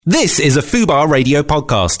This is a Fubar Radio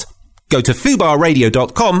podcast. Go to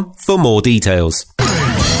fubarradio.com for more details.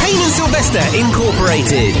 Payne and Sylvester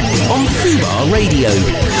Incorporated on Fubar Radio.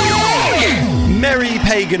 Merry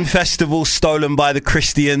Pagan Festival stolen by the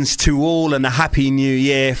Christians to all, and a Happy New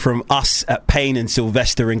Year from us at Payne and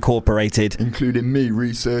Sylvester Incorporated. Including me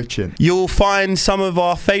researching. You'll find some of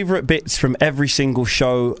our favourite bits from every single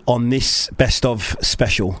show on this Best Of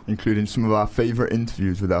special. Including some of our favourite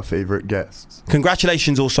interviews with our favourite guests.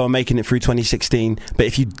 Congratulations also on making it through 2016, but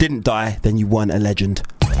if you didn't die, then you weren't a legend.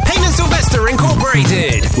 Payne and Sylvester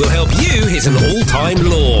Incorporated will help you hit an all-time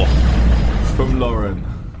low. From Lauren.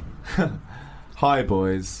 Hi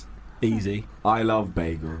boys. Easy. I love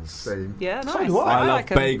bagels. Same. Yeah, nice. So do I. I love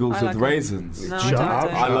like 'em. bagels I with like 'em. raisins. No, Shut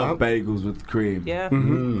up. I love bagels with cream. Yeah.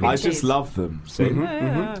 I Cheese. just love them. Same.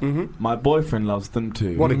 Yeah. My boyfriend loves them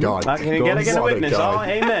too. What a guy. Can you get a What witness? guy. Oh,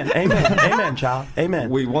 amen, amen, amen, child, amen.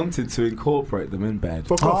 We wanted to incorporate them in bed.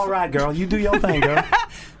 Fuck off. All right, girl, you do your thing, girl.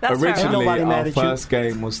 That's fair Originally, Nobody mad our at you. first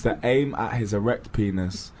game was to aim at his erect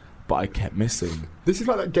penis, but I kept missing. This is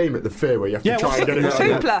like that game at the fair where you have to try and get it enough.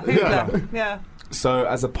 out. Hoopla. Yeah. So,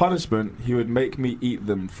 as a punishment, he would make me eat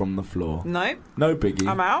them from the floor. No, No biggie.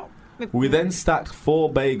 I'm out. We then stacked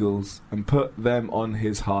 4 bagels and put them on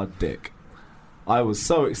his hard dick. I was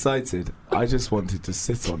so excited, I just wanted to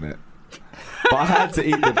sit on it. But I had to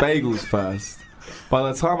eat the bagels first. By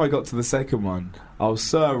the time I got to the second one, I was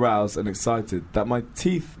so aroused and excited that my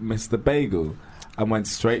teeth missed the bagel and went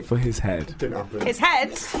straight for his head. Didn't happen. His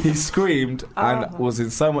head. He screamed and Oh. was in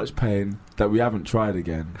so much pain that we haven't tried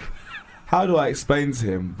again. How do I explain to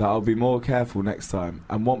him that I'll be more careful next time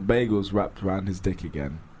and want bagels wrapped around his dick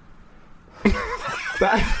again?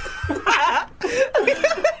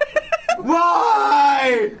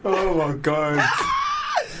 Why? Oh my god.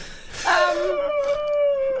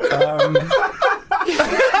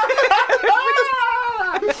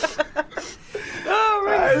 Oh,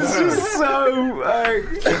 right. It's just so.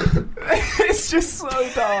 It's just so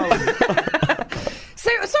dumb. So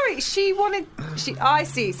sorry, I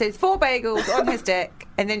see. So 4 bagels on his dick,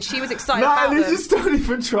 and then she was excited No, about you them. just don't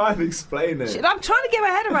even try and explain it. I'm trying to get my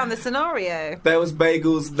head around the scenario. There was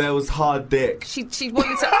bagels, there was hard dick. She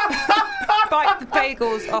wanted to bite the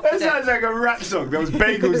bagels off the dick. like a rap song. There was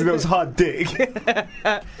bagels and there was hard dick.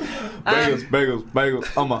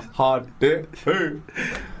 Bagels on my hard dick.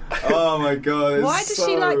 Oh my god. It's Why does so...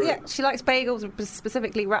 she like? Yeah, she likes bagels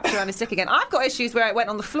specifically wrapped around his dick again. I've got issues where it went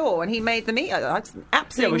on the floor and he made them eat.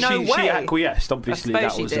 Absolutely no way. she acquiesced. Obviously, I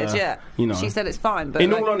that suppose was she did. Yeah, you know. she said it's fine, but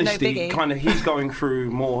In like, all honesty, no biggie. kind of, he's going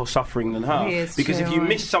through more suffering than her. He is Because too, if you right.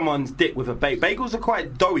 miss someone's dick with a bagels are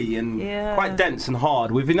quite doughy and Yeah. quite dense and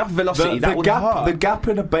hard with enough velocity that would hurt. the gap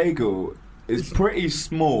in a bagel is pretty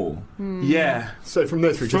small. Yeah. So from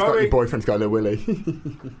this, we just got Sorry. your boyfriend's got a little willy.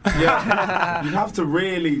 Yeah, you have to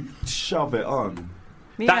really shove it on.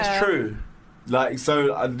 That's Yeah. true. Like,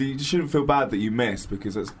 so you shouldn't feel bad that you missed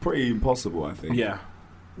because it's pretty impossible, I think. Yeah.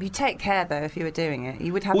 You take care though if you were doing it.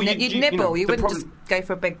 You would have Well, you'd you nibble. know, You the wouldn't problem- just go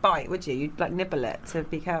for a big bite, would you? You'd like nibble it to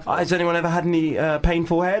be careful. Has anyone ever had any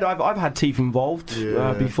painful head? I've had teeth involved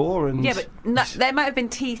Yeah. before, and Yeah, but there might have been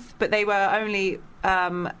teeth, but they were only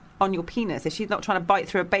on your penis. If she's not trying to bite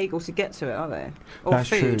through a bagel to get to it, are they? Or that's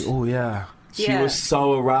food. true. Oh yeah. She Yeah. was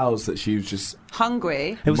so aroused that she was just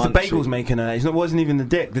Hungry. It was Munching. the bagels making her. It wasn't even the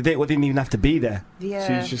dick. The dick didn't even have to be there. Yeah.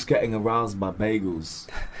 she was just getting aroused by bagels.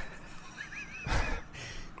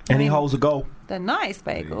 Any mean- holes a goal. They're nice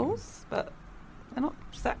bagels, but they're not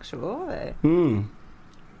sexual, are they? Hmm.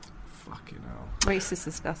 Fucking hell. Reese is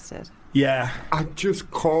disgusted. Yeah. I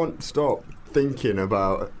just can't stop thinking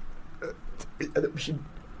about.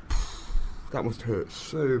 That must hurt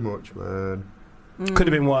so much, man. Could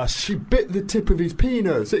have been worse. She bit the tip of his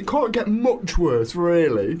penis. It can't get much worse,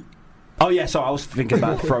 really. Oh yeah, so I was thinking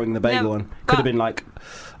about throwing the bagel No, on. Could but- have been like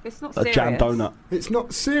It's not a serious. jam donut. It's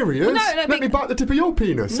not serious. No, Let me bite the tip of your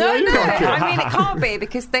penis. No, See how you no. like it. I mean, it can't be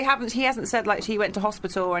because he hasn't said like she went to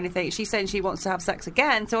hospital or anything. She's saying she wants to have sex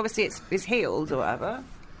again, so obviously it's healed or whatever.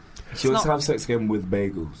 She wants not- to have sex again with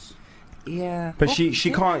bagels. Yeah, But Well, she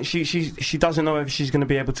yeah. can't. She doesn't know if she's going to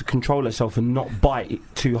be able to control herself and not bite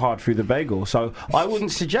too hard through the bagel. So I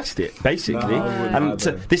wouldn't suggest it. Basically, No, I wouldn't and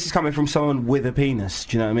either. this is coming from someone with a penis.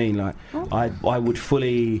 Do you know what I mean? Like I would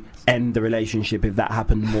fully end the relationship if that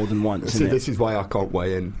happened more than once. See, innit? this is why I can't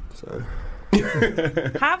weigh in. So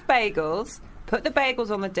Have bagels. Put the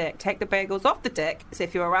bagels on the dick. Take the bagels off the dick. So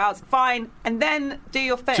if you're aroused, fine, and then do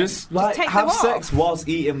your thing. Just like take have them off. sex whilst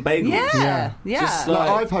eating bagels. Yeah, yeah. Just like,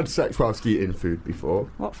 like- I've had sex whilst eating food before.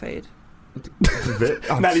 What food?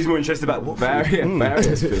 Natalie's more interested about what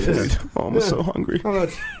Various foods. Oh, I'm so hungry.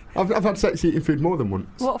 I've had sex eating food more than once.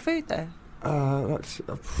 What food though?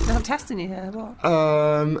 I'm testing you here. What?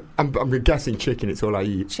 I'm guessing chicken. It's all I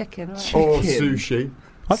eat. Chicken, right? Or sushi.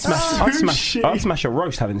 I'd smash a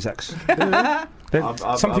roast having sex.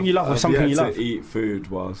 Something you love with something you love. To eat food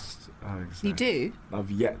whilst having sex. You do? I've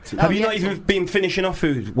yet to. Have you not even been finishing off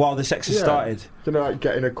food while the sex has started? You know, like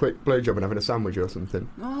getting a quick blowjob and having a sandwich or something.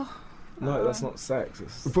 Oh. No, that's not sex.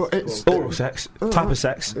 It's Oral sex, type of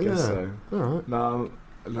sex. I guess so. All right. No,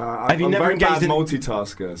 Have you I'm never very engaged bad in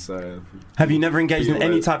multitasker? So Have you never engaged in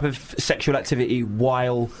any type of sexual activity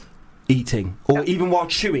while eating, or even while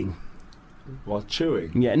chewing? While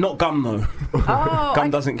chewing? Yeah, not gum though. Oh, Gum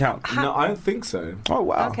doesn't count. No, I don't think so. Oh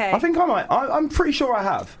wow. Okay. I think I might. I'm pretty sure I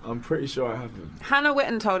have. I'm pretty sure I haven't. Hannah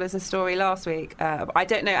Witten told us a story last week. I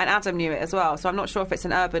don't know, and Adam knew it as well, so I'm not sure if it's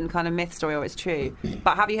an urban kind of myth story or it's true.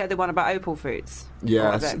 But have you heard the one about opal fruits?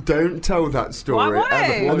 Yes. Don't tell that story. Why won't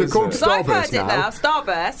ever. you? Well, they're called Because I've heard Starburst it now.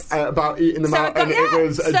 Starburst. About eating them out, and it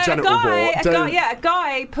was a genital guy, wart. a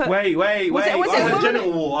guy put. Wait. Was it I heard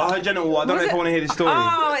genital wart. I heard genital wart. I don't know if I want to hear the story.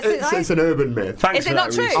 Oh, It's an urban myth. Thanks Is for it that,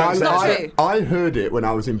 not true? Reece. It's not true. I heard it when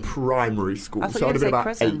I was in primary school, I thought so you I'd were have been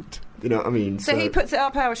gonna say about prison. 8. You know what I mean? So he puts it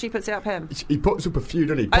up her, or she puts it up him? He pops up a few,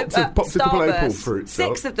 doesn't he? Pops a couple Starburst, opal fruits.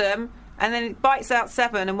 6 of them, and then he bites out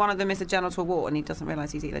 7, and one of them is a genital wart, and he doesn't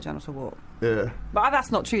realise he's eating a genital wart. Yeah. But that's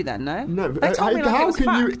not true then, no? No, They told me like it how was can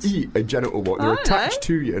fact. you eat a genital wart? I You're don't attached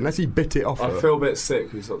know. to you, unless he bit it off I her. feel a bit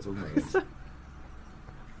sick. We start talking about this.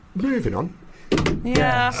 Moving on.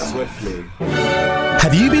 Yeah. Swiftly.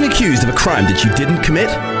 Have you been accused of a crime that you didn't commit?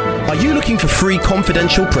 Are you looking for free,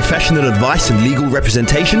 confidential, professional advice and legal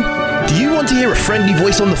representation? Do you want to hear a friendly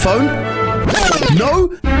voice on the phone? No?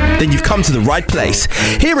 Then you've come to the right place.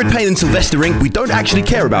 Here at Payne & Sylvester Inc., we don't actually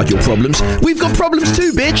care about your problems. We've got problems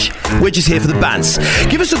too, bitch. We're just here for the bants.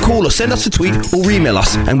 Give us a call or send us a tweet or email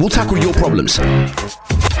us and we'll tackle your problems.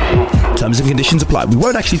 Terms and conditions apply. We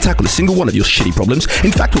won't actually tackle a single one of your shitty problems.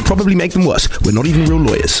 In fact, we'll probably make them worse. We're not even real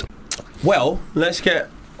lawyers. Well, let's get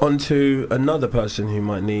on to another person who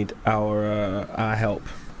might need our help.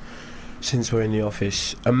 Since we're in the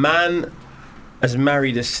office, a man has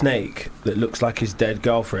married a snake that looks like his dead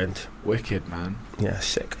girlfriend. Wicked, man. Yeah,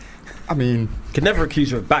 sick. I mean, Could never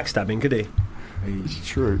accuse her of backstabbing, could he? it's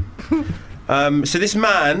true. So this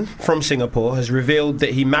man from Singapore has revealed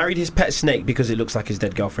that he married his pet snake because it looks like his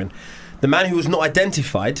dead girlfriend. The man who was not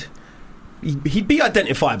identified, he'd be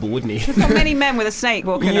identifiable, wouldn't he? There's not many men with a snake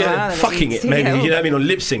walking around. Yeah, that fucking you it, see maybe. all. You know what I mean? Or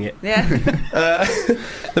lip-syncing it. Yeah.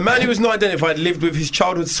 The man who was not identified lived with his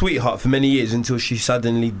childhood sweetheart for many years until she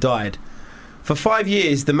suddenly died. For 5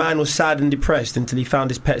 years, the man was sad and depressed until he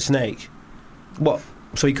found his pet snake. What?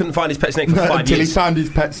 So he couldn't find his pet snake for 5 Until years? he found his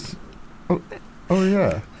pets. Oh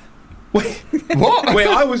yeah. Wait, What? wait,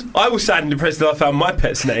 I was sad and depressed until I found my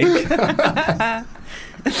pet snake.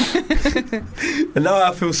 And now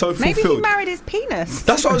I feel so fulfilled. Maybe he married his penis.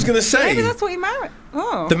 That's what I was going to say. Maybe that's what he married.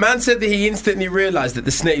 Oh. The man said that he instantly realised that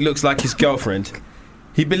the snake looks like his girlfriend.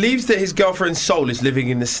 He believes that his girlfriend's soul is living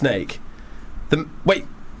in the snake. Wait,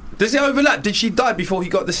 does it overlap? Did she die before he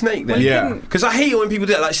got the snake then? Yeah. Because I hate it when people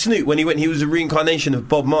do that, like Snoop, when he was a reincarnation of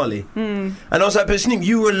Bob Marley. And I was like, but Snoop,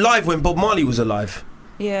 you were alive when Bob Marley was alive.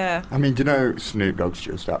 Yeah. I mean, do you know Snoop Dogg's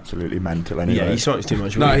just absolutely mental anyway? Yeah, he smokes too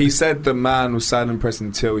much. No, weed. he said the man was sad and depressed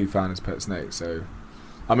until he found his pet snake. So,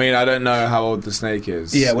 I mean, I don't know how old the snake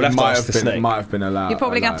is. Yeah, we'll It have to might ask the been, snake. Might have been allowed. You're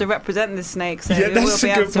probably going to have to alive. represent the snake, so Yeah, we that's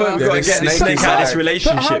will a be good able to point. ask. We've got to Yeah, get this snake snake out of this side.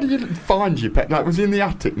 relationship. But how do you find your pet? Like, was he in the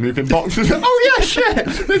attic moving boxes? Oh yeah, shit!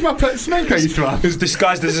 There's my pet snake I used to have. It was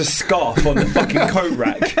disguised as a scarf on the fucking coat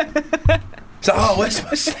rack. So, where's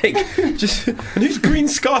my snake? And whose green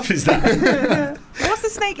scarf is that? What's the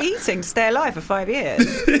snake eating to stay alive for 5 years?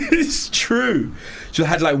 It's true. She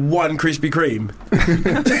had like one Krispy Kreme.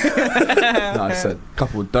 No, I said a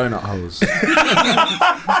couple of donut holes.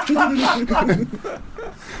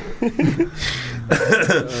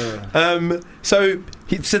 So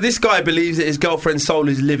this guy believes that his girlfriend's soul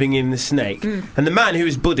is living in the snake, and the man who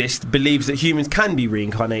is Buddhist believes that humans can be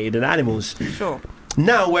reincarnated in animals. Sure.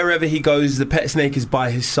 Now, wherever he goes, the pet snake is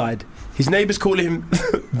by his side. His neighbours call him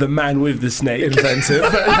the man with the snake. Inventive.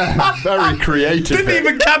 Very creative. Didn't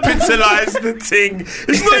even capitalise the thing.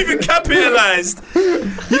 It's not even capitalised.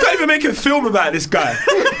 You can't even make a film about this guy.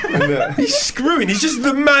 He's screwing. He's just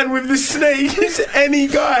the man with the snake. He's any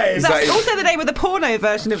guy. That's also the name of the porno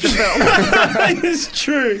version of the film. It's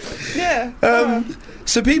true. Yeah.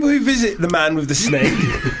 So people who visit the man with the snake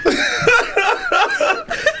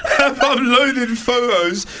have uploaded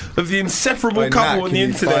photos of the inseparable Wait, couple Nat, on can the you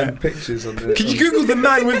internet. find pictures on the. Can you Google the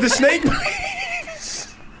man with the snake?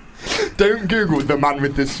 Don't Google the man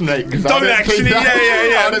with the snake. 'Cause Don't actually, yeah.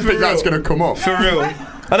 I don't For think that's real. going to come up. For real.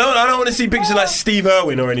 I don't want to see pictures like Steve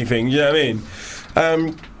Irwin or anything. You know what I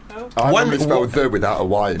mean? I One- normally spell the without a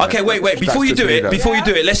Y. in Okay, it. wait. That's Before you just do me, it,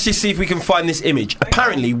 though. let's just see if we can find this image.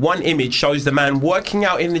 Apparently, one image shows the man working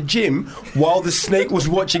out in the gym while the snake was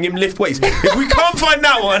watching him lift weights. If we can't find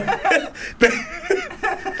that one,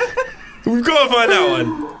 we've got to find that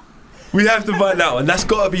one. We have to find that one. That's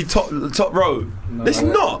got to be top row. It's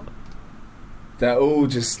not. They're all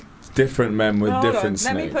just different men with Hold on, different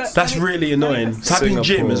let me snakes. put- That's really annoying. Type in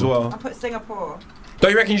gym Singapore. as well. I'll put Singapore.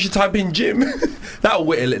 Don't you reckon you should type in gym? That'll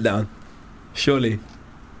whittle it down. Surely.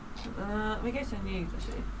 Let me go to news,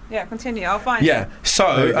 actually. Yeah, continue. I'll find Yeah. it.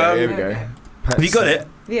 So, Here we go. have you got it?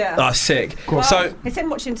 Yeah. Ah, sick. Well, So it's him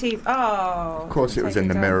watching TV. Oh. Of course, it was in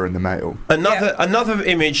the Taking Mirror and the Mail. another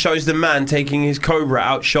image shows the man taking his cobra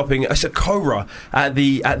out shopping. It's a cobra at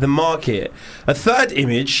the market. A third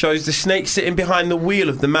image shows the snake sitting behind the wheel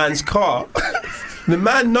of the man's car. The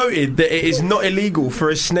man noted that it is not illegal for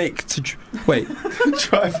a snake to wait.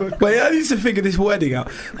 Wait, I need to figure this wording out.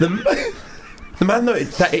 The man noted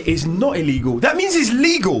that it is not illegal. That means it's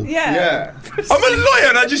legal. Yeah. Yeah. I'm a lawyer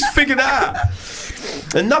and I just figured that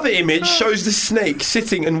out. Another image shows the snake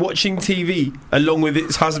sitting and watching TV along with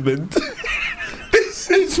its husband.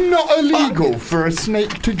 It's not illegal for a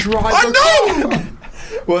snake to drive a I know! car.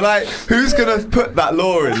 Well, like, who's gonna put that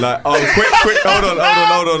law in? Like, oh, quick,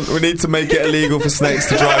 hold on. We need to make it illegal for snakes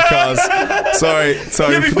to drive cars. Sorry,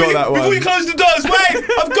 Yeah, forgot that before one. you close the doors, wait!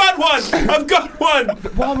 I've got one!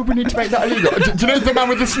 Why would we need to make that illegal? Do you know the man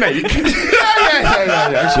with the snake? yeah.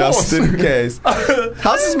 of Just course. in case.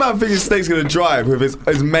 How's this man think his snake's gonna drive with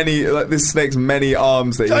his many, like this snake's many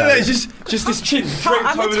arms that he No, has? it's just this chin draped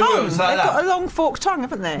And the over the tongue. wheels They've like got that. a long forked tongue,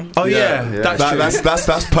 haven't they? Oh yeah, Yeah. that's true.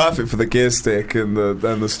 That's perfect for the gear stick and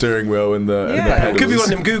the steering wheel and the Yeah. pedals. Could be one of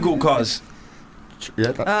them Google cars,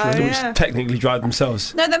 Yeah, that's true. which Yeah. technically drive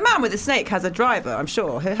themselves. No, the man with the snake has a driver, I'm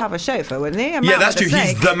sure. He'll have a chauffeur, wouldn't he? A man Yeah, that's with true. a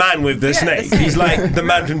He's snake. the man with the Yeah, the snake. snake. He's like the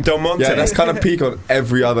man from Del Monte. Yeah, that's kind of peak on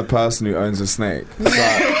every other person who owns a snake. It's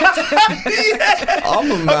like,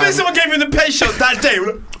 I'm a I bet man. someone gave him the pay shot that day.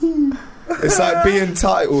 It's like being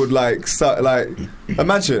titled like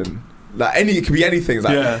imagine like it could be anything.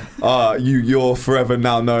 It's like you're forever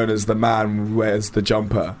now known as the man who wears the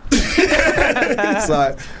jumper. It's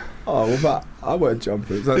like, oh, what about I wear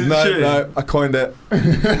jumpers? It's like, no, I coined it.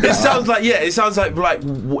 It sounds like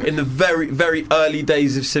in the very very early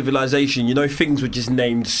days of civilization, you know, things were just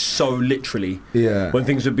named so literally. Yeah, When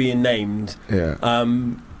things were being named. yeah.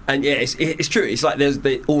 And yeah, it's true. It's like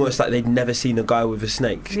almost like they'd never seen a guy with a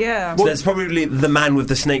snake. Yeah. So there's probably the man with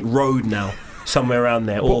the snake road now, somewhere around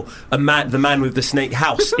there, or the man with the snake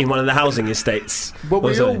house in one of the housing estates. Well, we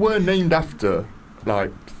Or all something. were named after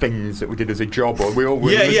like things that we did as a job, or we all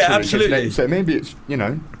were. Yeah, literally just absolutely. named. So maybe it's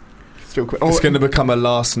still. It's going to become a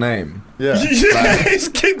last name. Yeah. Yeah, his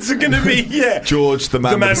kids are going to be George, the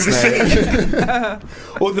man, the man with the snake.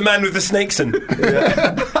 snake, or the man with the snakeson.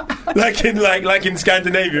 like in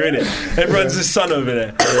Scandinavia, innit? Everyone's the son over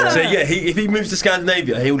there. So yeah, if he moves to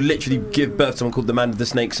Scandinavia, he'll literally give birth to someone called the man with the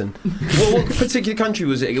snakeson. What particular country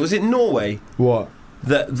was it? Was it Norway? What?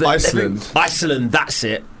 Iceland. Iceland, that's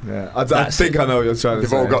it. Yeah, I That's think I know what you're trying to They've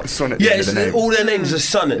say. all got son at the Yeah, end of the name. all their names are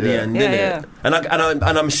son at the Yeah. end, Yeah, innit? yeah.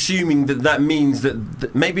 And I'm assuming that means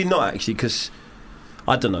that maybe not actually, because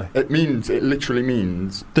I don't know. It literally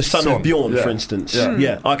means The son of Bjorn, yeah. for instance. Yeah.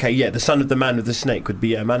 Yeah. Okay. Yeah. The son of the man with the snake would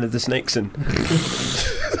be man of the snakeson.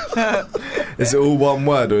 Is it all one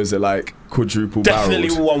word or is it like quadruple Definitely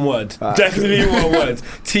barreled? one word. Definitely one word.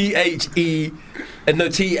 TheMAN.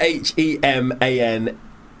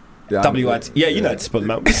 Yeah, W-I-T. Yeah, you know how to spell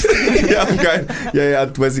them out. yeah, I'm going. Yeah.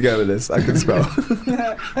 Where's he going with this? I can spell.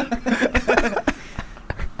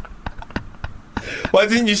 Why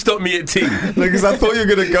didn't you stop me at T? Because I thought you were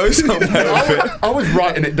going to go somewhere with it. I was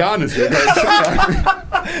writing it down as you were going.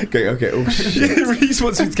 Okay. Oh shit. Reese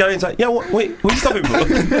wants me to go in. He's like, yeah, what are you stopping for?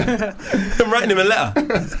 I'm writing him a letter.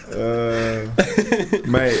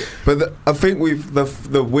 Mate, but I think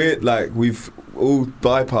the weird, like, we've all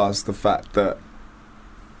bypassed the fact that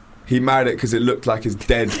he married it because it looked like his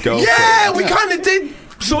dead girlfriend. Yeah, we kind of did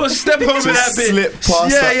sort of step over that bit. slip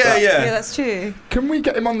past Yeah, that. Yeah, yeah. that's true. Can we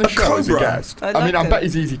get him on the show as a cobra. guest? I'd I mean, like I to. bet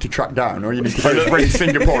he's easy to track down. All you need to do is ring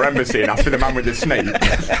Singapore Embassy and ask for the man with the snake.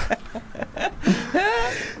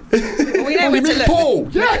 Well, we know Oh, where you to mean look. Paul?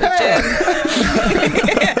 Yeah.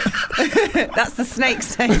 That's the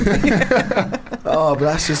snake's name. Oh, but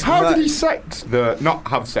that's just. How did he not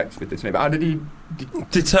have sex with the snake, but how did he?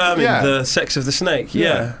 Determine Yeah. the sex of the snake.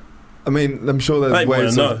 Yeah. I mean, I'm sure there's I wanna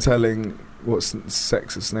ways know. of telling what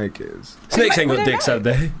sex a snake is. Snakes ain't We got don't dicks, know. have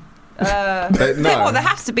they? No. Well, there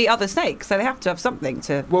has to be other snakes, so they have to have something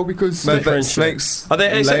to. Well, because snakes Are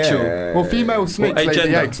they asexual? well, female snakes lay the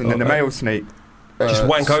agender. eggs, and then the male snake Just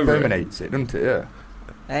wank over it. sperminates it, doesn't it? Yeah.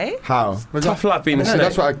 Eh? How? Tough life being a No, snake.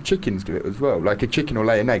 that's why chickens do it as well. Like a chicken will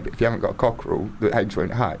lay an egg, but if you haven't got a cockerel, the eggs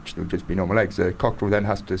won't hatch. They'll just be normal eggs. The cockerel then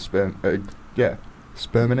has to sperminate. Is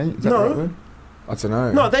that No. the right word? I don't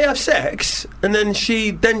know. No, they have sex, and then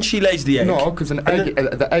she lays the egg. No, because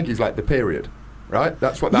the egg is like the period, right?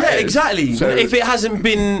 That's what that is. Yeah, exactly. So if it hasn't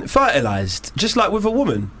been fertilised, just like with a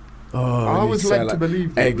woman. I was led to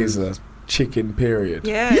believe egg is a chicken period.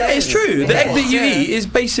 Yeah. Yeah, it's true. The egg that you eat is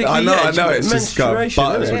basically I know, it's just got menstruation.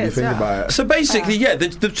 butters isn't when it? you think Yeah. about it. So basically, yeah, the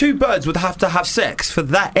two birds would have to have sex for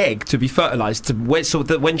that egg to be fertilised, so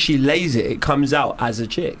that when she lays it, it comes out as a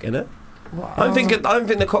chick, innit? I don't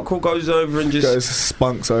think the cockerel goes over and just Goes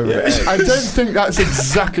spunks over Yeah. it. I don't think that's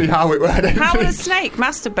exactly how it works. How would a snake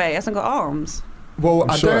masturbate? It hasn't got arms. Well,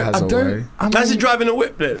 I'm sure it has a way. That's it driving a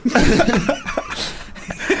whip then.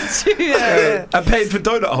 Yeah. I paid for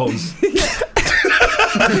donut holes.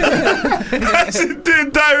 That's it, doing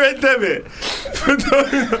direct debit for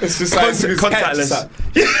donuts. It's just like Contactless.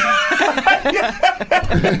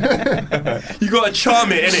 You got to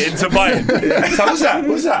charm it into buying. So what's that?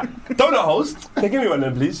 What's that? Donut holes? Hey, give me one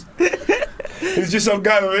then, please. It's just some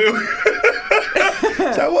guy with it.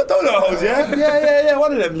 So what donut holes? Yeah.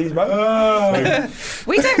 One of them, please, man.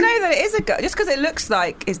 We don't know that it is a girl. Just because it looks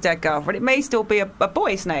like his dead girlfriend, it may still be a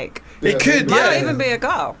boy snake. It could, Might not yeah. even be a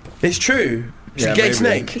girl. It's true. It's Yeah, a gay maybe.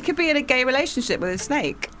 snake. He could be in a gay relationship with a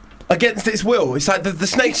snake. Against its will. It's like the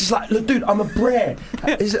snake's just like, look, dude, I'm a brer.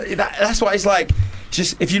 That's why it's like,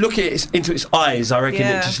 just if you look at it into its eyes, I reckon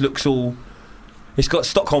it just looks all. It's got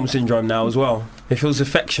Stockholm syndrome now as well. It feels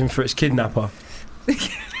affection for its kidnapper.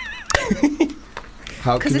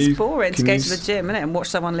 How Because can it's you? boring to can go you to the s- gym, innit, and watch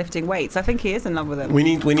someone lifting weights. I think he is in love with him. We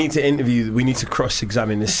need to interview. We need to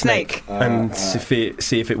cross-examine this snake, snake. and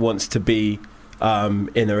see if it wants to be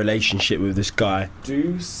in a relationship with this guy.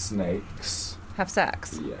 Do snakes? Have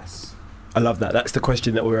sex. Yes. I love that. That's the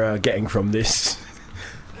question that we're getting from this.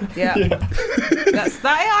 Yeah. That's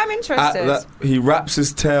that. I'm interested. He wraps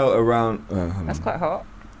his tail around. That's quite hot.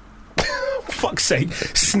 Fuck's sake,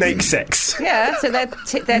 snake sex. Yeah. So they're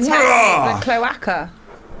taking Rah! the cloaca.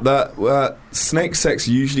 Snake sex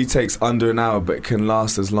usually takes under an hour, but it can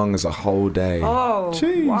last as long as a whole day. Oh.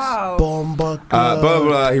 Jeez. Wow. Blah, blah,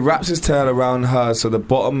 blah. He wraps his tail around her so the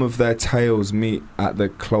bottom of their tails meet at the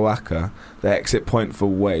cloaca, the exit point for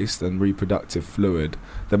waste and reproductive fluid.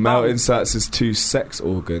 The male inserts his two sex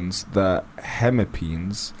organs, the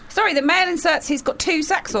hemipenes, Sorry, the male inserts. He's got two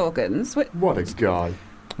sex organs. What a guy.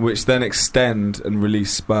 which then extend and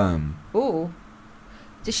release sperm. Ooh.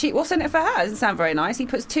 Does she? What's in it for her? Doesn't sound very nice. He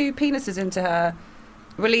puts two penises into her,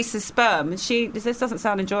 releases sperm, and this doesn't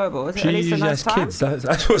sound enjoyable. Is it She at least a usually nice has time? kids.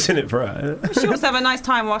 That's what's in it for her. She wants to have a nice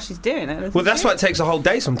time while she's doing it. doesn't Well, that's she? why it takes a whole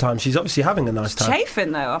day sometimes. She's obviously having a nice time.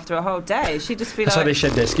 Chafing though after a whole day. She'd just be That's why like, they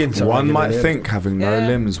shed their skin. So One might regularly. think having no Yeah.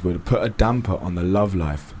 limbs would put a damper on the love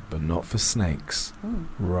life, but not for snakes.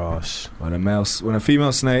 Ross. When a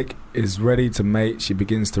female snake is ready to mate, she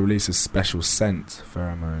begins to release a special scent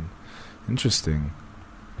pheromone. Interesting.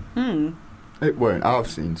 It won't. I've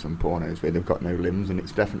seen some pornos where they've got no limbs, and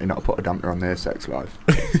it's definitely not put a damper on their sex life.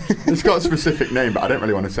 It's got a specific name, but I don't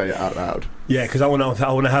really want to say it out loud. Yeah, because I want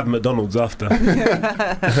to have McDonald's after.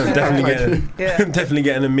 Definitely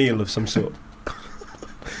getting a meal of some sort.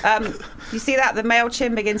 You see that? The male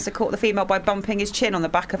chin begins to court the female by bumping his chin on the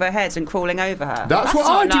back of her head and crawling over her. That's what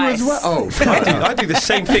I not do nice. as well. Oh, I do the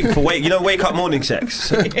same thing for wake up morning sex.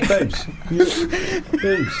 Babes.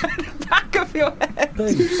 Back of your head.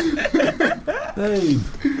 Babe.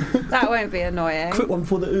 That won't be annoying. Quick one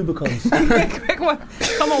before the Uber comes. Quick one.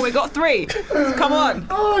 Come on, we got 3. Come on.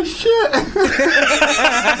 oh shit!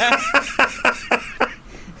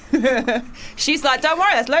 She's like, don't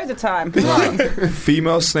worry, there's loads of time. Come on.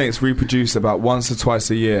 Female snakes reproduce about once or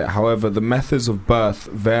twice a year. However, the methods of birth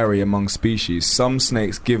vary among species. Some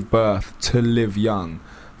snakes give birth to live young,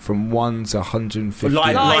 from 1 to 150.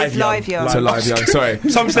 Live Live young. To live young. Sorry.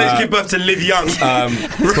 Some snakes give birth to live young.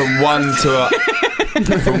 From 1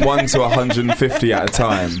 to 150 at a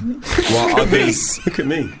time, while others Look at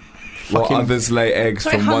me. lay eggs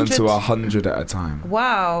Sorry, from 1 to 100. 100 at a time.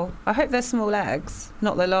 Wow. I hope they're small eggs,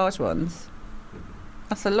 not the large ones.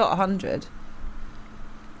 That's a lot, 100.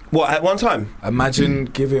 What, at one time? Imagine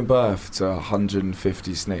giving birth to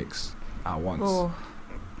 150 snakes at once. Oh.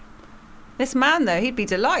 This man, though, he'd be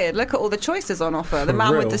delighted. Look at all the choices on offer. The For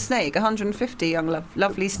man real. with the snake, 150 young,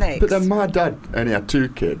 lovely snakes. But then my dad only had 2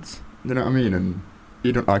 kids. You know what I mean? And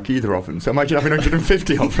you don't like either of them. So imagine having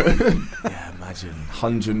 150 of them. Yeah, Imagine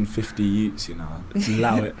 150 utes, you know.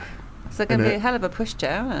 Allow it. So going to be a hell of a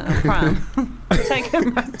pushchair, isn't it? A pram. Take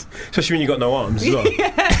him round. Especially when you've got no arms as well.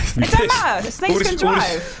 Yeah. It don't matter. Snakes can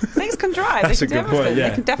drive. Snakes can drive. That's They a can do good point, everything. yeah.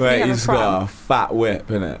 They can definitely Wait, have he's a pram. got a fat whip,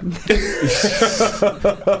 innit?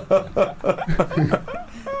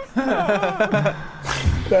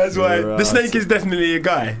 That's why. Right. The snake is definitely a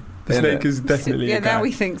guy. The Innit? snake is definitely Yeah, a guy. now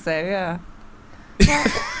we think so, yeah. Do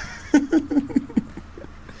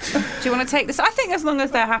you want to take this? I think as long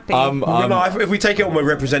as they're happy. No, if we take it on, we're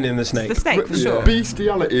representing the snake. The snake, for sure.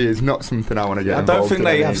 Bestiality is not something I want to get I involved don't think in.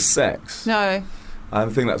 they have sex. No. I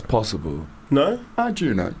don't think that's possible. No? How do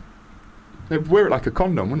you know? They'd wear it like a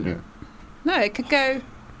condom, wouldn't you? No, it could go...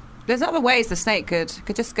 There's other ways the snake could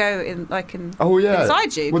just go in, like, in Oh, yeah.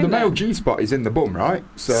 inside you, Well, the couldn't male it? G-spot is in the bum, right?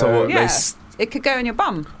 So what, Yeah. they It could go in your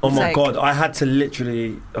bum. Oh my snake. god, I had to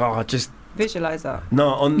literally Visualise that.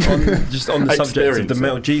 on just on the subject of the Experience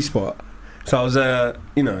male it. G spot. So I was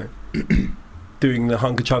doing the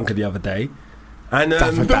hunker chunker the other day. And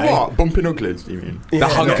The what? Bumping uglies, do you mean? yeah,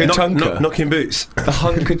 hunker chunker? knocking boots. The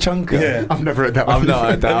hunker chunker. Yeah. I've never heard that I've one. not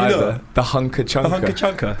heard that Have you either. not? The hunker The hunker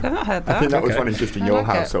chunker. chunker. I've not heard I think that. that was Okay. one just in I your like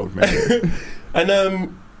it. household, maybe.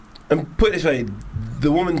 And put it this way,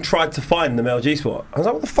 the woman tried to find the male G spot. I was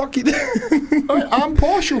like, what the fuck you doing? I'm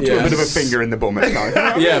partial to a bit of a Yes. finger in the bum at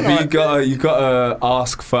times. Yeah, but you gotta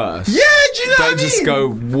ask first. Yeah, do you know what I Don't just mean? go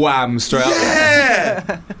wham straight up there.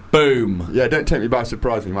 Yeah. Boom. Yeah, don't take me by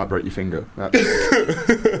surprise. You might break your finger.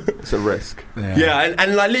 It's a risk. Yeah,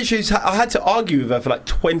 and like literally, I had to argue with her for like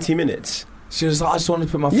 20 minutes. She was like, I just want to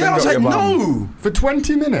put my finger Yeah, I was up like, your bum. no. For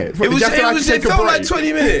 20 minutes? What, It did was. you have to, like, It take a felt like break?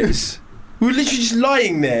 20 minutes. We were literally just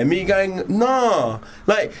lying there, me going, nah.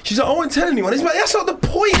 Like, she's like, I won't tell anyone. It's like, that's not the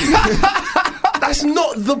point. That's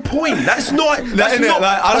not the point. That's not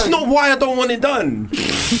why I don't want it done.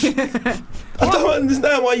 I don't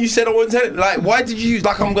understand why you said I won't tell it. Like, why did you use,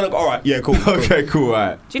 like, I'm going to go, all right, yeah, cool. Okay, cool,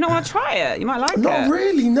 right. Do you not want to try it? You might like it. Not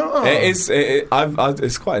really, no. It is.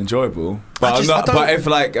 It's quite enjoyable, but I don't- But if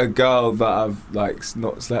like a girl that I've like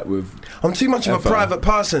not slept with, I'm too much of a Ever. private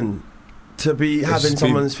person to be it's having just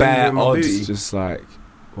someone's be finger bare in my odds, booty. just like,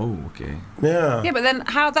 oh, okay. Yeah. Yeah, but then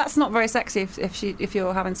how? That's not very sexy if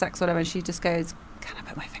you're having sex or whatever and she just goes, can I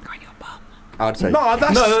put my finger on your bum? I'd say. No,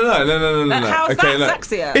 that's... No. How's Okay, that look.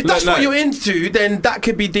 sexier? If that's No. what you're into, then that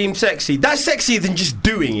could be deemed sexy. That's sexier than just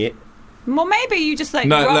doing it. Well, maybe you just like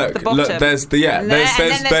No, rub the bottom. look. There's the And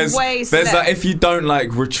then there's ways there's to like if you don't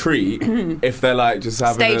like retreat, if they're like just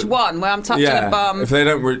having Stage a, one, where I'm touching yeah, a bum. if they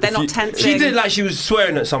don't, They're if not you- tensing. She did like she was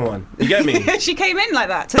swearing at someone. You get me? She came in like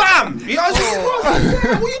that. Bam! Yeah, I was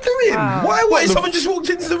like, what are you doing? Wow. Why? Someone just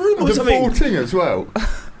walked into the room or The something? vaulting as well.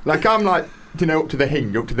 Like, I'm like, up to the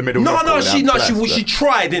hing, up to the middle. No, knuckle, and she I'm blessed, she but-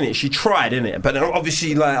 tried, innit? She tried, innit? But then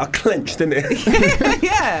obviously, like, I clenched, innit?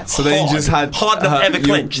 Yeah. So then you just had Hard than ever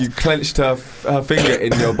clenched. You clenched her finger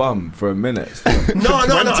in your bum for a minute. No.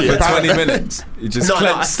 For 20 minutes. You just No, I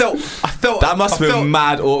clenched. felt That must have been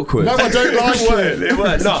mad awkward. No, I don't like it. It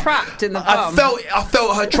was no. Trapped in the I bum.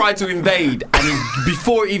 felt her try to invade, and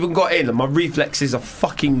before it even got in, my reflexes are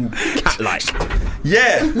fucking cat-like.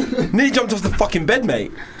 Yeah, nearly jumped off the fucking bed,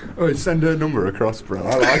 mate. Oh, send her number across, bro.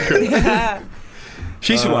 I like her. Yeah.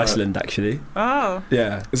 She's from Iceland, actually. Oh,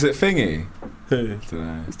 Yeah. Is it Thingy? Who?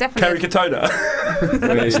 Dunno. it's definitely. Kerry Katona.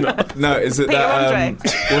 No, it's not. No, is it Peter that?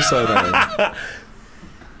 Andre. What's her name?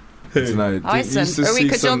 Who? No, Iceland.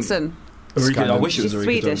 Ulrika Johnson. Ulrika, I wish it was She's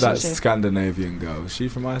Ulrika Swedish. Johnson. That Isn't she? Scandinavian girl. Is she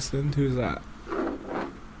from Iceland? Who's that?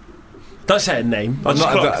 Don't say her name. I'm just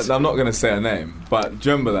not. clocked. I'm not going to say her name. But do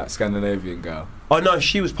you remember that Scandinavian girl? Oh no,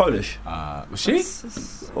 she was Polish. Was she?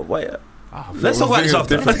 Oh, wait. Oh, Let's talk about this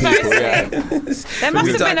after. different people. Yeah. There must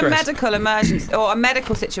We have been a digress. medical emergency or a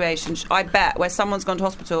medical situation, I bet, where someone's gone to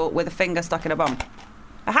hospital with a finger stuck in a bum.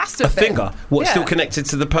 It has to A have been. finger? What? Yeah. Still connected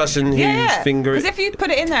to the person whose Yeah, finger? because if you put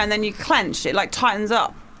it in there and then you clench, it like tightens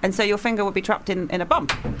up, and so your finger would be trapped in a bum,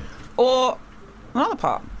 or another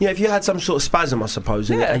part. Yeah, if you had some sort of spasm, I suppose.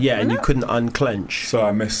 And Yeah, and you yeah. couldn't unclench. So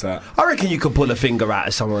I missed that. I reckon you could pull a finger out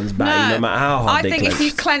of someone's back, no matter how hard I they think clench. if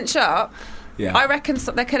you clench up, Yeah. I reckon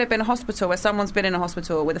there could have been a hospital where someone's been in a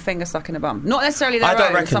hospital with a finger stuck in a bum. Not necessarily their I don't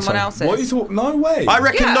own, reckon someone so. else's. What are you talking? No way. I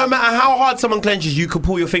reckon Yeah. no matter how hard someone clenches, you could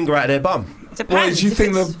pull your finger out of their bum. It depends. Why do you if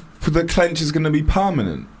think it's- the clench is going to be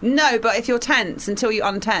permanent? No, but if you're tense until you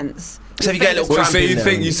untense. So if you get a little Well, cramp so in you there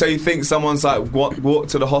think and- you think someone's like walk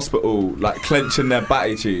to the hospital like clenching their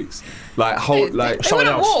batty cheeks, like hold like They someone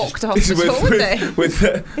wouldn't else walk to hospital, would they? with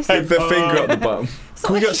the finger up the bum. It's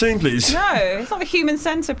Can not we a- get soon, please? No, it's not a human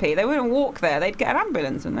centipede. They wouldn't walk there. They'd get an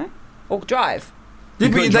ambulance, wouldn't they? Or drive.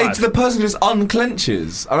 The person just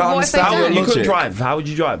unclenches. I don't What if they understand don't? your You couldn't logic. drive. How would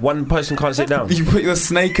you drive? One person can't sit down. You put your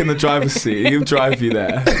snake in the driver's seat, he'll drive you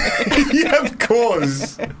there. Yeah, of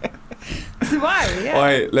course. Why? Yeah.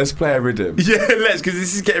 Alright, let's play a rhythm. Yeah, let's, because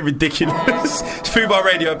this is getting ridiculous. It's Fubar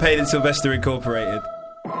Radio, Paid and Sylvester Incorporated.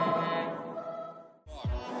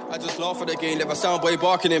 I just laugh at the game, never soundboy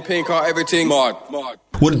barking in pink car, everything. Mad.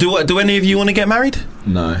 Do any of you want to get married?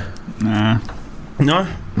 No. Nah. No?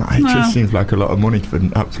 It just seems like a lot of money for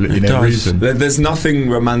absolutely no reason. There's nothing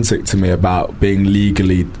romantic to me about being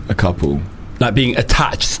legally a couple. Like being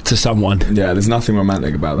attached to someone. Yeah, there's nothing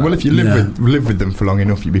romantic about that. Well, if you live with them for long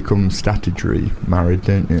enough, you become statutory married,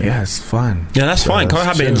 don't you? yeah, it's fine. Yeah, that's fine.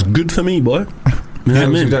 Cohabiting's good for me, boy. You know what I You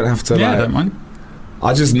mean? don't have to. Yeah, I like, don't mind.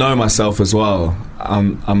 I just know myself as well.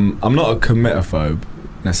 I'm not a commitophobe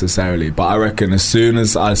necessarily, but I reckon as soon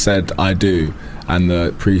as I said I do, and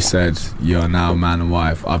the priest said you're now man and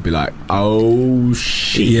wife, I'd be like, oh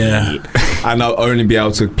shit. Yeah. And I'll only be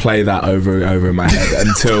able to play that over and over in my head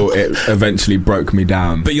until it eventually broke me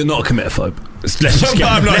down. But you're not a commitophobe. Let's just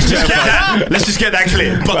get that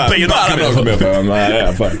clear. But you're not a commitophobe. I'm like,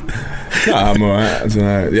 yeah, fine. No, I'm alright. I don't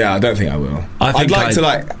know. Yeah, I don't think I will. I'd like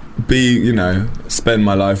to be, spend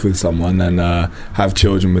my life with someone and have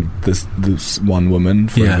children with this one woman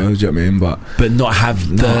forever. Yeah. Do you know what I mean? But not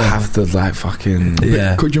have the like fucking.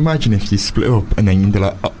 Yeah. Could you imagine if you split up and then they're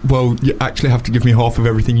like, oh, well, you actually have to give me half of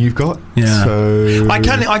everything you've got? Yeah. So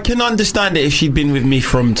I can understand it if she'd been with me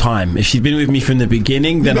from time. If she'd been with me from the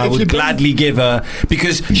beginning, then But I if would you'd been- gladly give her,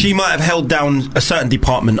 because she might have held down a certain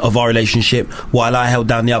department of our relationship while I held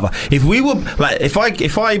down the other. If we were like, if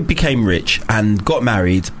I became rich and got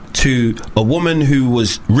married to a woman who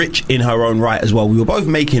was rich in her own right as well, we were both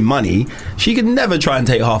making money, she could never try and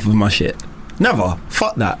take half of my shit. Never.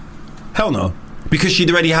 Fuck that. Hell no. Because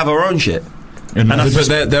she'd already have her own shit. And And I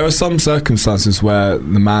But there are some circumstances where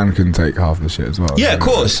the man can take half the shit as well. Yeah, of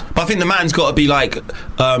course. But I think the man's got to be like,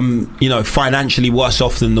 financially worse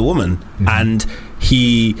off than the woman. Mm-hmm. And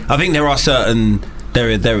I think there are certain,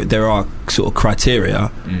 there are sort of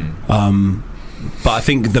criteria. But I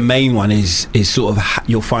think the main one is sort of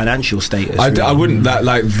your financial status. I wouldn't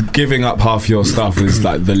giving up half your stuff is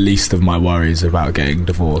like the least of my worries about getting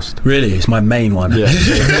divorced. Really, it's my main one. Yeah.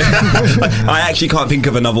 I actually can't think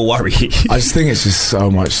of another worry. I just think it's just so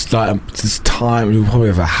much like just time. You'll probably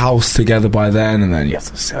have a house together by then, and then you have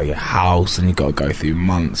to sell your house, and you've got to go through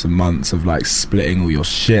months and months of like splitting all your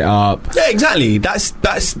shit up. Yeah, exactly. That's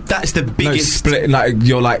the biggest. Split like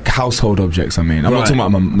your like household objects. I mean, I'm not Right.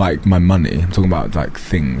 talking about my money. I'm talking about like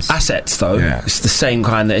things. Assets, though. Yeah. It's the same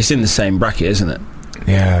kind of. It's in the same bracket, isn't it?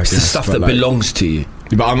 Yeah, It's the stuff that belongs to you.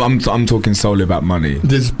 But I'm talking solely about money.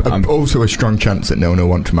 there's also a strong chance that no one will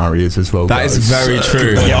want to marry us as well. That is guys. very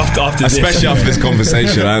true. Yeah, after this. Especially after this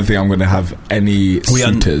conversation, I don't think I'm going to have any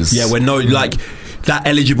suitors. We're no like that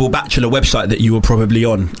eligible bachelor website that you were probably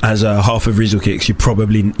on as a half of Rizzle Kicks.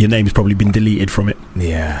 Your name's probably been deleted from it.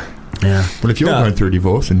 Yeah. Yeah, Well, if you're going through a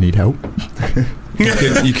divorce and need help,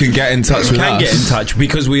 You can get in touch you with can us. get in touch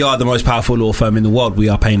because we are the most powerful law firm in the world. We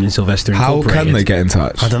are Payne and Sylvester How Incorporated. can they get in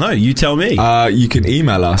touch? I don't know. You tell me. You can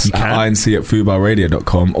email us You at can.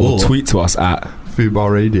 inc@fubarradio.com or Or- tweet to us at.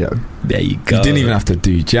 Fubar Radio. There you go. You didn't even have to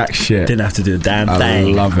do jack shit. Didn't have to do a damn I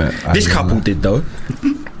thing. love it. This couple did though.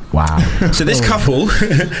 Wow. So this couple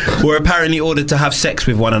were apparently ordered to have sex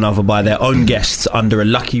with one another by their own guests under a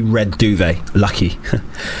lucky red duvet. Lucky.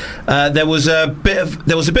 There was a bit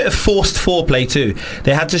of forced foreplay too.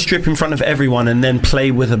 They had to strip in front of everyone and then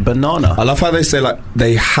play with a banana. I love how they say like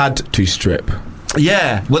they had to strip.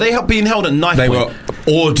 Yeah. Were they being held at knife They point? were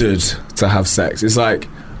ordered to have sex. It's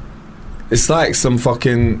like some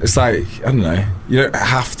fucking. It's like I don't know. You don't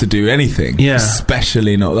have to do anything. Yeah.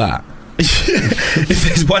 Especially not that. If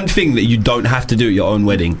there's one thing that you don't have to do at your own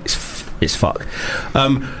wedding, it's fuck.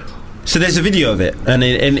 So there's a video of it, and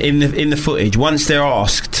in the footage, once they're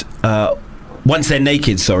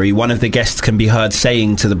naked, one of the guests can be heard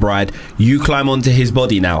saying to the bride, "You climb onto his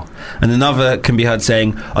body now," and another can be heard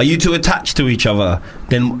saying, "Are you two attached to each other?"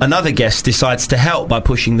 Then another guest decides to help by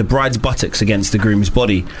pushing the bride's buttocks against the groom's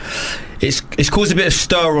body. It's caused a bit of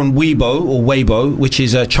stir on Weibo, which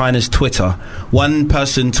is China's Twitter. One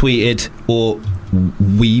person tweeted or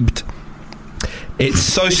weebed, "It's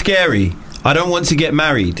so scary. I don't want to get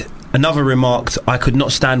married." Another remarked, "I could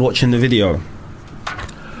not stand watching the video."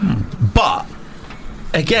 But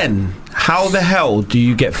again, how the hell do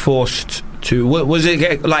you get forced to? Was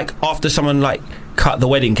it like after someone like cut the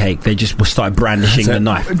wedding cake, they just started brandishing the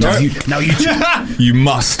knife? Now you You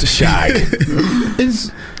must shag.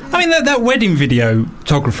 I mean, that wedding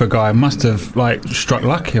videographer guy must have like struck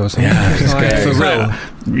lucky or something. Yeah, It's like, for real.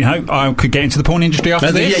 You know, I could get into the porn industry after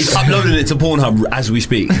Yeah, this. he's uploading it to Pornhub as we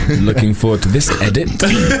speak. Looking forward to this edit.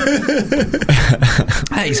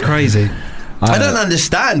 That is crazy. I don't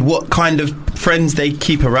understand what kind of friends they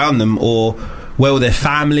keep around them, or their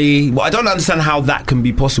family. Well, I don't understand how that can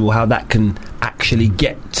be possible. How that can actually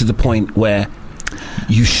get to the point where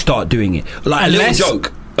you start doing it. Like a little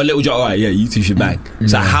joke. All right, yeah, you two should bang.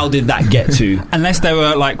 So how did that get to? Unless they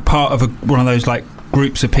were like part of one of those like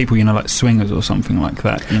groups of people, you know, like swingers or something like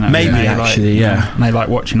that. You know, Maybe they actually, yeah. And they like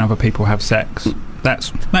watching other people have sex.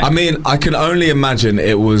 I mean, I can only imagine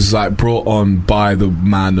it was like brought on by the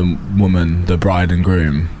man and woman, the bride and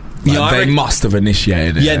groom. Like, Yeah, they must have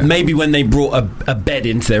initiated it. Yeah, maybe when they brought a bed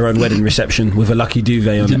into their own wedding reception with a lucky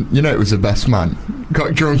duvet on it. You know, it was the best man.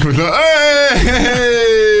 Got drunk and was like,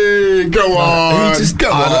 hey, go on,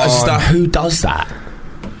 go on. Who does that?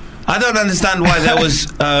 I don't understand why there was.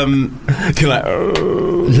 You're like,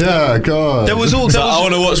 oh. Yeah, God. There was all. It's There like, I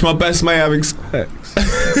want was, to watch my best mate having sex.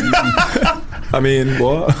 I mean,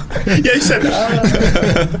 what? yeah, he said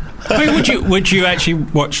that. I mean, would you actually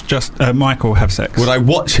watch just Michael have sex? Would I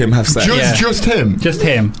watch him have sex? Just him. Just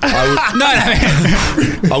him? No.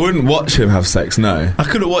 I wouldn't watch him have sex. No. I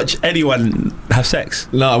couldn't watch anyone have sex.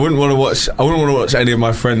 No, I wouldn't want to watch. I wouldn't want to watch any of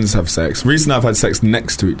my friends have sex. Recently, I've had sex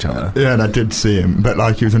next to each other. Yeah, and I did see him, but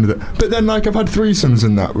like he was under the. But then, like, I've had threesomes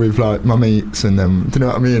and that with like my mates and them. Do you know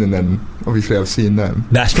what I mean? And then obviously I've seen them.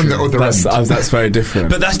 That's from true. the other That's end. very different.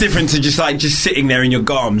 But that's different to just sitting there in your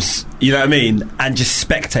garms, you know what I mean, and just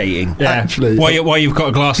spectating. Yeah. Actually, while you've got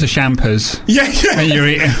a glass of champers. Yeah, yeah. And you're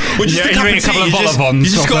eating, Well, just a you're cup eating of a couple tea, of you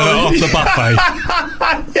just vol-au-vents off the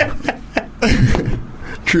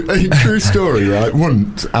buffet. True story, right?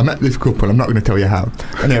 Once I met this couple. I'm not going to tell you how.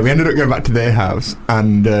 Anyway, we ended up going back to their house,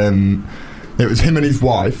 and it was him and his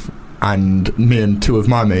wife, and me and two of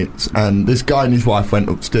my mates. And this guy and his wife went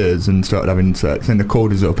upstairs and started having sex. And they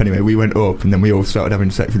called us up. Anyway, we went up, and then we all started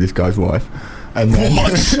having sex with this guy's wife. And then,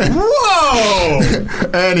 Whoa!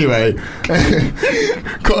 Anyway,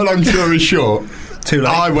 cut a long story short, Too late.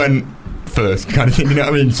 I went first, kind of thing, you know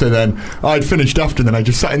what I mean? So then I'd finished after, and then I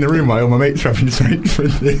just sat in the room while all my mates were having sex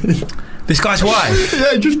with this. This guy's wife.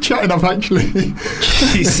 Yeah, just chatting up, actually.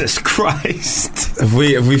 Jesus Christ. Have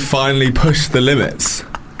we finally pushed the limits?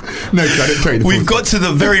 No, I didn't tell you the We've full got to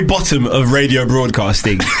the very bottom of radio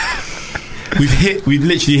broadcasting. We've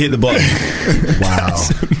literally hit the bottom. Wow.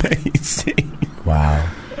 That's amazing. Wow.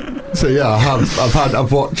 So yeah,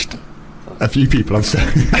 I've watched a few people I've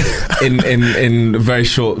said. in a very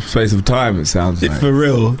short space of time, it sounds like. For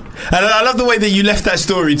real. And I love the way that you left that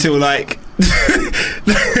story till like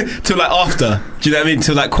after. Do you know what I mean?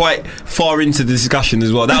 Till like quite far into the discussion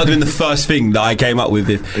as well. That would have been the first thing that I came up with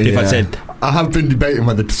if I said. I have been debating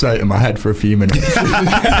whether to say it in my head for a few minutes.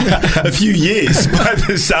 A few years, by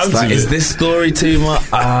the sounds of it. Is this story too much?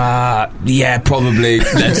 Yeah, probably.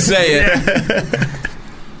 Let's say it.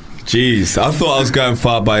 Jeez, I thought I was going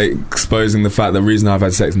far by exposing the fact the reason I've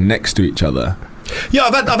had sex next to each other. Yeah,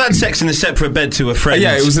 I've had sex in a separate bed to a friend.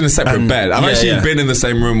 Yeah, it was in a separate bed. I've actually yeah. been in the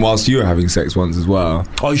same room whilst you were having sex once as well.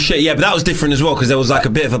 Oh shit, yeah, but that was different as well because there was like a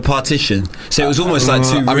bit of a partition, so it was almost like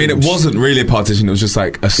two rooms. I mean, it wasn't really a partition. It was just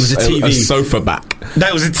like a TV. a sofa back.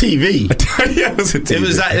 That was a TV. Yeah, it was a TV.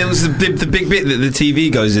 It was the big bit that the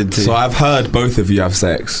TV goes into. So I've heard both of you have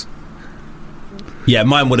sex. Yeah,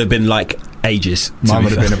 mine would have been like ages. Mine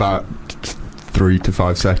would have been about 3 to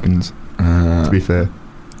 5 seconds. To be fair.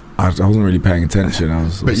 I wasn't really paying attention.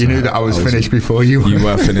 But you knew that I was finished before you were. You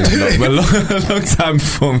were finished a long time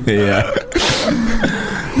before me, yeah.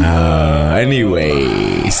 Anyway.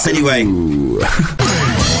 Payne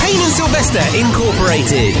and Sylvester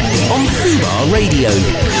Incorporated on Fubar Radio.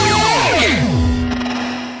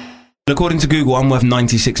 According to Google, I'm worth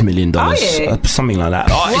 $96 million. Are you? Something like that.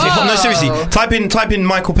 No, seriously. Type in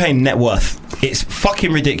Michael Payne net worth. It's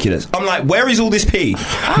fucking ridiculous. I'm like, where is all this P?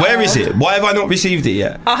 Where is it? Why have I not received it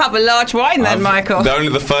yet? I'll have a large wine then, Michael.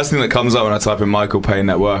 The first thing that comes up when I type in Michael Payne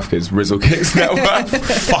net worth is Rizzle Kicks net worth.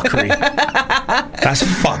 Fuckery. That's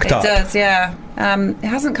fucked up. It does, yeah. It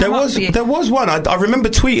hasn't come up for you. There was one. I remember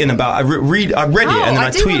tweeting about. I read it and then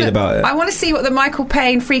I tweeted about it. I want to see what the Michael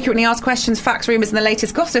Payne frequently asked questions, facts, rumours, and the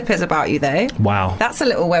latest gossip is about you, though. Wow. That's a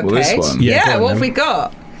little webpage. Well, this one. Yeah, go on, what then. have we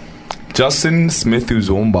got? Justin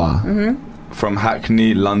Smith-Uzomba from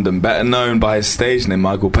Hackney, London, better known by his stage name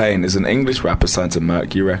Michael Payne, is an English rapper signed to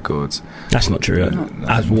Mercury Records. That's not true.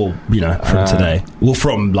 As well, from today. Well,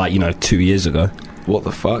 from 2 years ago. What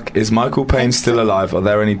the fuck? Is Michael Payne still alive? Are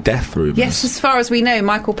there any death rumours? Yes, as far as we know,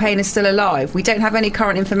 Michael Payne is still alive. We don't have any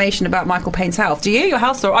current information about Michael Payne's health. Do you? Your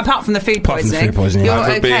health story? Apart from the food poisoning. You're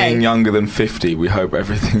However, okay. being younger than 50, we hope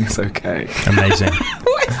everything is okay. Amazing.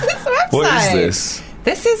 What is this website? What is this?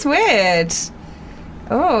 This is weird.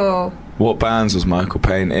 Oh. What bands was Michael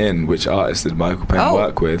Payne in? Which artists did Michael Payne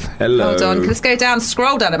work with? Hello. Hold on, let's go down,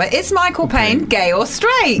 scroll down a bit. Is Michael Payne gay or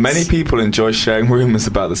straight? Many people enjoy sharing rumours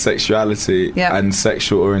about the sexuality Yeah. and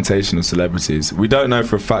sexual orientation of celebrities. We don't know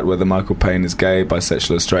for a fact whether Michael Payne is gay,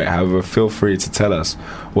 bisexual or straight. However, feel free to tell us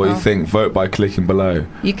what you think. Vote by clicking below.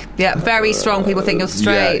 Very strong people think you're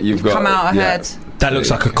straight. You've got come out ahead. That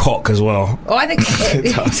looks like a cock as well. Oh, I think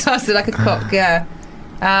it does look like a cock, yeah.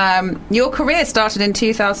 Your career started in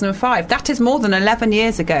 2005. That is more than 11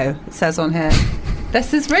 years ago, it says on here.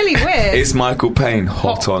 This is really weird. Is Michael Payne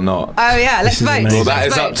hot or not? Oh, yeah, let's vote. Well, that Let's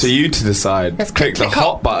is vote. up to you to decide. Let's click the click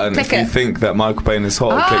hot button click if you it. think that Michael Payne is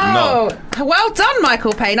hot, or click not. Oh, well done,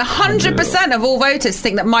 Michael Payne. 100% of all voters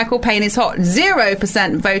think that Michael Payne is hot.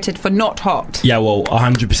 0% voted for not hot. Yeah, well,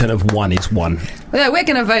 100% of one is one. No, we're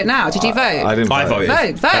going to vote now. Did you vote? I didn't I voted.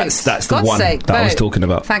 Vote. That's the God's one sake, that I was vote. talking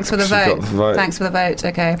about. Thanks for the She got vote. the vote. Thanks for the vote.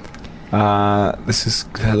 Okay. This is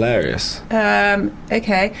hilarious.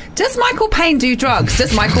 Okay. Does Michael Payne do drugs?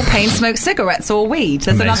 Does Michael Payne smoke cigarettes or weed?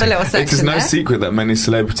 There's another little section It is no there. secret that many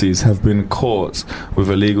celebrities have been caught with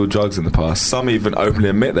illegal drugs in the past. Some even openly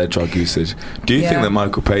admit their drug usage. Do you think Yeah. that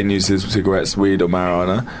Michael Payne uses cigarettes, weed, or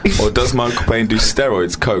marijuana? Or does Michael Payne do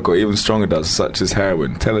steroids, coke, or even stronger drugs such as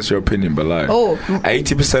heroin? Tell us your opinion below. Oh.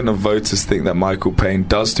 80% of voters think that Michael Payne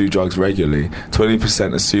does do drugs regularly.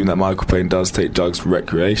 20% assume that Michael Payne does take drugs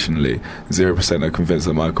recreationally. 0% are convinced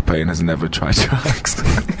that Michael Payne has never tried drugs.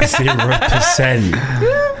 0%. This is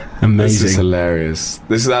Amazing. hilarious.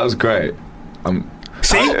 That was great.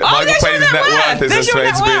 See? Michael there's your Payne's net net worth. worth is There's your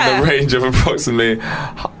estimated to be in net the range of approximately.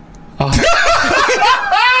 What is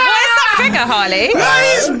that figure, Harley? That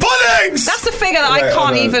is bollocks! That's a figure that I Wait, can't hold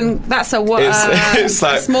on. even. That's a what? It's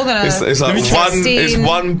like it's more than a. it's like it's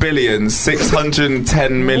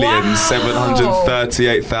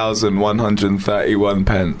 1,610,738,131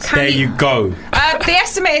 pence. Can There you go. The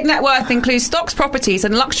estimated net worth includes stocks, properties,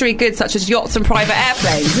 and luxury goods such as yachts and private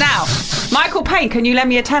airplanes. Now, Michael Payne, can you lend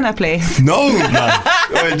me a tenner, please? No, man.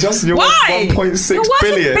 Wait, Justin, you're Why? worth 1.6 You're worth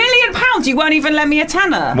billion. £1 billion. You won't even lend me a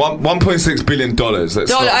tenner. $1.6 billion. Let's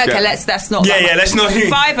not Okay, get let's not. Yeah, let's not.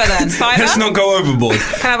 Fiver then. Fiver. Let's not go overboard.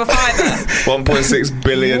 Can I have a fiver? $1.6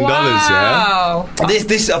 billion. Yeah. Wow. I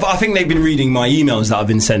think they've been reading my emails that I've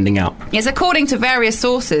been sending out. It's according to various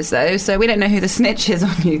sources, though, so we don't know who the snitch is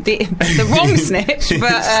on you. The wrong snitch,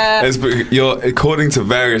 but. According to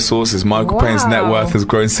various sources, Michael Payne's net Wow. worth has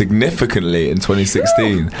grown significantly in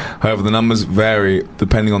 2016. However, the numbers vary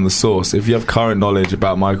depending on the source. If you have current knowledge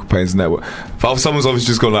about Michael Payne's net worth, someone's obviously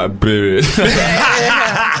just gone like, billion.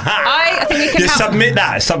 I think we can Yeah, help.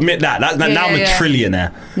 submit that. Now I'm a yeah.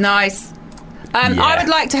 trillionaire. Nice. I Yeah. would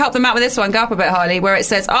like to help them out with this one. Go up a bit, Harley, where it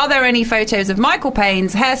says, are there any photos of Michael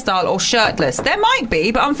Payne's hairstyle or shirtless? There might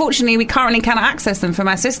be, but unfortunately we currently cannot access them from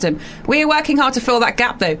our system. We are working hard to fill that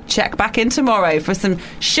gap, though. Check back in tomorrow for some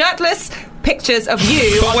shirtless pictures of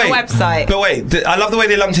you on the website. But wait, I love the way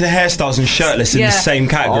they lumped the hairstyles and shirtless in Yeah. the same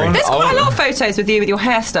category. There's quite a lot of photos with you with your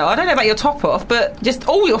hairstyle. I don't know about your top off, but just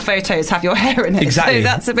all your photos have your hair in it. Exactly. So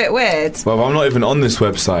that's a bit weird. Well, I'm not even on this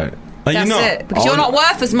website. Are you That's not? it. Because you're not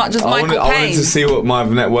worth as much as Michael I wanted Payne. to see what my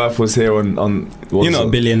net worth was here on You're not a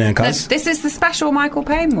billionaire, No, cuz. this is the special Michael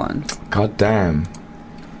Payne one. God damn.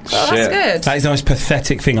 Oh, Shit. that's good. That is the most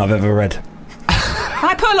pathetic thing I've ever read.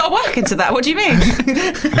 I put a lot of work into that. What do you mean?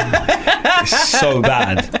 It's so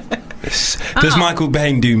bad. Does Michael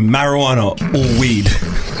Payne do marijuana or weed?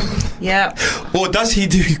 Yeah. Or does he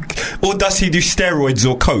do steroids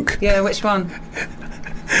or coke? Yeah, which one?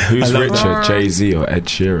 Who's I love richer, that. Jay-Z or Ed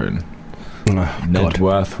Sheeran? Oh, Net God.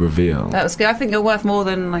 worth reveal. That was good. I think you're worth more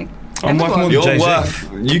than like. I'm worth everyone. more You're than Jay-Z.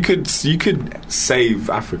 worth. You could save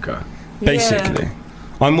Africa Basically.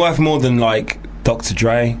 I'm worth more than like Dr.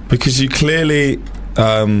 Dre. because you clearly,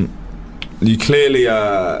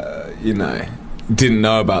 didn't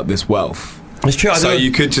know about this wealth. It's true. So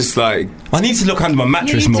you could just like. I need to look under my Yeah,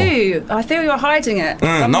 mattress you more. do. I feel you're hiding it. No,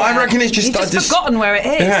 I somewhere. reckon it's just. You've I just forgotten where it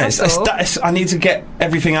is. Yeah, that's all. I need to get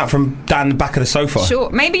everything out from down the back of the sofa. Sure.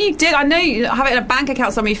 Maybe you did. I know you have it in a bank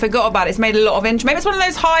account somewhere you forgot about it. It's made a lot of interest. Maybe it's one of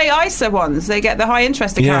those high ISA ones. They get the high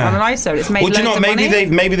interest account on an ISA. And it's made Well, do you know loads what? of money.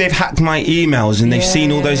 Maybe they've hacked my emails and they've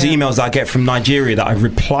seen all those Yeah. emails that I get from Nigeria that I've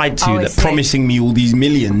replied to, Oh, I that see. promising me all these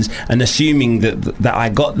millions and assuming that I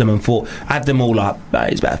got them and thought add them all up.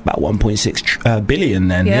 It's about 1.6 billion.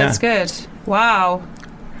 Then Yeah, that's good. Wow.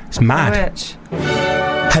 it's mad. Rich.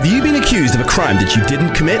 Have you been accused of a crime that you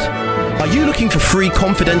didn't commit? Are you looking for free,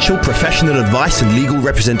 confidential, professional advice and legal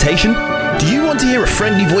representation? Do you want to hear a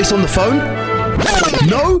friendly voice on the phone?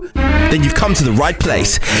 No? Then you've come to the right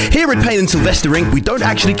place. Here at Payne and Sylvester Inc., we don't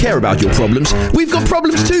actually care about your problems. We've got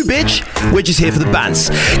problems too, bitch. We're just here for the bants.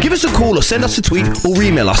 Give us a call or send us a tweet or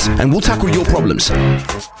email us and we'll tackle your problems.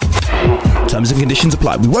 Terms and conditions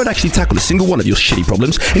apply. We won't actually tackle a single one of your shitty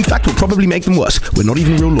problems. In fact, we'll probably make them worse. We're not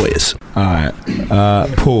even real lawyers. Alright.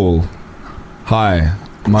 Paul. Hi.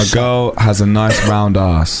 My girl has a nice round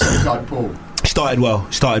ass. Like Paul. Started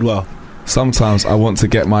well. Sometimes I want to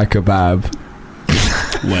get my kebab.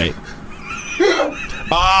 Wait.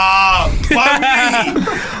 Bummy!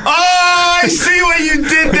 I see what you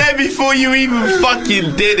did there before you even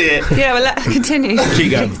fucking did it. Yeah, well, continue.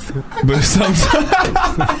 Keep going. But sometimes,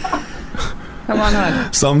 Come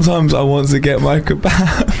on. sometimes I want to get my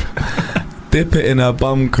kebab. Dip it in her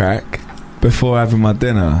bum crack before having my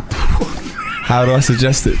dinner. How do I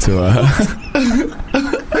suggest it to her?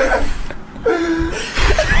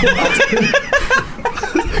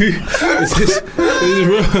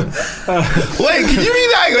 Wait, can you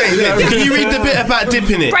read that? Wait, can you read the bit about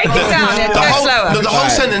dipping it? Break it down, yeah, go slower. The whole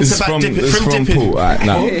sentence about from dipping. Paul. Right,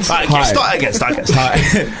 now. Alright, start again.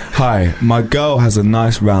 Hi, my girl has a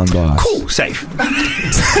nice round ass. Cool, safe.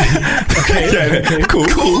 Cool.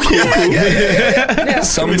 Yeah.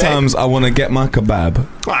 Sometimes I want to get my kebab.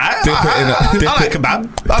 I like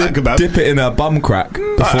kebab. Dip it in her bum crack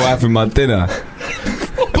before having my dinner.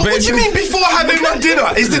 But what do you mean before having my dinner?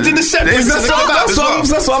 Is the dinner separate to the kebab as well?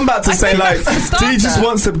 That's what I'm about to say. Like, starter. he just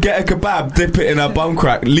wants to get a kebab, dip it in her bum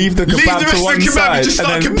crack, leave the kebab to one side, and just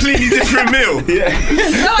start a completely different meal.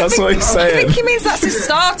 That's what he's saying. I think he means that's his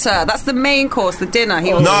starter. That's the main course, the dinner.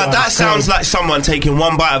 No, that sounds like someone taking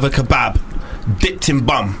one bite of a kebab, dipped in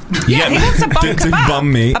bum. Yeah, he wants a bum Dipped in kebab.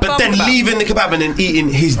 bum meat. But then leaving the kebab and then eating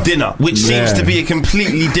his dinner, which seems to be a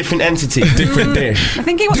completely different entity. Different dish. I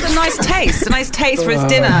think he wants a nice taste for his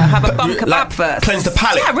dinner. Have a bum kebab Like, first. cleanse the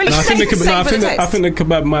palate. Yeah, really I think the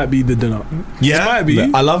kebab might be the dinner. Yeah? It might be.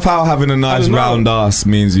 I love how having a nice don't know. round ass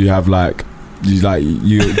means you have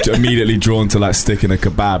you're immediately drawn to like sticking a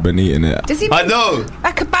kebab and eating it. Does he I mean know.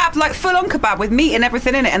 a kebab, like full on kebab with meat and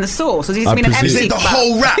everything in it and the sauce? Or does he just mean an presume- empty Is it the kebab?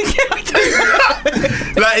 whole wrap?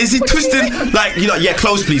 Like, is he twisted? Like, you know, yeah,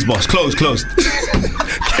 close, please, boss. Close. Get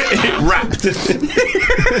it wrapped.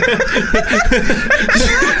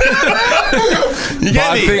 You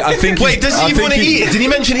get me? I think Wait, does he even want to eat it? Did he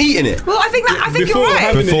mention eating it? Well, I think you're Before right.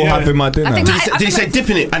 having before Yeah. having my dinner. I think Did he say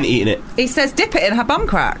dipping it and eating it? He says dip it in her bum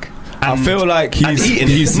crack. I feel like And eating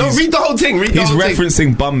it? No, read the whole thing. Read the He's whole thing.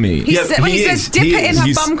 referencing bum meat. He, Yeah, when he he says is. dip He it in is. her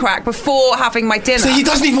He's- bum crack before having my dinner. So he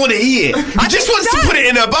doesn't even want to eat it. He just wants to put it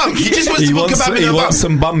in her bum. He just wants to put kebab in He her bum. wants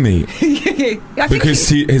some bum meat I think because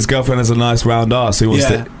his girlfriend has a nice round ass. So he wants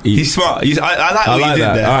to eat. He's smart. I like what like you did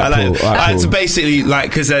that. there. Alright, I like Paul. Alright, So Paul. basically, like,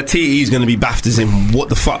 because TE is going to be BAFTAs in what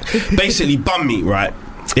the fuck. Basically, bum meat, right?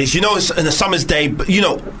 It's, you know, it's in a summer's day, but you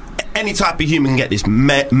know, any type of human can get this,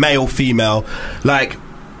 male, female, like.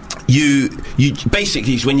 You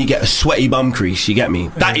basically, it's when you get a sweaty bum crease, you get me?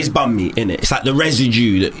 That is bum meat, innit? It's like the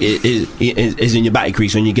residue that is in your batty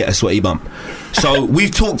crease when you get a sweaty bum. So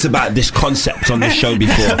we've talked about this concept on this show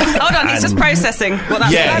before. Hold on, he's just processing what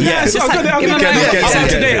that Yeah, means. yeah. It's just I'm like, give him a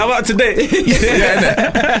moment. I'm up to date.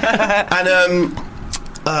 And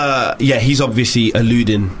he's obviously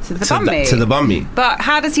alluding To the bum meat. to the bum meat. But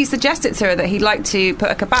how does he suggest it to her that he'd like to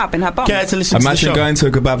put a kebab in her bum? Get her to listen to the Imagine show. going to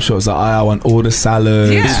a kebab shop. It's like, I want all the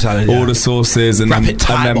salads, Yeah. Salad, all yeah. the sauces, and Rapid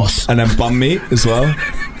Thai, boss. and then bum meat as well.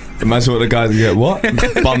 Imagine what the guys get. What?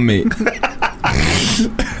 Bum meat.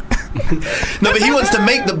 No, but he wants to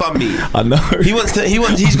make the bum meat. I know.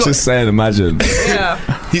 He's got Just saying, imagine. Yeah.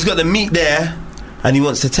 he's got the meat there, and he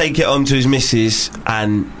wants to take it home to his missus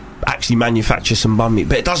and actually manufacture some bum meat.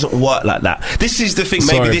 But it doesn't work like that. This is the thing.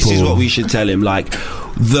 Maybe Sorry, this is Paul. what we should tell him. Like,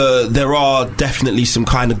 there are definitely some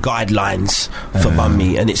kind of guidelines for bum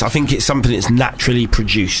meat, and I think it's something that's naturally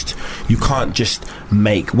produced. You can't just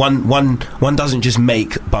make one doesn't just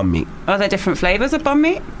make bum meat. Are there different flavours of bum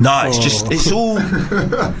meat? No, it's all.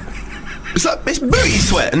 It's booty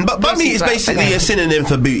sweat, and bum meat is sweat, basically okay. a synonym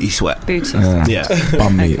for booty sweat. Booty. Yeah,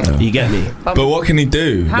 Bum meat. though. you get me. But what can he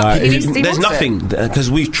do? How can he do- There's wants nothing because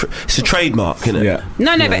it's a trademark, isn't it? Yeah.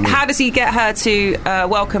 No, You know but what I mean? how does he get her to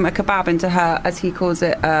welcome a kebab into her, as he calls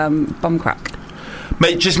it, bum crack?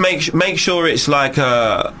 Just make sure it's like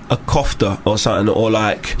a kofta or something, or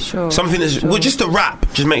like Sure, something that's sure. well, just a wrap.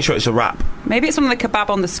 Just make sure it's a wrap. Maybe it's on the kebab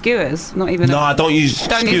on the skewers. Not even. No, I don't use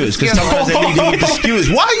Don't use skewers the because sometimes they leave you with the skewers.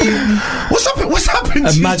 Why are you? What's happened?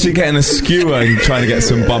 to Imagine you? getting a skewer and trying to get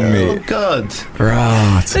some bum Oh meat. God.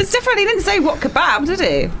 Right. There's definitely, he didn't say what kebab, did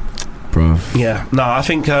he? Bruv. Yeah. No, I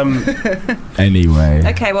think Anyway.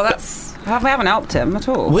 Okay, well we haven't helped him at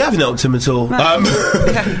all. we haven't helped him at all. No.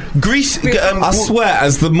 Greece. I swear,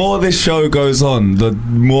 as the more this show goes on, the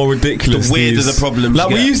more ridiculous. The weirder these- the problems Like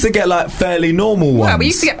we get. used to get like fairly normal ones. Well, we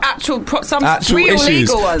used to get some Actual real issues.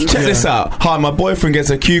 legal ones. Check this out. Hi, my boyfriend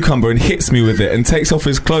gets a cucumber and hits me with it and takes off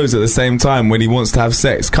his clothes at the same time when he wants to have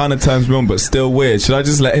sex. Kind of turns me on, but still weird. Should I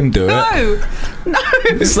just let him do it? No.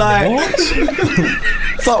 It's like,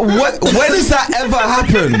 it's like, when does that ever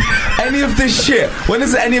happen? Any of this shit? When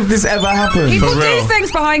does any of this ever happen? People do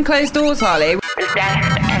things behind closed doors, Harley. Know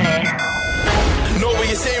what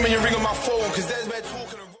you're saying when you ring on my phone, because there's been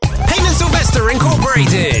talking. Hayden Sylvester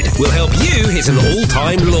Incorporated will help you hit an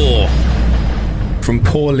all-time low. From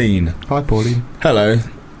Pauline. Hi, Pauline. Hello.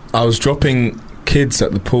 I was dropping kids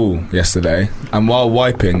at the pool yesterday, and while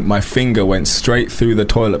wiping, my finger went straight through the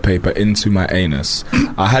toilet paper into my anus.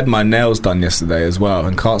 I had my nails done yesterday as well,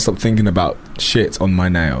 and can't stop thinking about shit on my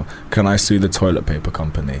nail. Can I sue the toilet paper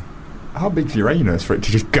company? How big's your anus for it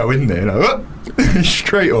to just go in there,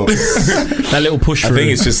 straight up? that little push I through.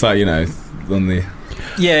 think it's just like, on the...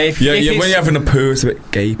 Yeah, if Yeah, it's, when you're having a poo, it's a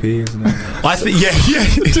bit gapey, isn't it? I think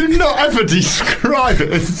yeah. Do not ever describe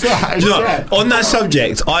it as that. Do you know, on that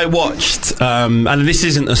subject, I watched, and this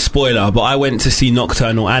isn't a spoiler, but I went to see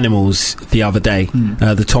Nocturnal Animals the other day,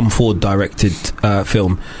 the Tom Ford directed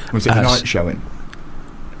film. Was it a night showing?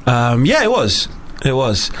 Yeah, it was. It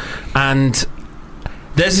was. And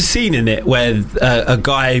there's a scene in it where a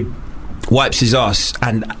guy wipes his ass,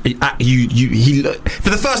 and he for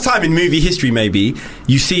the first time in movie history, maybe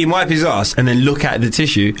you see him wipe his ass and then look at the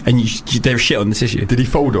tissue, and there's shit on the tissue. Did he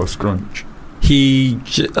fold or scrunch? He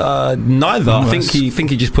neither. I think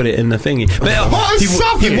he just put it in the thingy. But What a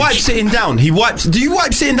savage! he wipes sitting down. He wipes. Do you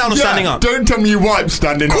wipe sitting down or standing up? Don't tell me you wipe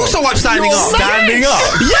standing up. Of course I wipe standing up. Standing up?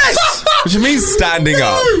 Yes. What do you mean standing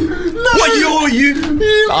up? What you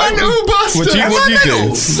mental bastard! What do you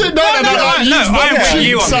do? Sit No, down. I'm with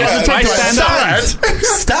you on this. I stand up.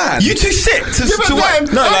 Stand. You too sick to Yeah, but wipe.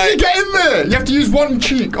 then, how do you get in there? You have to use one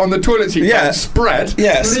cheek on the toilet seat. Yeah. Like, spread.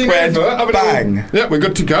 Yeah, lean spread, over, have a bang. little- yeah, we're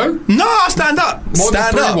good to go. No, I stand up. More than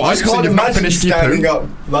Stand three up. I wipes can't and you've not imagine finished your standing poo. up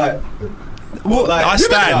like... I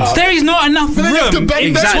stand. There is not enough Then you have to room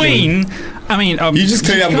bend between. I mean, You just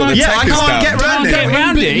clearly haven't got the Yeah, I techers can't down. get round it. get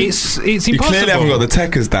around it. It's impossible. You clearly haven't got the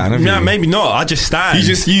techers down, have you? No, maybe not. I just stand. You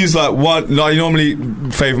just use like one. I normally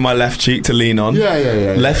favour my left cheek to lean on.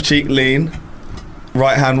 Yeah. Left cheek lean,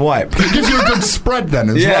 right hand wipe. It gives you a good spread then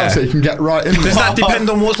as Yeah. well, so you can get right in Does there. that depend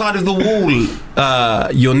on what side of the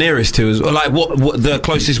wall you're nearest to, or like what the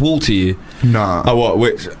closest wall to you? Nah. Oh, what?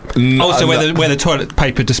 Which? Also, where the toilet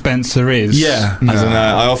paper dispenser is. Yeah. I don't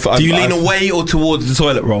know. Do you lean away or towards the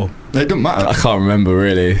toilet roll? It doesn't matter. I can't remember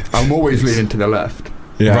really. I'm always leaning to the left.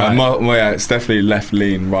 Yeah, Right. yeah, it's definitely left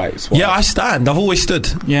lean, right swipe. Yeah, I stand. I've always stood.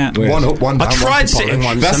 Yeah. Weird. One up, one down. I tried sitting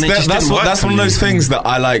once, That's and it just that's didn't work that's for one of me. those things that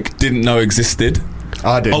I like didn't know existed.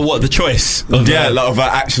 I did. Oh, what the choice? Yeah, like of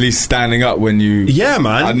actually standing up when you. Yeah,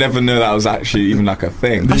 man. I never knew that was actually even like a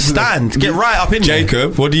thing. I stand. Get right up in there.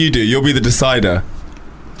 Jacob, what do? You'll be the decider.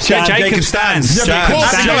 Yeah, Jacob stands. Yeah, Stand.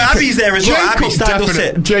 because Abby, no, Abby's there as well. Jacob Abby, stand or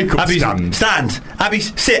definite- sit. Jacob Abby, stands. stand. Abby,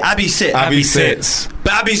 sit. Abby, sit. Abby sit. sits.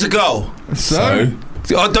 But Abby's a girl. So?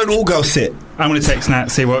 Oh, don't all girls sit. I'm going to text Nat,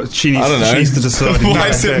 see what she needs, I don't know. she needs to decide. Why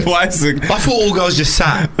is it? I thought all girls just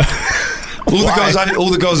sat. all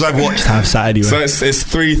the girls I've watched have sat anyway. So it's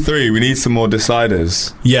 3-3. We need some more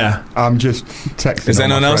deciders. yeah. I'm just texting. Is all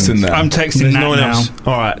my anyone else in friends. there? I'm texting There's Nat no one now. else.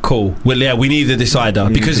 All right, cool. Well, yeah, we need a decider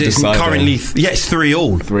because a it's decider. currently it's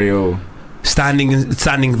 3-all. 3-all.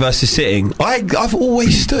 Standing versus sitting. I've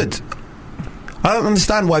always stood. I don't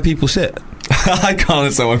understand why people sit. I can't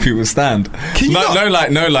understand why people stand. Can you not?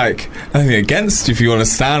 No, nothing against if you want to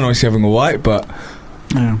stand or if you're having a wipe, but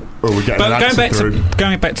Yeah. Oh, we're getting But an answer through.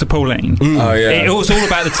 going back to Pauline, oh yeah, it was all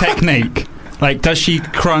about the technique. Like, does she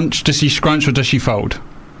crunch, does she scrunch, or does she fold?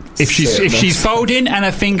 If she's folding and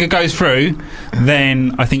her finger goes through,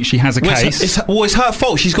 then I think she has a Well, case. it's her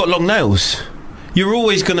fault. She's got long nails. It's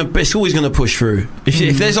always gonna push through.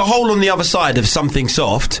 If there's a hole on the other side of something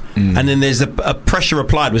soft, and then there's a pressure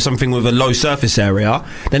applied with something with a low surface area,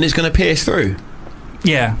 then it's gonna pierce through.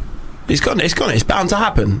 Yeah. It's bound to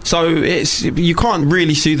happen. So you can't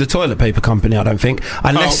really sue the toilet paper company, I don't think,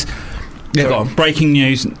 unless. Yeah, go on. Breaking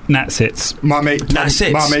news: Nat sits. My mate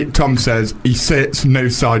Tom says he sits, no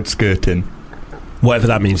side skirting. Whatever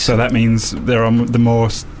that means. So that means there are the more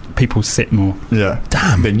people sit more. Yeah.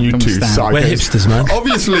 Damn. Then you Don't two stand. psychos. We're hipsters, man.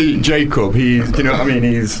 Obviously, Jacob, he's, you know what I mean,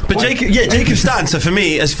 he's... But Jacob stands. So for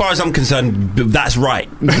me, as far as I'm concerned, that's right.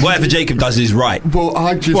 Whatever Jacob does is right. Well,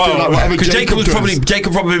 I just feel like whatever Because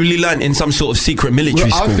Jacob probably learned in some sort of secret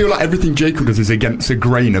military school. I feel like everything Jacob does is against the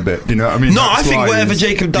grain a bit. Do you know what I mean? No, That's I think why whatever he's-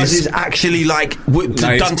 Jacob does is actually like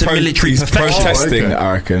done to military He's perfection. protesting, okay.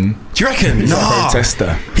 I reckon. Do you reckon? He's a Nah.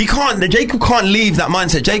 protester. He can't. Jacob can't leave that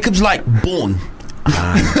mindset. Jacob's like born. Do you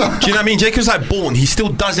know what I mean? Jacob's like born. He still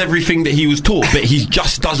does everything that he was taught, but he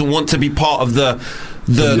just doesn't want to be part of the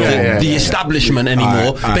establishment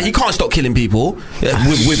anymore. But he can't stop killing people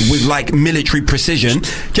with like military precision.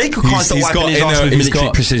 Jacob can't stop wiping his ass with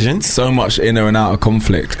military precision. So much inner and outer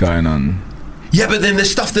conflict going on. Yeah, but then there's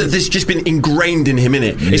stuff that's just been ingrained in him,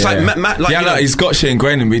 innit? It's like he's got shit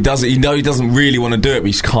ingrained in him, but he doesn't. He doesn't really want to do it, but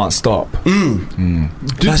he just can't stop.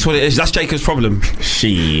 That's what it is. That's Jacob's problem.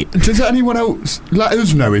 Shit. Does anyone else let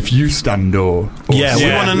us know if you stand or Yeah, we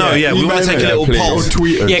want to know. Yeah, we want to take a little poll. or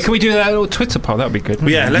tweet us? Yeah, can we do that little Twitter poll? That would be good.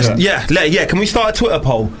 Yeah, Can we start a Twitter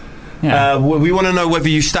poll? Yeah. We want to know whether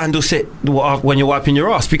you stand or sit when you're wiping your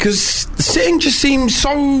ass, because sitting just seems so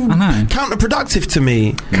counterproductive to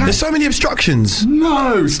me. There's so many obstructions.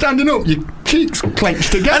 No, standing up, your cheeks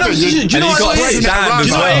clenched together. Do you know what it is? stand Do you know as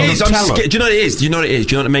what well. it is? I'm scared. Do you know what it is? Do you know what it is?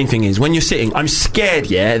 Do you know what the main thing is? When you're sitting, I'm scared,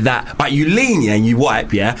 that like you lean, and you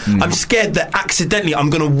wipe, I'm scared that accidentally I'm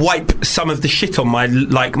going to wipe some of the shit on my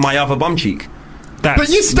other bum cheek. But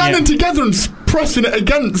you're standing together and pressing it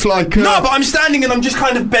against like... No, but I'm standing and I'm just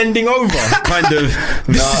kind of bending over. Kind of...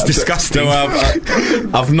 This is disgusting. No,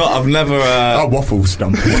 I've never... A waffle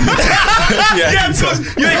stomp. You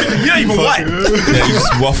don't even wipe. Yeah, you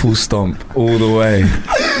just waffle stomp all the way.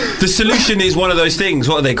 The solution is one of those things.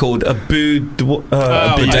 What are they called? A bidet.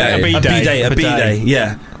 A bidet.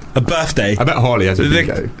 Yeah. A birthday. I bet Harley has a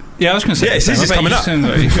bidet. Yeah, I was going to say. Yeah, it's just coming up.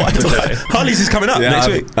 Harley's is coming up next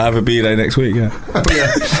week. I have a B-Day next week, yeah. Do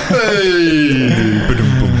you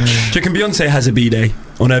reckon Beyonce has a B-Day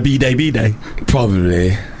on her B-Day?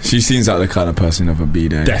 Probably. She seems like the kind of person of a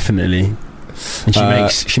B-Day. Definitely.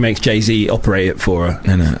 And she makes Jay-Z operate it for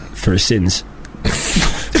her. For her sins.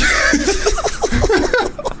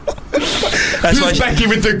 That's why Becky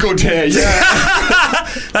with the good hair,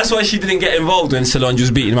 That's why she didn't get involved when Solange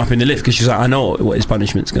was beating him up in the lift, because she's like, I know what his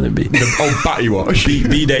punishment's going to be. The old batty wash.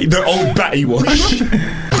 B-Day. The old batty wash. Payne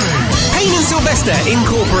and Sylvester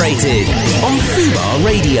Incorporated on Fubar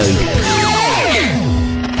Radio.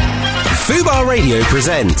 Fubar Radio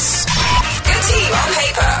presents Good Team on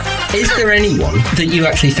Paper. Is there anyone that you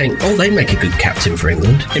actually think, they'd make a good captain for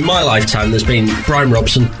England? In my lifetime, there's been Brian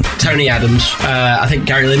Robson, Tony Adams, I think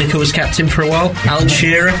Gary Lineker was captain for a while, Alan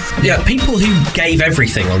Shearer. Yeah, people who gave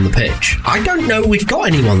everything on the pitch. I don't know we've got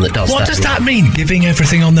anyone that does that. What does that mean, giving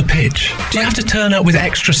everything on the pitch? Do you have to turn up with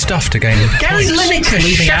extra stuff to gain Gary Lineker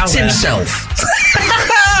shat himself.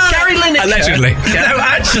 Gary Lineker, allegedly. No,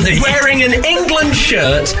 actually, wearing an England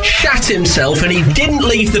shirt, shat himself, and he didn't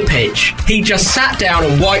leave the pitch. He just sat down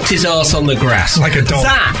and wiped his arse on the grass. Like a dog.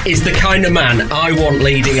 That is the kind of man I want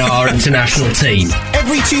leading our international team.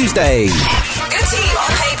 every Tuesday Good Team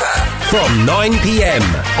on Paper. from 9 p.m.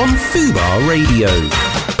 on Fubar Radio.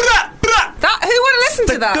 Who would have listened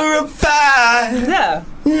to that? Sacrifice. Yeah.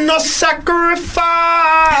 No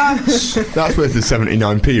sacrifice. That's worth the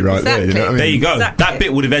 79p right there, you know what I mean? There you go. Exactly. That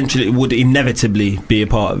bit would inevitably be a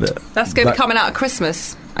part of it. That's going to be coming out at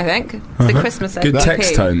Christmas, I think. It's the Christmas Good LP.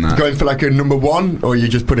 text tone, that. Going for like a number one, or are you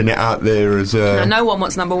just putting it out there as a... No one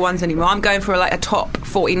wants number ones anymore. I'm going for like a top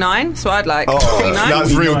 49, so I'd like Oh, 49.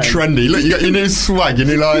 that's real trendy. Look, you got your new swag, and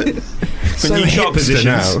you're like... so new chart hipster positions.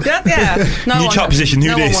 now. Yeah. New chart position, who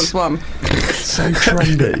no dis? one wants one. So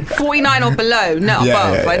trendy. 49 or below, not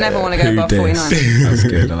Yeah, above. I never want to go Who above dis? 49. That's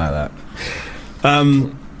good, I like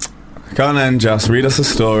that. Go on then, just read us a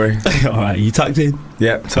story. Alright, you tucked in?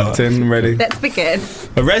 Yep, tucked in, ready. Let's begin.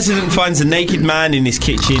 A resident finds a naked man in his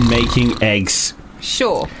kitchen making eggs.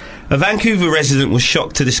 Sure. A Vancouver resident was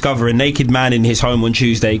shocked to discover a naked man in his home on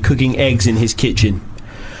Tuesday cooking eggs in his kitchen.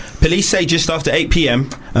 Police say just after 8 p.m,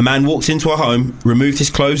 a man walked into a home, removed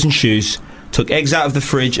his clothes and shoes, took eggs out of the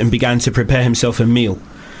fridge and began to prepare himself a meal.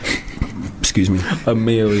 Excuse me. A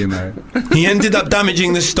meal, you know. He ended up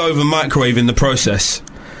damaging the stove and microwave in the process.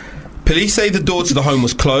 Police say the door to the home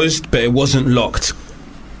was closed, but it wasn't locked.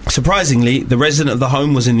 Surprisingly, the resident of the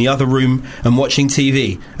home was in the other room and watching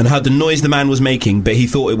TV and heard the noise the man was making, but he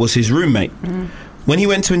thought it was his roommate. When he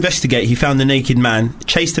went to investigate, he found the naked man,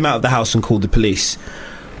 chased him out of the house and called the police.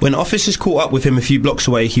 When officers caught up with him a few blocks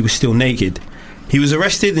away, he was still naked. He was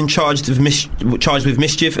arrested and charged with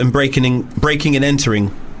mischief and breaking and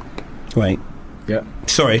entering. Wait. Yeah.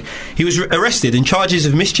 Sorry. He was arrested and charges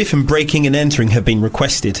of mischief and breaking and entering have been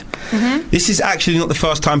requested. This is actually not the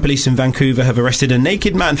first time police in Vancouver have arrested a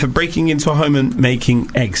naked man for breaking into a home and making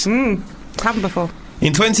eggs. It's happened before.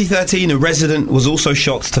 In 2013, a resident was also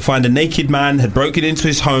shocked to find a naked man had broken into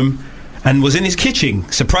his home and was in his kitchen,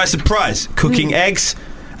 surprise, surprise, cooking eggs,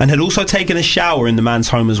 and had also taken a shower in the man's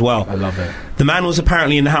home as well. I love it. The man was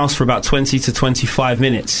apparently in the house for about 20 to 25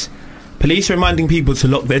 minutes. Police are reminding people to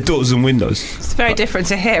lock their doors and windows. It's very different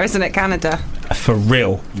to here, isn't it, Canada? For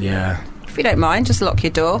real. Yeah. If you don't mind, just lock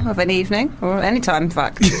your door of an evening, or any time, in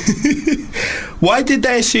fact. Why did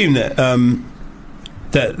they assume that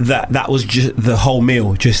that was just the whole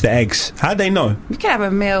meal, just the eggs? How'd they know? You can have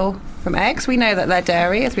a meal from eggs. We know that they're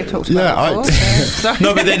dairy, as we've talked about before. So.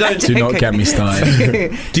 No, but they don't. Do not get me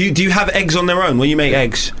started. Do you have eggs on their own when you make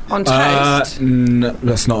eggs? On toast? No,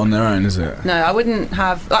 that's not on their own, is it? No, I wouldn't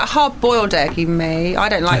have... Like, hard-boiled egg, you may... I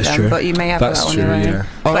don't like That's them, true. but you may have That's that on true, your own. yeah.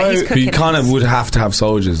 But he's But you cooking kind eggs. of would have to have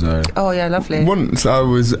soldiers, though. Oh, yeah, lovely. Once I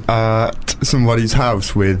was at somebody's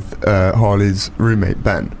house with Harley's roommate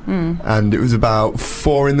Ben, and it was about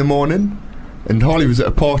 4 a.m, and Harley was at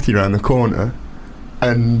a party around the corner,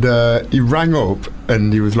 and he rang up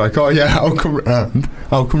and he was like, "Oh yeah, I'll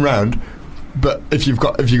come round. But if you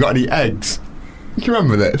got any eggs?" Do you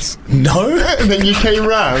remember this? No. And then you came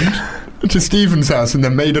round to Stephen's house and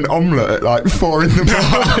then made an omelette at like 4 a.m.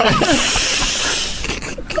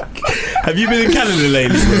 Have you been in Canada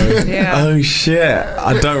lately? Yeah. Oh shit!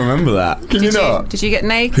 I don't remember that. Can you not? Did you get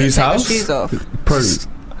naked? Whose take house? Your shoes off? Pros.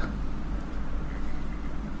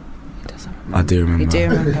 I do remember. You do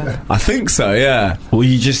remember. I think so. Yeah. Well,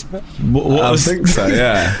 you just. I think so.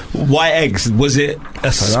 Yeah. Why eggs? Was it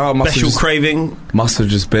a special craving? Must have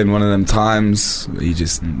just been one of them times where you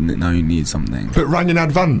just know you need something. But rang in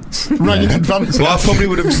advance. Rang in advance. Well, I probably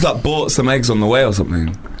would have just like bought some eggs on the way or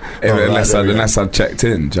something. Unless I'd checked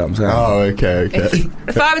in. Do you know what I'm saying? Oh, okay.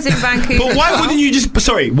 If I was in Vancouver... But why wouldn't you just...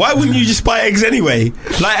 Sorry, why wouldn't you just buy eggs anyway?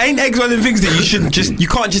 Like, ain't eggs one of them things that you shouldn't just... You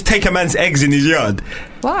can't just take a man's eggs in his yard.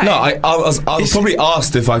 Why? No, I was probably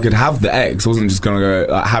asked if I could have the eggs. I wasn't just going to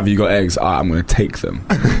go, like, have you got eggs? I'm going to take them.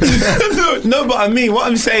 No, but I mean, what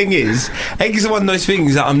I'm saying is, eggs are one of those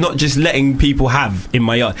things that I'm not just letting people have in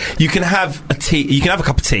my yard. You can have a tea. You can have a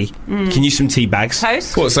cup of tea. You can use some tea bags.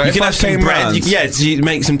 Toast? What, so you if can I have some came bread. round- So you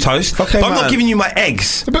make some toast. But I'm not giving you my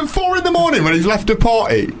eggs. But 4 a.m. when he's left a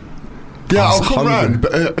party. Yeah, I'll come round.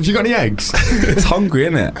 But have you got any eggs? It's hungry,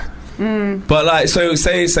 innit? But like, so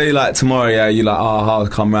say like tomorrow, yeah, you're like, oh, I'll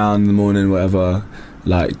come round in the morning, whatever,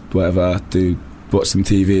 do watch some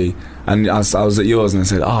TV, and I was at yours and I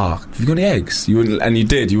said, have you got any eggs? You wouldn't, and you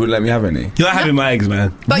wouldn't let me have any. You're not having my eggs,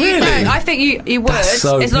 man. But Really? you know, I think you would, That's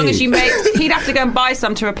so as long as big. you make... He'd have to go and buy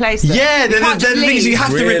some to replace them. Yeah, You they're can't the just things you leave. have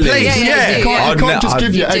to Really? replace. Yeah, Yeah. you You do, can't just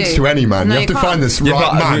give your You eggs do. to any man. No, you have you to find can't. this Yeah,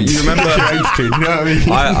 right but man. you remember- to give your eggs to, you know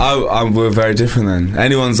what I mean? We're very different then.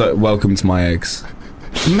 Anyone's like welcome to my eggs.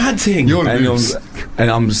 Mad thing. You're Anyone's,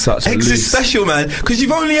 and I'm such a Eggs loose. is special, man, because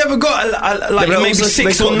you've only ever got like Yeah, but maybe also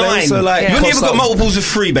 6 they or got- 9. they also, like, You've only cost ever got up- multiples of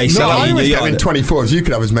 3, basically. No, I in always your get yard. in 24s. You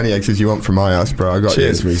could have as many eggs as you want from my house, bro. I got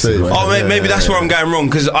Cheers, you. Reece. See. Oh, maybe that's where I'm going wrong,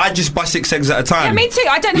 because I just buy 6 eggs at a time. Yeah, me too.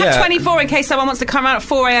 I don't have Yeah. 24 in case someone wants to come out at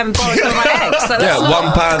 4 a.m. and borrow some of my eggs. So that's Yeah,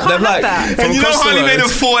 not, £1. Can't They're have like- that. from And you know across how the he made a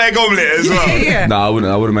road. 4-egg omelette as well? Yeah. No, I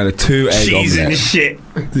wouldn't. I would have made a 2-egg Cheese and omelette. shit.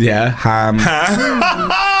 Yeah, ham.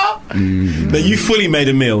 No, you fully made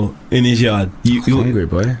a meal in his yard. You hungry,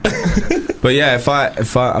 boy. But yeah, if I've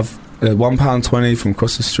 £1.20 from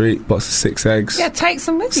across the street, box of 6 eggs. Yeah, take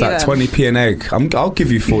some with It's you like then. 20p an egg. I'll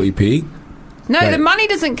give you 40p. No, Wait. the money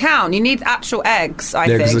doesn't count. You need actual eggs, I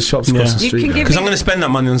Yeah, because think. the shop's across the You street. can give Because me- I'm going to spend that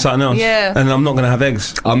money on something else. Yeah. And I'm not going to have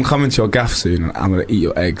eggs. I'm coming to your gaff soon and I'm going to eat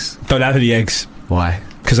your eggs. Don't have any eggs. Why?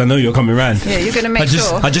 Because I know you're coming round. Yeah, you're going to make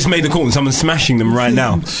sure. I just made the call and someone's smashing them right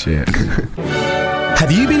now. Shit.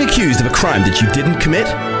 Have you been accused of a crime that you didn't commit?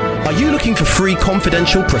 Are you looking for free,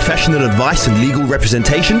 confidential, professional advice and legal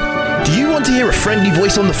representation? Do you want to hear a friendly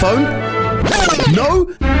voice on the phone? No?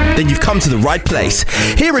 Then you've come to the right place.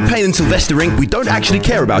 Here at Payne & Sylvester Inc., we don't actually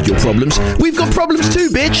care about your problems. We've got problems too,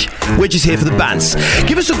 bitch. We're just here for the bants.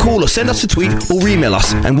 Give us a call or send us a tweet or email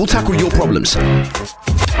us and we'll tackle your problems.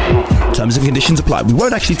 Terms and conditions apply. We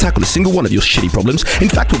won't actually tackle a single one of your shitty problems. In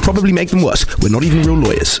fact, we'll probably make them worse. We're not even real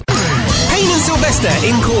lawyers. Payne & Sylvester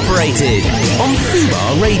Incorporated on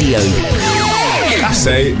Fubar Radio.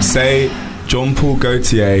 Say John Paul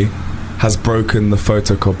Gaultier has broken the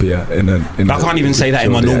photocopier in I can't even say that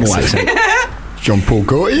in my normal accent. Jean-Paul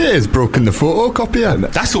Gaultier has broken the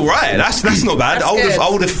photocopier. That's all right. That's not bad. I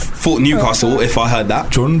would have thought Newcastle if I heard that.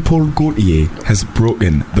 Jean-Paul Gaultier has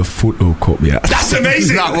broken the photocopier. That's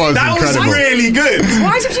amazing. That was incredible. Was really good.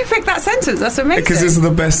 Why did you pick that sentence? That's amazing. Because it's the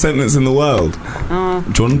best sentence in the world.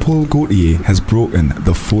 Jean-Paul Gaultier has broken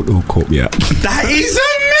the photocopier. That is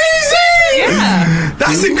amazing. Yeah.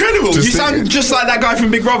 That's incredible. You sound just like that guy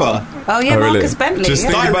from Big Brother. Oh yeah, Marcus Bentley. Just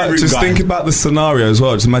think about the scenario as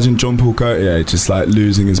well. Just imagine Jean-Paul Gaultier just like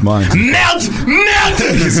losing his mind. Melt!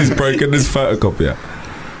 Because he's broken his photocopier.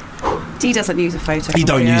 He doesn't use a photo. He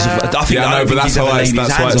don't use a photo. I think but that's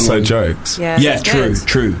why it's so jokes. Yeah,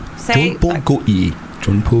 true. Jean-Paul Gaultier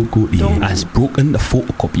has broken the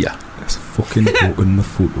photocopier. Has fucking broken the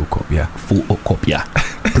photocopier.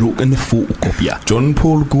 Broken the photocopier.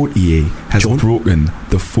 Jean-Paul Gaultier has broken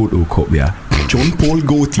the photocopier. Jean-Paul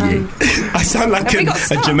Gaultier. I sound like a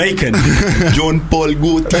Jamaican. Jean-Paul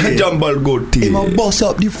Gaultier. Jean-Paul Gaultier. He might boss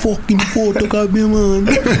up the fucking photocopier, man.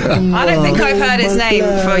 I don't think I've heard his name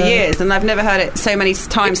for years, and I've never heard it so many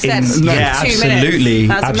times since. Yeah, 2 absolutely.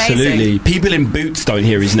 minutes. That's absolutely. amazing. People in boots don't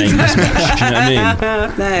hear his name this much. Do you know what I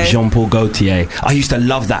mean? No. Jean-Paul Gaultier. I used to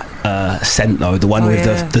love that scent though, the one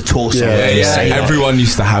with the torso. Yeah. Everyone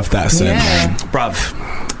used to have that scent. Yeah. Bruv.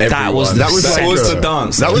 That was the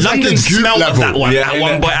dance. That was London like smelled level. of that one at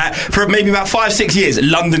one point. For maybe about 5-6 years,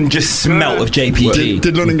 London just smelled of JPG.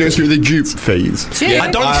 Did London go through the dupe phase? I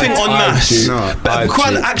don't think en masse. But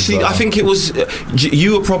quite actually, I think it was.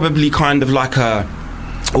 You were probably kind of like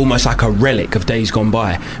almost like a relic of days gone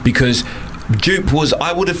by, because Dupe was,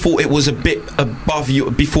 I would have thought it was a bit above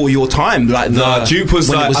you, before your time. Like Dupe was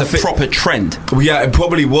when like, it was a proper trend. Well, yeah, it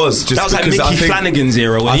probably was. Just that was like Mickey Flanagan's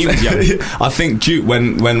era when he was young. I think Dupe,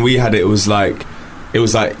 when we had it, it was like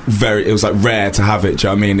rare to have it. Do you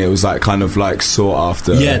know what I mean? It was like kind of like sought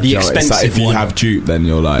after. Yeah, the expensive like if you one. have Dupe, then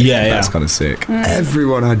you're like, that's kind of sick.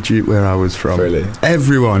 Everyone had Dupe where I was from. Really?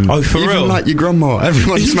 Everyone. Oh, for Even real? Like your grandma.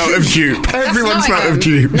 Everyone smelt of Dupe. Everyone smelt of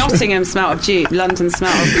Dupe. Nottingham smelt of Dupe. London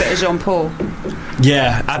smelt of a bit of Jean-Paul.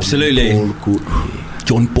 Yeah, absolutely.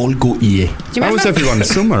 Jean-Paul Gaultier. That was everyone's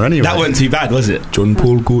summer anyway. That wasn't too bad, was it?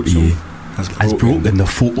 Jean-Paul Gaultier has broken the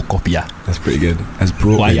photocopier. That's pretty good. Has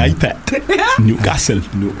broken. Why iPad? Newcastle.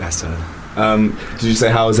 Did you say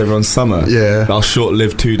how was everyone's summer? Yeah. Our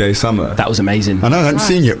short-lived 2-day summer. That was amazing. I know, I hadn't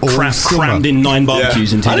seen you all summer. Crammed in 9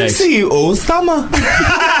 barbecues in 2 days. I didn't see you all summer.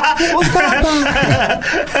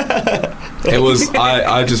 It was.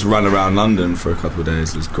 I just ran around London for a couple of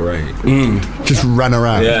days. It was great. Just ran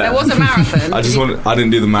around. Yeah. It was a marathon. I didn't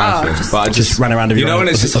do the marathon, but I just ran around. You know when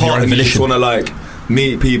it's just hot and you just want to like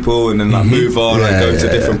meet people and then like move on, go to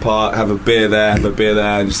a different part, have a beer there, and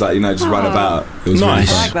just like just run about. It was nice.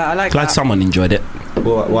 Really I like that. I like Glad that. someone enjoyed it.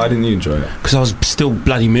 Well, why didn't you enjoy it? Because I was still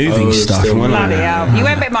bloody moving stuff. Bloody hell. You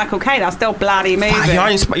went a bit Michael Caine. I was still bloody moving.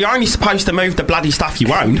 You're only supposed to move the bloody stuff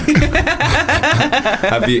you own.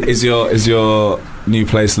 Is your new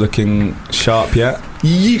place looking sharp yet?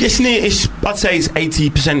 I'd say it's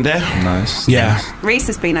 80% there. Nice. Yeah. Reese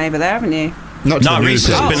has been over there, haven't you? Reese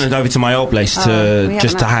has been over to my old place to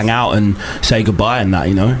hang out and say goodbye and that,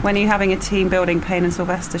 When are you having a team building Payne and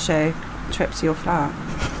Sylvester show trip to your flat?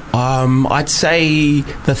 I'd say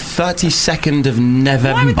the 32nd of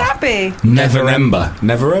November. Why would that be? November.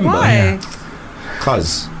 Why?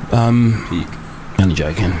 Cuz. Peak. Only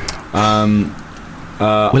joking.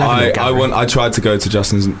 I tried to go to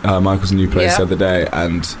Justin's Michael's new place the other day,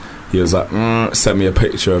 and he was like, sent me a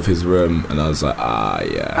picture of his room, and I was like,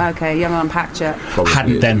 yeah. Okay, you haven't unpacked yet.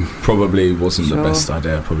 Probably wasn't the best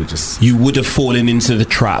idea. Probably just you would have fallen into the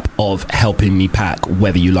trap of helping me pack,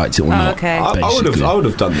 whether you liked it or not. Okay, I would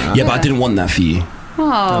have done that. Yeah, but I didn't want that for you. Oh.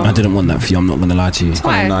 I didn't want that for you. I'm not going to lie to you. It's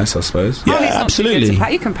kind of nice, I suppose. Yeah, absolutely.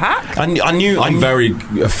 You can pack. I knew. I'm very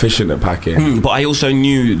efficient at packing, but I also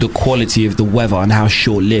knew the quality of the weather and how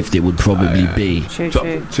short-lived it would probably be. True.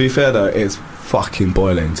 To be fair though, it's fucking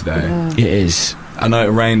boiling today. Yeah. It is. I know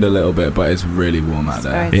it rained a little bit, but it's really warm out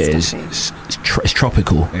there. It is. It's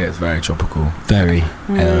tropical. Yeah, it's very tropical. Very.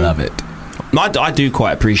 I love it. I do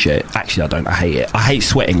quite appreciate it. Actually, I don't. I hate it. I hate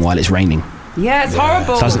sweating while it's raining. Yeah, it's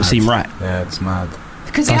horrible. Doesn't seem right. Yeah, it's mad.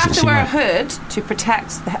 Because you have to wear a hood to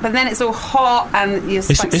protect, but then it's all hot and you're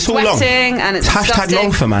it's sweating all long. And it's hashtag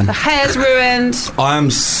long for man. The hair's ruined. I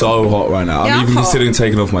am so hot right now. I'm even considering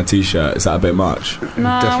taking off my t-shirt. Is that a bit much?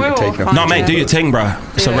 No, we're all fine. No, mate, do your thing, bro.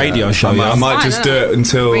 It's a radio show. I might just do it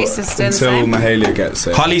until Mahalia gets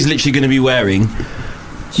it. Harley's literally going to be wearing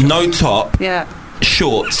no top. Yeah.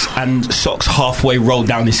 Shorts and socks halfway rolled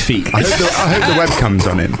down his feet. I hope the webcam's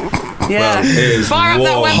on him. Yeah. Well, it is Fire up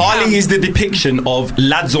that warm. webcam. Harley is the depiction of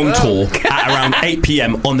lads on tour at around 8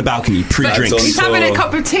 p.m. on the balcony, pre-drinks. He's having a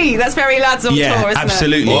cup of tea. That's very lads on Yeah, tour, isn't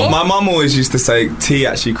absolutely. it? Well, my mum always used to say tea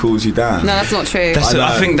actually cools you down. No, that's not true.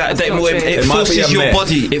 I think that That's not true. it might be a forces your myth.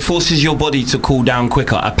 body. It forces your body to cool down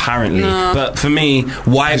quicker, apparently. No. But for me,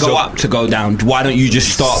 why go up to go down? Why don't you just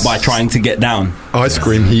start by trying to get down? Ice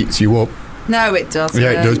cream heats you up. No, it doesn't.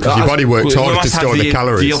 Yeah, it does, because your body works We harder to must have store the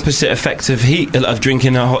calories. The opposite effect of heat of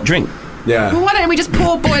drinking a hot drink. Yeah. Well, why don't we just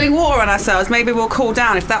pour boiling water on ourselves? Maybe we'll cool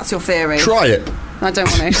down if that's your theory. Try it. I don't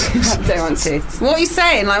want to. I don't want to. What are you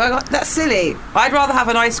saying? Like, that's silly. I'd rather have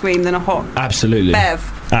an ice cream than a hot Absolutely. bev.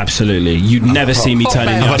 Absolutely. You'd never see me hot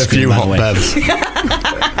turning bev. the I've had ice a few cream hot that way.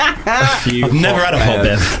 bevs. I've never had a hot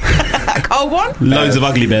bev. A cold one? Loads of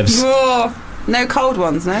ugly bevs. Oh, no cold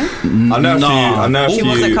ones, no? I know a She few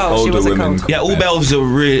wasn't cold, she older wasn't women. cold. Yeah, all Bevs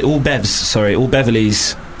are all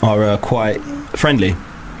Beverleys are quite friendly.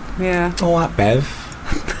 Yeah. Oh, that Bev.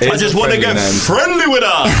 I just want to get friendly with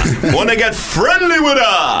her. Want to get friendly with her.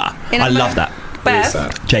 I love that.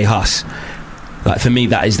 Bev? Jay Huss. Like, for me,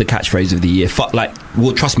 that is the catchphrase of the year.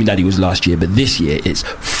 Well, Trust Me Daddy was last year, but this year it's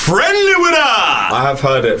friendly with her. I have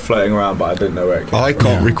heard it floating around, but I didn't know where it came I from.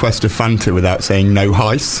 can't request a Fanta without saying no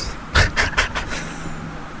heis.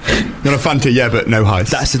 Not a Fanta, yeah, but no heis.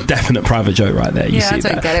 That's a definite private joke right there. You Yeah, I see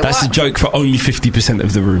don't that? get it. That's What? a joke for only 50%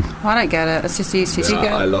 of the room. I don't get it. It's just easy. Do you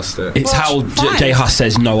get I it? lost it. It's how fine. Jay Huss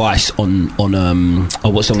says "no ice" on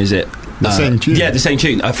what song is it? The same tune. Yeah, the same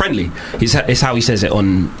tune. Friendly. It's how he says it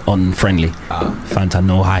on Friendly. Fanta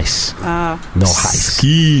no ice. No ice.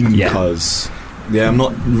 Scheme. Yeah. Because I'm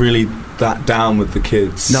not really that down with the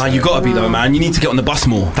kids. No, you gotta be though, man. You need to get on the bus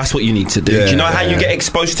more. That's what you need to do. Yeah, Do you know how you yeah. get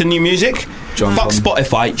exposed to new music? Jump Fuck on.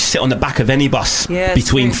 Spotify. Sit on the back of any bus Yeah,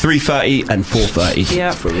 between it's 3:30 and 4:30.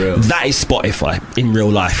 Yeah. For real. That is Spotify in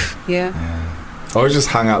real life. Yeah. I would just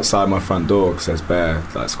hang outside my front door because there's bare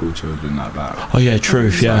like school children like that. Oh yeah,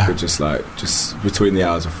 truth. So I Yeah. could just between the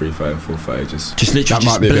hours of 3:30 and 4:30 just Just literally That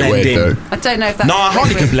might just be a bit blend weird, in. though. I don't know if that's... No, I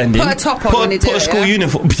hardly could blend in. Put a top on when you do Put a it, school yeah?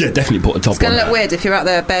 uniform. Yeah, definitely put a top It's going on. to look weird if you're out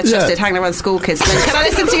there bare-chested hanging around school kids. Then, can I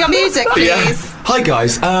listen to your music, please? Hi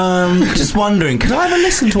guys, just wondering, could I have a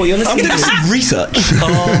listen to what you're I'm listening doing to? some research,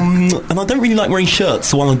 and I don't really like wearing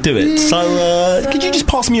shirts while I do it. So, could you just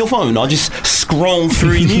pass me your phone? I'll just scroll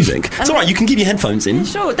through your music. It's all right. You can keep your headphones in.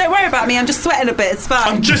 Sure, don't worry about me. I'm just sweating a bit. It's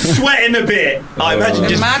fine. I'm just sweating a bit. I imagine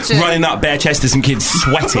just running up bare chested and kids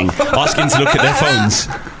sweating, asking to look at their phones.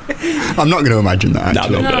 I'm not going to imagine that, No,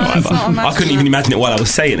 actually. I'm not going to it's not either. I couldn't even imagine it while I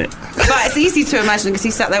was saying it. But it's easy to imagine because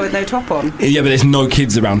he sat there with no top on. Yeah, but there's no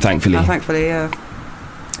kids around, thankfully. Oh, thankfully, yeah.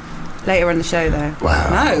 Later in the show, though.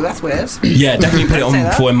 Wow. No, that's weird. Yeah, definitely put it Don't say on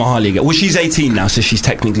that. for when Mahalia gets. Well, she's 18 now, so she's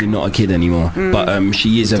technically not a kid anymore. But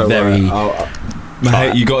she is a Don't very.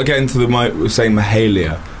 worry, you got to get into the mic with saying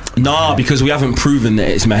Mahalia. Nah, because we haven't proven that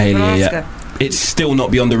it's Mahalia Ask yet. her. It's still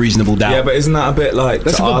not beyond a reasonable doubt. Yeah, but isn't that a bit like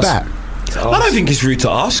Let's to have a ask? bet. I don't think it's rude to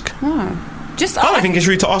ask. Just I don't think it's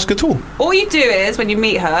rude to ask at all. all you do is when you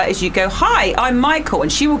meet her is you go, "Hi, I'm Michael,"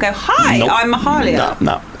 and she will go, "Hi, Nope. I'm Mahalia."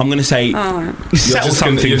 No. I'm going to say Oh. settle just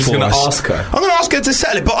something gonna, you're just for gonna us. ask her. I'm going to ask her to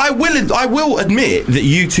settle it, but I will admit that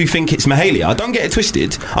you two think it's Mahalia. Don't get it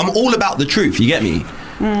twisted. I'm all about the truth. You get me?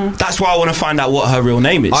 That's why I want to find out what her real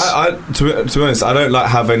name is. To be honest, I don't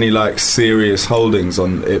have any serious holdings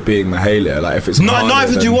on it being Mahalia. Like if it's Mahalia,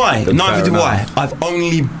 neither do then- I. then Neither fair do enough. I. I've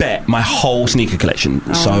only bet my whole sneaker collection.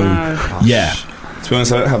 Oh, So no. yeah, To be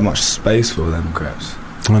honest, I don't have much space for them crepes.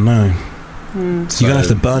 I know. So you're gonna have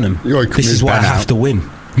to burn them. You gotta This is move why I Ben have out. to win.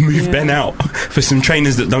 Move Ben out for some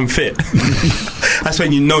trainers that don't fit. That's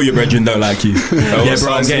when you know your brethren don't like you. Yeah, what bro, I'm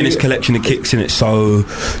size getting are this you? collection of kicks in it, so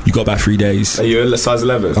you got about 3 days. Are you a size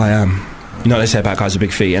 11? I am. You know what they say about guys with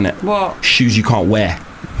big feet, innit? What? Shoes you can't wear.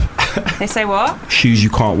 They say what? Shoes you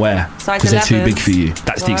can't wear Size because they're too 11s. big for you.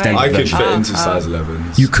 That's the Right. extent I of could version. fit into size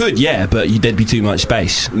 11s. You could, yeah, but there'd be too much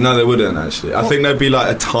space. No, they wouldn't actually. I think there'd be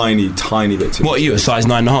a tiny bit too. What are you, a size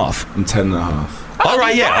 9.5? I'm 10.5. All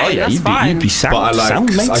right, yeah, fine, oh yeah, that's you'd be sound. But I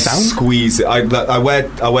sound, mate, I sound. squeeze it. I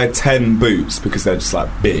wear 10 boots because they're just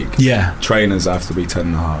big. Yeah. Trainers have to be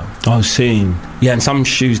 10.5. I've seen. Yeah, and some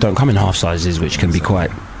shoes don't come in half sizes, which can be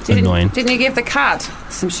quite annoying. Didn't you give the cat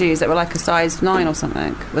some shoes that were like a size 9 or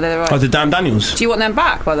something? Were they the right? Oh, the Dan Daniels. Do you want them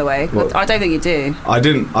back, by the way? What? I don't think you do.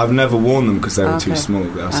 I've never worn them because they were too Okay. small.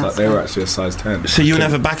 That's They were good. actually a size 10. So you'll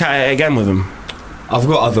never back at it again with them? I've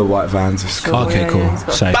got other white vans. Okay, cool.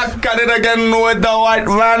 Safe. Back at it again with the white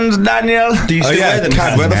vans, Daniel. Do you still wear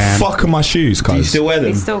them? Where the fuck are my shoes, Do you guys? still wear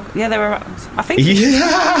them? Yeah, they were. I think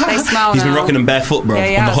Yeah. they smell. He's been now. rocking them barefoot, bro,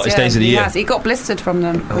 Yeah, on the hottest days of the year. He got blistered from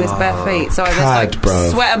them with his bare feet. So there's cad, like bro.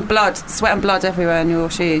 sweat and blood everywhere in your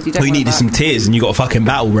shoes. You don't All you want need is that. some tears and you got a fucking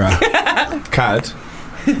battle, bro. Cad,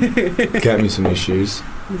 get me some new shoes.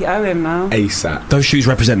 You owe him now. ASAP. Those shoes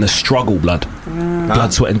represent the struggle, blood.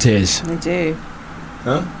 Blood, sweat and tears. They do.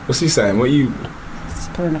 Huh? What's he saying? What you...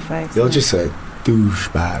 Just put in the face. You'll just say,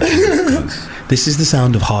 douchebag. This is the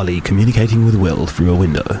sound of Harley communicating with Will through a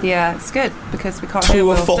window. Yeah, it's good because we can't To hear a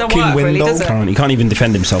Will. Don't fucking work, really, window. does it? He can't even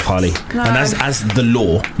defend himself, Harley. No. And as the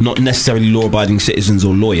law, not necessarily law-abiding citizens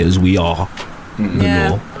or lawyers, we are the Yeah.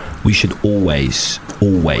 law. We should always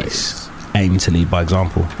aim to lead by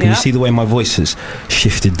example. Can Yeah. you see the way my voice has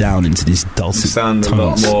shifted down into these You dulcet sound a lot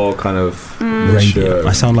tones? more kind of... Radio.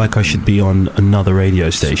 I sound like I should be on another radio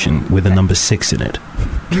station with a number 6 in it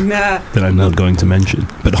Nah. that I'm not going to mention.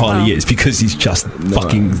 But Harley Oh. is because he's just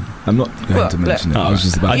fucking. I'm not going What? to mention it. Oh, I was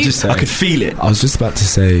just about to say... I could feel it. I was just about to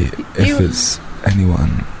say, if You- it's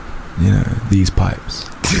anyone, you know, these pipes.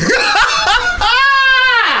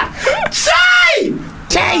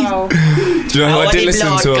 Wow. Do you know who I did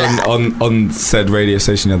listen to on said radio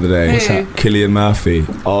station the other day? Who? What's that? Killian Murphy.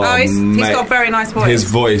 Oh, he's mate, got a very nice voice. His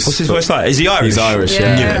voice. What's his voice like? Is he Irish? He's Irish,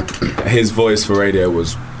 Yeah. yeah. His voice for radio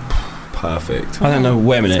was perfect. I don't know.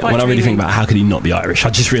 Wait a minute. quite When I really think dreamy. about how could he not be Irish, I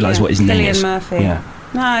just realised what his name Cillian is. Murphy. Yeah.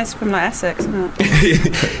 No, he's from like Essex, isn't it?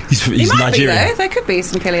 He's He might Nigerian. be though. There could be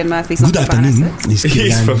some Cillian Murphys. Good afternoon. It's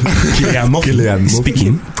He's from Cillian Murphy Cillian Murphy.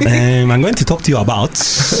 speaking. I'm going to talk to you about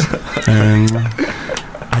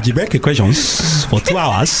algebraic equations for 2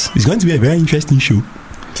 hours. It's going to be a very interesting show.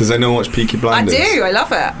 Does anyone watch Peaky I Blinders? do. I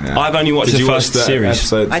love it. Yeah. I've only watched Did the you watch first the series.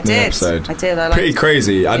 episode? I new did. Episode? I did. I liked Pretty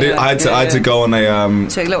crazy. I Yeah, had yeah, to go on a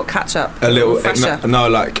to a little catch up. refresher. No,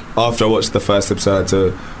 like after I watched the first episode, I had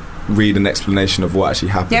to read an explanation of what actually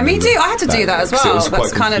happened. Yeah, me in too. I had to do like, that as 'cause it well. was That's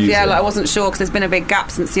quite kind of confusing. like I wasn't sure because there's been a big gap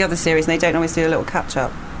since the other series, and they don't always do a little catch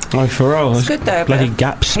up. Oh, for real. It's good though. Bloody but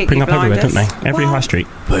gaps Peaky spring up everywhere, don't Blinders. they? Every Well, high street.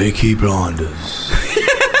 Peaky Blinders.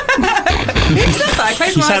 Who said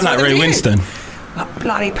that? You sound like Ray Winston.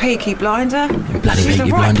 Bloody Peaky Blinder. Bloody She's a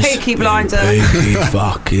Peaky right Blinders. Peaky Blinder. Peaky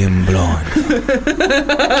fucking blind.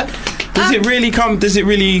 Does it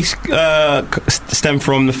really stem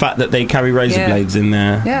from the fact that they carry razor Yeah. blades in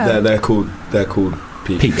there? Yeah. They're called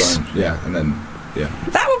Peaky Peaks. Blind. Yeah, and then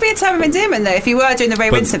That would be a term of endearment, though, if you were doing the Ray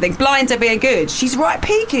But- Winston thing. Blinder being good. She's right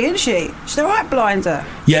peaky, isn't she? She's the right blinder.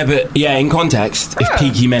 Yeah, but in context, Yeah. if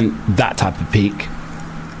peaky meant that type of peak.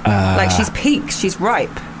 Like she's peaked, she's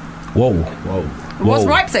ripe. Whoa. What's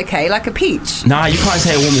ripe's okay, like a peach. Nah, you can't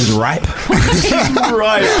say a woman's ripe.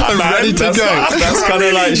 right, I'm ready to go. That's kind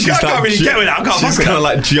of like she's I can't really get with that. I can't she's fuck with kind of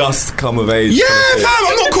that. like just come of age. Yeah, kind of thing. fam,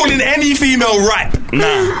 I'm not calling any female ripe.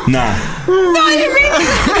 Nah. No, I didn't mean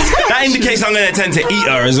That indicates I'm going to tend to eat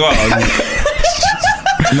her as well.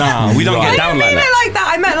 Nah, we don't Right. get down I like didn't mean that. it like that.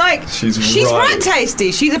 I meant like She's right ripe.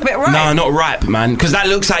 tasty. She's a bit ripe. Nah, not ripe, man. Because that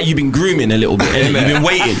looks like you've been grooming a little bit. You've been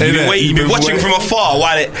waiting. You've been watching from afar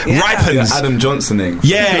while it ripens. Adam Johnsoning.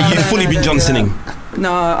 Yeah, you've fully been Johnsoning.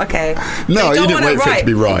 No, okay. No, We you don't didn't want wait for it to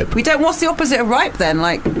be ripe. We don't. What's the opposite of ripe then?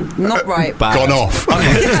 Like not ripe. Bad. Gone off.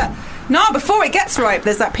 Yeah. No, before it gets ripe,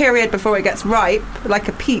 there's that period before it gets ripe, like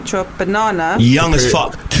a peach or a banana. Young as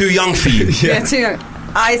fuck. Too young for you. Yeah, too young.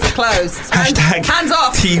 Eyes are closed. Hashtag hands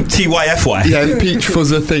off. TYFY. Yeah, and peach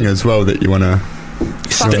fuzz a thing as well that you want to...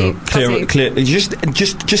 Fuzzy, fuzzy. Clear.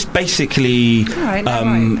 Just basically Alright,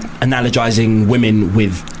 analogizing women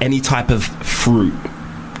with any type of fruit.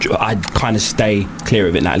 I'd kind of stay clear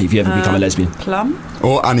of it, Natalie, if you ever become a lesbian. Plum,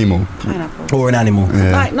 Or animal. pineapple. Or an animal.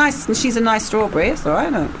 Yeah. Like nice. She's a nice strawberry. It's all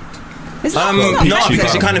right. No, it's not, No, it's not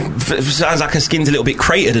because it kind of sounds like her skin's a little bit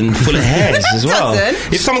cratered and full of hairs as well.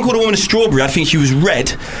 doesn't. If someone called a woman a strawberry, I'd think she was red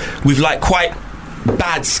with like quite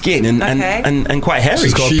bad skin and quite hairy.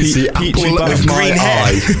 She's the apple of my green hair.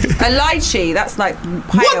 eye. A lychee. That's like pale.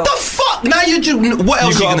 What the fuck? Now you're just. What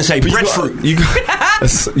else are you going to say? Breadfruit. You got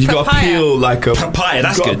to Papaya. peel like a Papaya.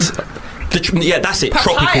 That's good. Yeah, that's it.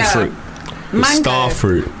 Papaya. Tropical fruit. Mango. star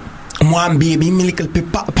fruit. One baby,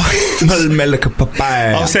 papaya.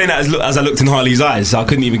 Papaya. I was saying that as I looked in Harley's eyes, so I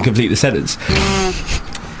couldn't even complete the sentence.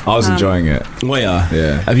 I was enjoying it. Well, yeah.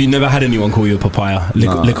 Yeah. Have you never had anyone call you a papaya?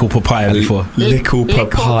 Lickle papaya before? Lickle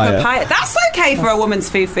papaya. That's okay for a woman's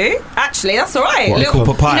foo-foo. Actually, that's all right. What, Little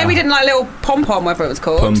lickle papaya? You know, we didn't like little pom-pom, whatever it was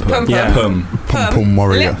called. Pum-pum. Yeah. Pum. Pom-pom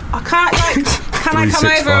warrior. I can't, like, can I come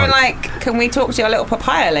over 365. and, like, can we talk to your little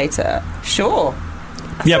papaya later? Sure.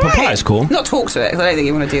 Yeah, papaya's cool. Not talk to it, because I don't think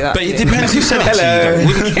you want to do that. But it depends who said it to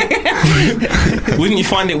you. Wouldn't you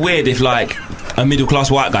find it weird if, like, a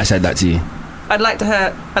middle-class white guy said that to you? I'd like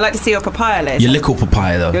to see your papaya list. Your lickle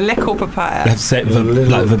papaya, though. Your lickle papaya. You have to say it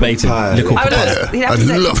like verbatim. Lickle papaya. I'd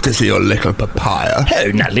love to see your lickle papaya.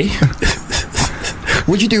 Hello, Natalie.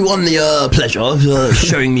 Would you do on the pleasure of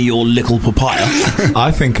showing me your lickle papaya?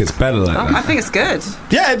 I think it's better like that. I think it's good.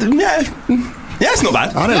 Yeah, it's not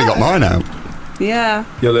bad. I nearly got mine out. Yeah.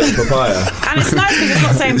 Your little papaya. And it's nice because it's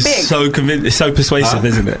not saying big. It's so persuasive,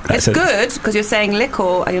 isn't it? It's good because you're saying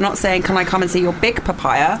lickle and you're not saying, can I come and see your big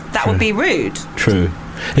papaya? That would be rude. True.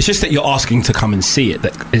 It's just that you're asking to come and see it.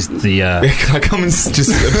 That is the. Can I come and just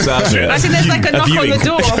observe it? I think there's like a knock on the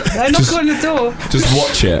door. A knock on the door. Just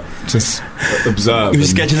watch it. Just observe. You're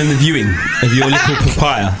scheduling the viewing of your little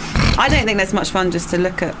papaya. I don't think there's much fun just to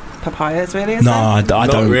look at papayas, really. Is I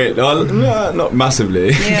don't. Really, not massively.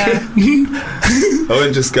 Yeah. I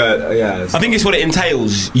wouldn't just go. Yeah. I think it's what it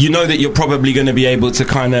entails. You know that you're probably going to be able to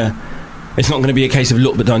kind of. It's not going to be a case of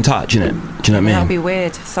look but don't touch, isn't it? Do you know what I mean? That'd be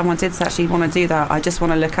weird if someone did actually want to do that. I just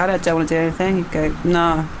want to look at it, don't want to do anything. You'd go,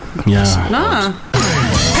 nah. Yeah. Nah.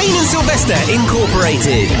 Payne and Sylvester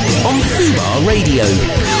Incorporated on Fubar Radio.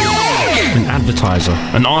 An advertiser,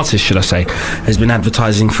 an artist should I say, has been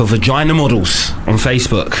advertising for vagina models on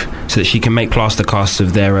Facebook so that she can make plaster casts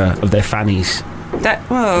of their fannies. No,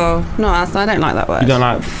 I don't like that word. You don't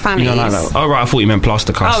like fannies? You don't like that? Oh right, I thought you meant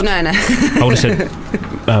plaster cast. Oh no. I would have said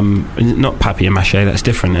not papier-mâché. That's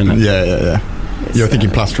different, isn't it? Yeah. You're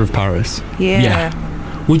thinking plaster of Paris. Yeah.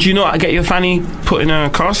 Would you not get your fanny put in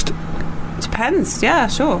a cast? Depends. Yeah,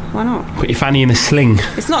 sure. Why not? Put your fanny in a sling.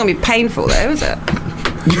 It's not going to be painful though, is it?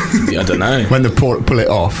 I don't know. When they pull it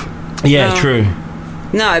off. Yeah, true.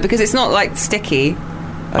 No, because it's not like sticky.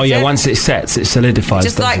 Once it sets, it solidifies.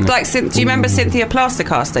 Just like do you remember Cynthia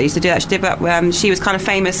Plastercaster used to do that? She did that. She was kind of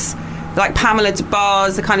famous, like Pamela de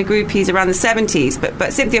Bars, the kind of groupies around the 70s.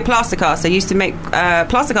 But Cynthia Plastercaster used to make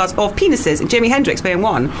plaster casts of penises, and Jimi Hendrix being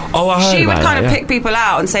one. Oh, I heard She would about kind that, of pick people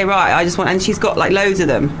out and say, right, I just want, and she's got like loads of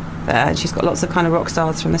them there, and she's got lots of kind of rock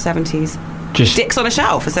stars from the 70s. Just dicks on a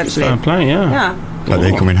shelf, essentially. Fair play, yeah. Like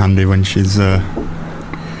they come in handy when she's. I'm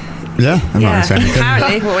not going to say anything.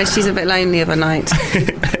 Apparently, when she's a bit lonely of a night.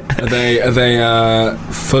 Are they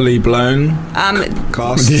fully blown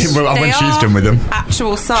casts? Well, when she's done with them.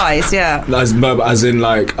 Actual size, yeah. As in,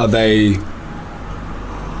 like, are they?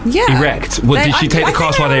 Yeah. Erect. Did she take the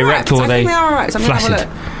cast while they erect, or are they flaccid?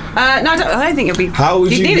 No, I don't think it'll be. How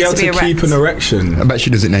would you be able to erect. keep an erection? I bet she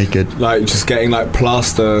does it naked. Like just getting like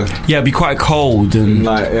plaster. Yeah, it'd be quite cold and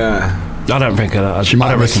like I don't think of that. She might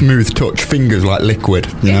have a smooth touch, fingers like liquid,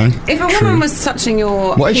 you know? If a woman was touching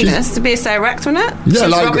your penis, to be so erect, wouldn't it? Yeah,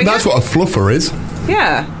 like that's what a fluffer is.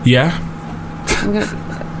 Yeah. Yeah.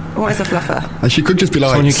 What is a fluffer? And she could just be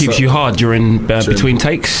like someone who keeps you hard during between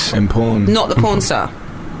takes in porn. Not the porn star.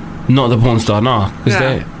 Not the porn star, no.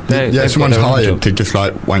 Because someone's hired to just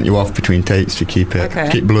like wank you off between takes to keep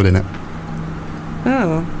keep blood in it.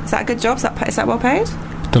 Oh, is that a good job? Is that well paid?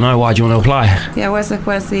 Don't know. Why do you want to apply? Yeah, where's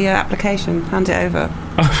the application? Hand it over.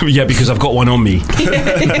 Yeah, because I've got one on me.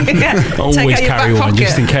 I always carry one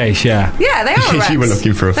just in case. Yeah. Yeah, they are erect. You were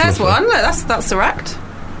looking for a. There's fluffer. one. Look, that's erect.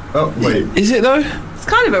 Oh wait, is it though? It's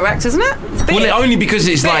kind of erect, isn't it? It's big. Well, only because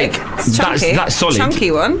it's like chunky. that's solid.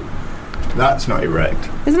 Chunky one. That's not erect,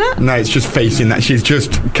 isn't it? No, it's just facing that. She's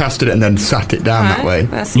just casted it and then sat it down that way.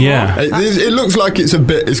 Yeah, it looks like it's a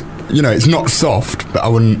bit. It's not soft, but I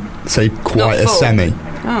wouldn't say quite a semi.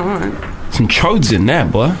 Oh, all right. Some chodes in there,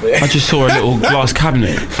 boy. I just saw a little glass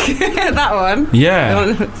cabinet. That one?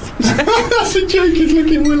 Yeah. That's a joke, is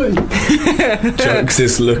looking willy. Jokes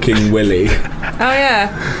is looking willy. Oh,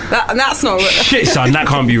 yeah. That's not real. Shit, son, that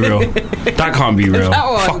can't be real. That can't be real. That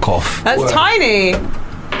one. Fuck off. That's tiny.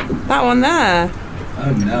 That one there.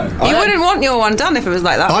 Oh, no. You wouldn't want your one done if it was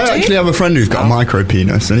like that, I actually have a friend who's got a micro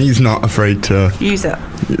penis, and he's not afraid to use it.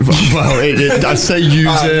 Well, I'd say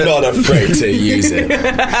use it. I'm not afraid to use it.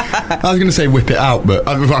 I was going to say whip it out, but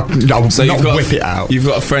I so not whip it out. You've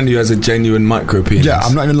got a friend who has a genuine micro penis. Yeah,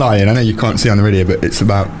 I'm not even lying. I know you can't see on the radio, but it's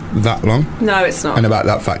about that long. No, it's not. And about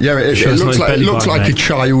that fat. Yeah, it looks like a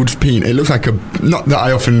child's penis. It looks like a. Not that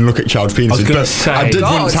I often look at child's penises, but I did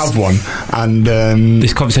once have one, and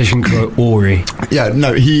this conversation could go awry. Yeah,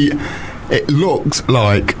 no, it looks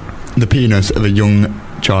like the penis of a young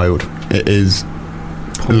child. It is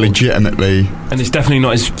legitimately, and it's definitely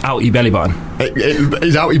not his outie belly button.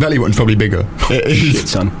 His outie belly button's probably bigger. Shit,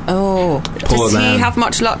 son. Oh, does he have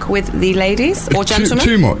much luck with the ladies or gentlemen?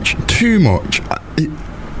 Too much.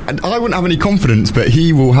 I wouldn't have any confidence, but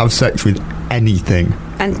he will have sex with anything.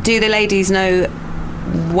 And do the ladies know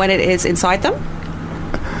when it is inside them?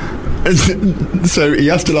 So he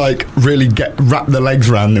has to like really wrap the legs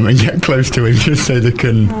around them and get close to him just so they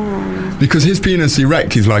can. Because his penis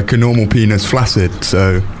erect is like a normal penis flaccid.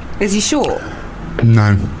 So is he short?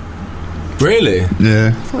 No. Really? Yeah.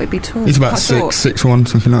 I thought he'd be tall. He's about 6'1",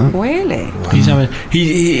 something like that. Really? Wow.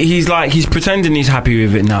 He's like he's pretending he's happy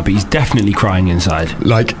with it now, but he's definitely crying inside.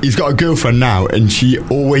 Like he's got a girlfriend now, and she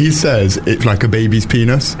always says it's like a baby's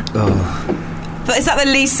penis. But is that the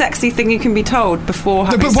least sexy thing you can be told before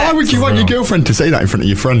having sex? But why would you want your girlfriend to say that in front of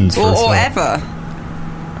your friends? Or ever?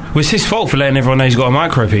 Well, it's his fault for letting everyone know he's got a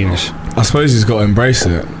micro penis. I suppose he's got to embrace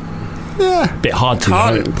it. Yeah. Bit hard to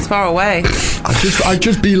Can't. It's far away. I'd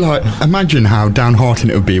just be like, imagine how downhearted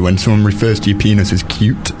it would be when someone refers to your penis as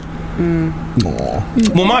cute.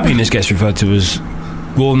 Well, my penis gets referred to as,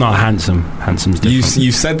 well, no, handsome. Handsome's different.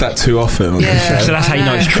 You've said that too often on the show. So that's how you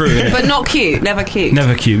know it's true, isn't it? But not cute. Never cute.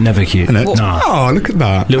 Never cute. Nah. Oh, look at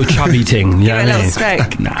that. Little chubby thing. You know Give it a what I little mean?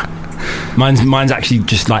 stroke. Nah. Mine's actually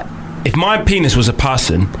just like, if my penis was a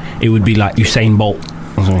person, it would be like Usain Bolt.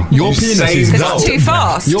 Your penis is it's too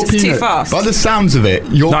fast. It's too fast. By the sounds of it,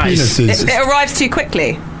 your penis is. It arrives too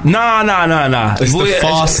quickly. Nah. It's the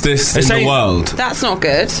fastest in the world. That's not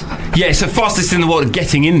good. Yeah, it's the fastest in the world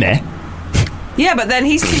getting in there. Yeah, but then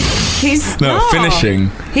he's finishing.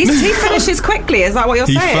 He finishes quickly. Is that what you're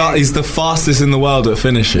saying? He's the fastest in the world at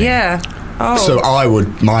finishing. Yeah. Oh. So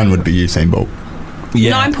mine would be Usain Bolt.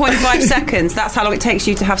 Yeah. 9.5 seconds. That's how long it takes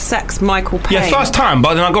you to have sex, Michael Payne. Yeah, first time,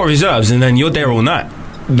 but then I got reserves, and then you're there all night.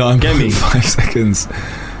 9.5 seconds.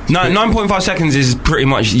 No, 9.5 seconds is pretty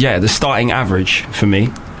much the starting average for me.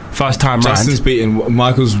 First time round.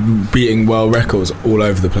 Michael's beating world records all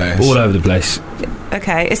over the place.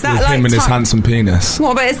 Okay, is that with like him and his handsome penis?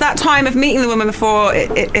 Well, but is that time of meeting the woman before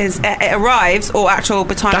it arrives, or actual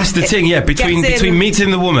time? That's the thing. Yeah, between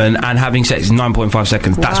meeting the woman and having sex is 9.5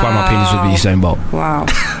 seconds. That's why my penis would be Usain Bolt. Wow.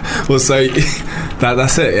 Well, so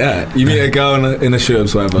that's it. Yeah, you meet a girl in a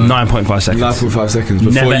shoes, whatever. 9.5 seconds. 9.5 seconds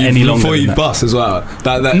before you bust as well.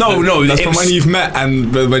 No. That's from when you've met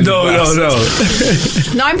and when no.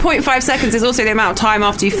 9.5 seconds is also the amount of time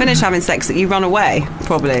after you finish having sex that you run away.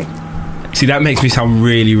 Probably. See, that makes me sound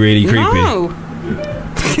really, really creepy. No.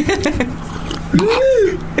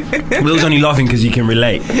 Will's only laughing because he can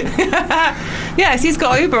relate. Yes, he's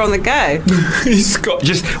got Uber on the go. He's got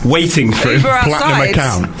just waiting for Uber him. Platinum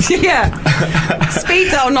account. Yeah.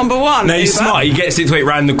 Speed dial number 1. No, he's Uber. smart. He gets it to it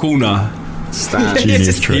round the corner.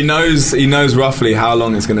 He knows roughly how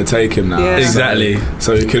long it's going to take him now. Yeah. Exactly.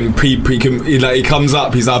 So he comes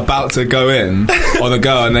up. He's about to go in on the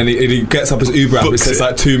go, and then he gets up his Uber app. It says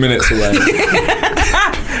like 2 minutes away.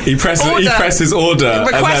 He presses order.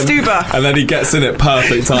 Request Uber. And then he gets in at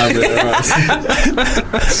perfect time.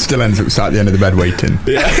 Still ends up sat at the end of the bed waiting.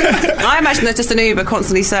 Yeah. I imagine there's just an Uber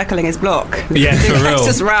constantly circling his block. Yeah, for real.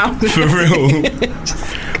 Just round. For real.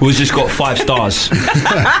 We've just got 5 stars.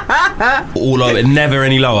 All over, never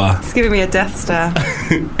any lower. It's giving me a death stare.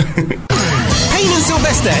 Payne and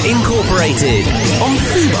Sylvester Incorporated on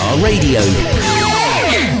Fubar Radio.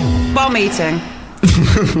 Bum eating.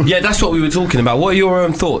 Yeah, that's what we were talking about. What are your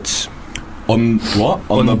own thoughts? On what?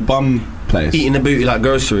 On the bum place? Eating a booty like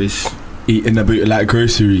groceries. Eating a booty like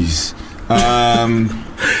groceries.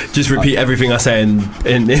 Just repeat everything I say in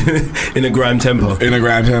a grime tempo. In a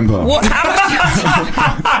grime tempo. What?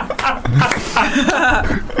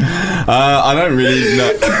 I don't really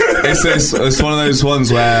know. It's one of those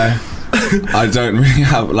ones where I don't really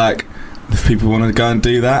have, like, if people want to go and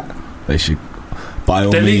do that, they should by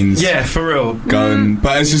all means. Yeah, for real. Go and,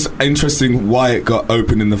 but it's just interesting why it got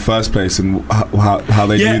open in the first place and how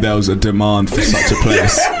they knew there was a demand for such a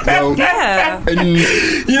place. Well, yeah.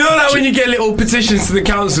 You know, like when you get little petitions to the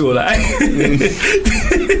council, like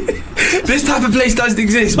this type of place doesn't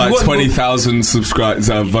exist. Like 20,000 subscribers,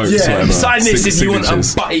 votes. Yeah, whatever. sign this if you want a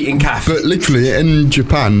butt-eating cafe. But literally, in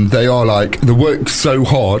Japan, they are like, they work so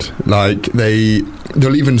hard, like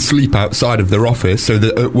they'll even sleep outside of their office, so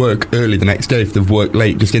they're at work early the next day if they've worked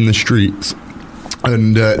late, just in the streets.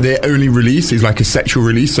 And their only release is like a sexual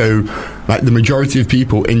release, so like the majority of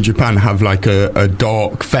people in Japan have like a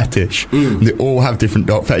dark fetish. They all have different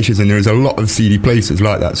dark fetishes, and there's a lot of seedy places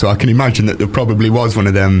like that. So I can imagine that there probably was one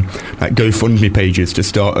of them like GoFundMe pages to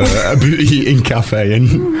start a booty eating cafe. And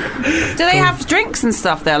do they have drinks and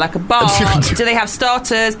stuff there, like a bar? Do they have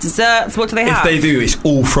starters, desserts? What do they have? If they do, it's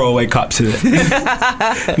all throwaway cups in it.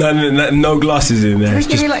 no glasses in there. It's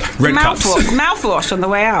just like red cups. Mouthwash on the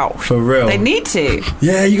way out. For real. They need to.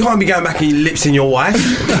 Yeah, you can't be going back and your lips in your wife.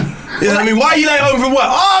 You know what I mean? Why are you late home from work?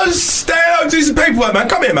 Oh, stay home, do some paperwork, man.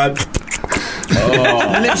 Come here, man.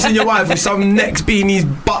 Lips in your wife with some next beanie's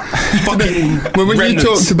butt fucking. Well, when remnants. you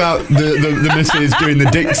talked about the missus doing the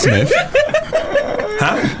dick sniff.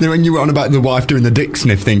 Huh? When you were on about the wife doing the dick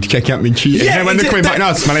sniff thing to check out me cheating. Yeah, when they're coming back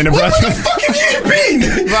now, smelling a breath. Where the fuck have you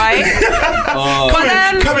been? Right.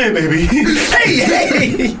 Come here, baby.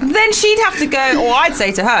 Hey. Then she'd have to go, or I'd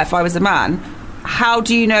say to her if I was a man, how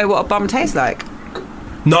do you know what a bum tastes like?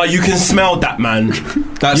 No, you can smell that, man.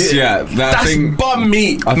 That's That's bum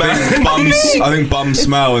meat, man. I think bum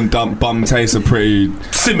smell and bum taste are pretty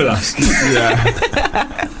similar. Yeah.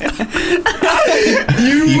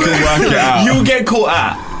 You can work it out. You'll get caught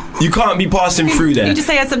out. You can't be passing through there. You just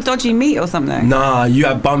say you had some dodgy meat or something. Nah, you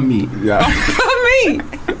have bum meat. Yeah. Bum meat.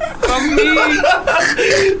 Bum meat.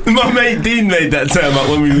 My mate Dean made that term up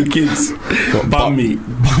when we were kids. What, bum meat.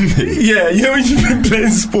 Bum meat. Yeah, you know when you've been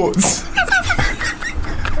playing sports.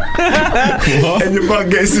 And your butt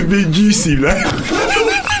gets a bit juicy, like.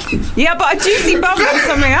 Yeah, but a juicy bum is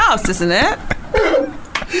something else, isn't it?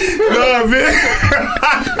 No, man.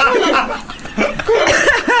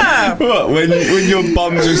 What, when your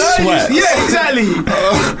bum just sweats? Yeah, exactly.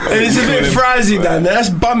 And it's a bit frizzy down there. That's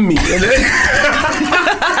bum meat, isn't it?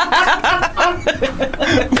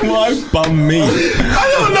 Why bum meat? I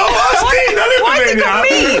don't know. Why has it got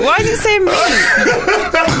meat? Why does it say meat?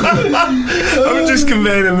 I'm just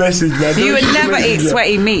conveying a message, man. You would never eat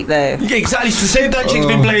sweaty meat, though. Yeah, exactly. So say if that chick's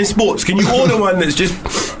been playing sports, can you order one that's just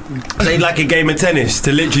played like a game of tennis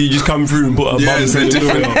to literally just come through and put a bum so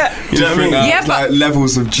different, you know what I mean? Yeah, but like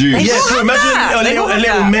levels of juice. Yeah, so imagine a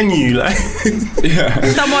little menu, like. Yeah.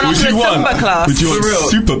 Someone offering a Zumba class. Would you want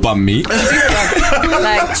super bum meat?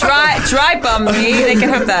 Like dry bum meat. They can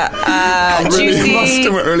have that. Juicy.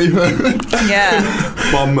 Yeah.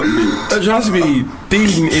 Bum meat. Trust me,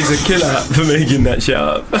 Dean is a killer for making that shit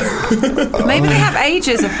up. Maybe they have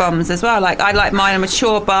ages of bums as well. Like I like mine a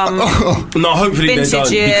mature bum. No, hopefully they Vintage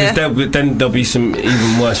don't, year. because then there'll be some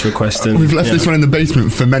even worse requests than. We've left this one in the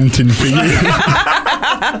basement fermenting for years.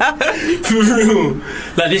 For real.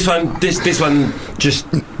 Like this one just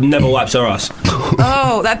never wipes her ass.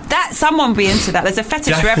 Oh, that someone would be into that. There's a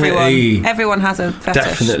fetish for Definitely. everyone. Everyone has a fetish.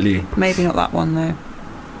 Definitely. Maybe not that one though.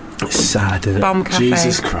 It's sad, isn't it? Bum cafe.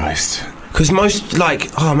 Jesus Christ. Because most,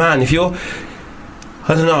 like, oh man, if you're,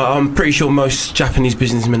 I don't know, I'm pretty sure most Japanese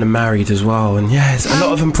businessmen are married as well, and yes, a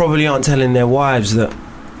lot of them probably aren't telling their wives that.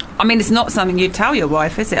 I mean, it's not something you'd tell your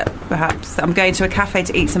wife, is it? Perhaps that I'm going to a cafe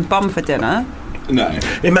to eat some bum for dinner. No.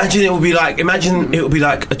 Imagine it would be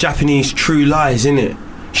like a Japanese True Lies, innit?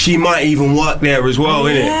 She might even work there as well,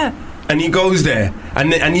 innit? Yeah. And he goes there,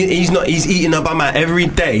 and he's eating her bum out every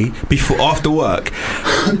day after work,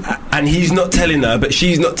 and he's not telling her, but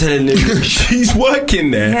she's not telling him. She's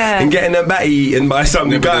working there and getting her batty eaten by some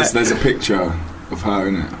guy. There's a picture of her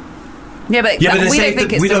in it. Yeah, but we don't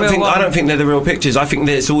think it's the real one. I don't think they're the real pictures. I think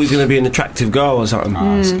that it's always going to be an attractive girl or something.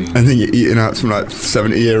 I think you're eating out some like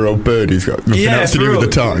 70-year-old bird who's got nothing else to do with the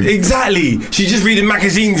time. Exactly. She's just reading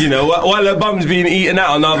magazines, you know, while her bum's being eaten out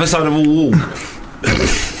on the other side of a wall.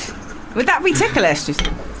 Would that be ticklish?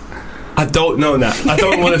 I don't know that. I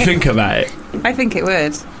don't want to think about it. I think it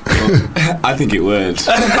would. I think it would.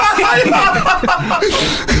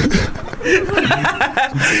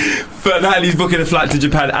 But Natalie's booking a flight to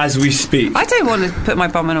Japan as we speak. I don't want to put my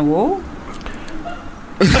bum on a wall.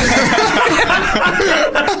 The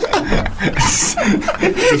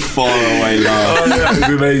faraway laugh. Oh, that was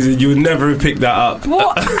amazing. You would never have picked that up.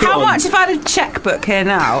 What? How much if I had a checkbook here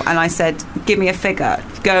now and I said, give me a figure,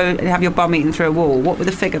 go and have your bum eaten through a wall, what would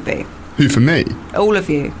the figure be? Who, for me? All of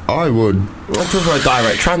you. I would. I prefer a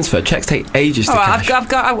direct transfer. Checks take ages to cash. I've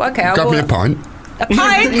got okay. Grab me a pint. A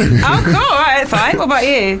pint? Oh, cool. All right, fine. What about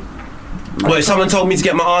you? Well, if someone told me to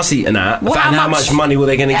get my arse eaten out, how much money were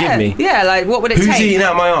they going to give me? Yeah, like what would it take? take? Who's eating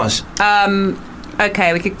out my arse?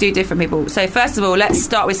 Okay, we could do different people. So first of all, let's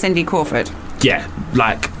start with Cindy Crawford. Yeah,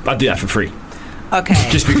 like I'd do that for free. Okay.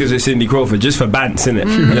 Just because it's Cindy Crawford, just for bants, innit?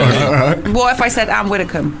 What if I said Anne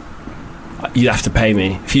Widdecombe? You'd have to pay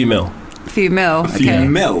me a few mil. A few mil. A few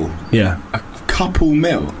mil? Yeah. A couple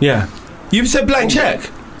mil? Yeah. You said blank check.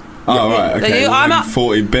 Oh, right, okay. I'm up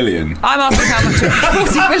 40 billion. I'm asking how much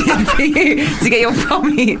 40 billion for you to get your bum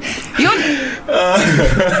eaten.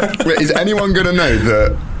 Wait, is anyone going to know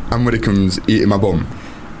that Anne Widdecombe's eating my bum?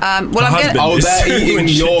 Well, I'm going to... Oh, they're eating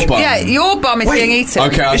your bum? Yeah, your bum is being eaten.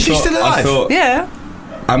 Okay, is she still alive? Yeah.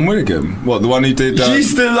 Anne Widdecombe? What, the one who did...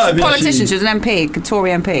 She's still alive. Politician, she was an MP, a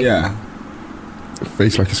Tory MP. Yeah.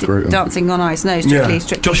 Face like a scrotum. Dancing on Ice. No, strictly.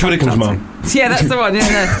 Josh Widdicombe's mum. Yeah, that's the one,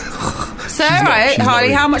 isn't it? So, right,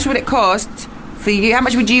 Harley, how much would it cost for you? How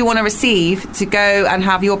much would you want to receive to go and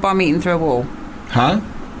have your bum eaten through a wall? Huh?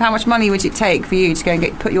 How much money would it take for you to go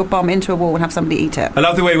and put your bum into a wall and have somebody eat it? I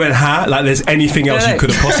love the way you went, like there's anything else you could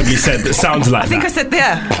have possibly said that sounds like I think that. I said,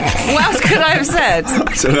 yeah. What else could I have said?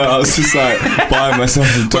 I don't know, I was just like buying myself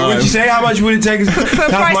some time. What would you say? How much would it take to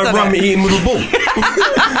have my rum eaten with a ball?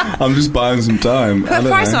 I'm just buying some time. Put a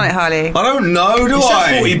price on it, Harley. I don't know, do You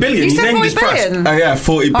I? said 40 billion. You said named 40 his price. billion. Oh yeah,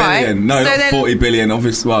 40 billion. Alright, No, so not then- 40 billion.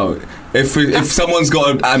 Obviously, well, if someone's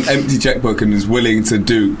got an empty checkbook and is willing to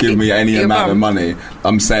give me any Your amount bum. of money,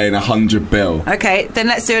 I'm saying 100 bill. Okay, then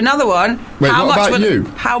let's do another one. Wait, what about you?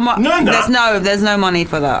 How much? There's no money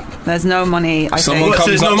for that. There's no money. Someone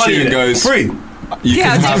comes up to you and goes, free.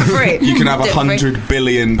 Yeah, I'll do it for free. You can have Do it for free. 100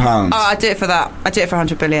 billion pounds. Oh, I'd do it for that. I'd do it for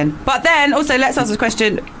 100 billion. But then, also, let's ask the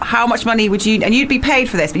question, how much money would you... And you'd be paid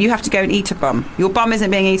for this, but you have to go and eat a bum. Your bum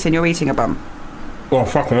isn't being eaten, you're eating a bum. Oh,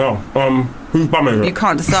 fucking hell. Whose bum is it? You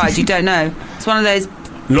can't decide, you don't know. It's one of those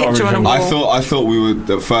picture on a wall. I thought we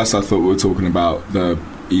were... At first, I thought we were talking about the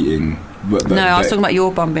eating... No, I was talking about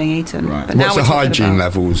your bum being eaten. Right. But now What's the we're talking hygiene about-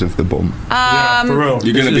 levels of the bum? Yeah, for real.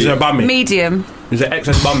 You're gonna Is be it a bummy? Medium. Is it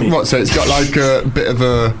excess bummy? What? So it's got like a bit of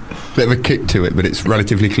a kick to it, but it's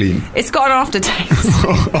relatively clean. It's got an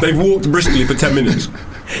aftertaste. They've walked briskly for 10 minutes.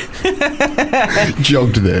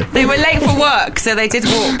 Jogged there. They were late for work, so they did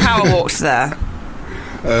power walks there.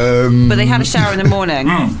 But they had a shower in the morning.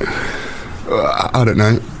 I don't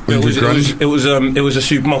know. It was a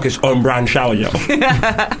supermarket's own brand shower gel.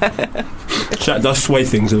 So that does sway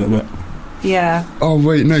things a little bit. Yeah. Oh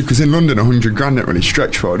wait, no, because in London 100 grand don't really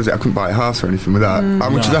stretch for, does it? I couldn't buy a house or anything with that. How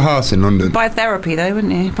much is a house in London? Buy therapy though,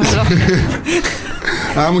 wouldn't you? Buy a lot.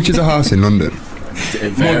 How much is a house in London?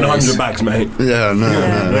 More than 100 bags, mate. Yeah,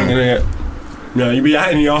 no. No, you'd be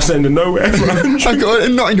out in the arse end of nowhere. I got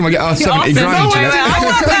in Nottingham, I get asked 70 grand. I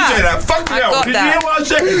got that. Fuck I me out. got Did you that. hear what I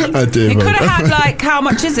said? I do. You could have had like, how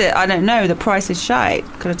much is it? I don't know. The price is shite.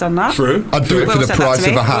 Could have done that. True. I'd do it Will for the said that price to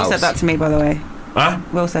me. of a house. Will said that to me, by the way. Huh?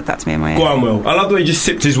 Will said that to me in my ear. Go on, Will. I love the way he just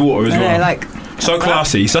sipped his water as I know, well. like, so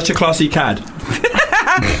classy. Such a classy cad.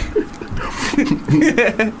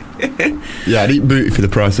 Yeah, I'd eat booty for the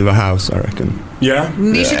price of a house, I reckon. Yeah?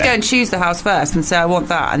 You should go and choose the house first and say, I want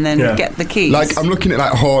that, and then get the keys. Like, I'm looking at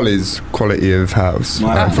like Hawley's quality of house.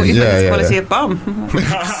 I thought you yeah, meant yeah, quality yeah. of bum.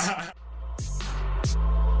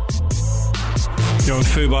 You're on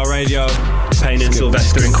Fubar Radio, Payne and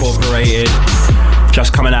Sylvester Incorporated.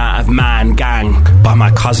 Just coming out of Man Gang by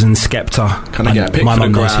my cousin Skepta. Can I get a pic my for the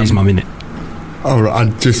mum knows gram? his mum, innit? Oh, right, I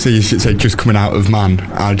just see you should say just coming out of man.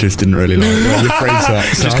 I just didn't really like your phrase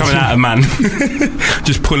that. Just coming out of Man.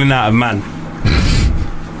 Just pulling out of Man.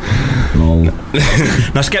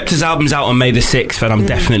 Now Skepta's album's out on May the 6th and I'm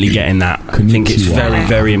definitely getting that. I think it's very,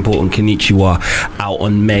 very important. Konnichiwa, out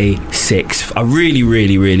on May 6th. I really,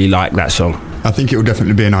 really, really like that song. I think it will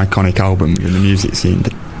definitely be an iconic album in the music scene.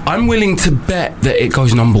 I'm willing to bet that it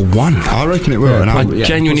goes number one. I reckon it will. I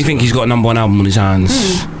genuinely think he's got a number one album on his hands.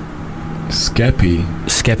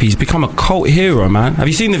 Skeppy's become a cult hero, man. Have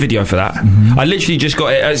you seen the video for that? I literally just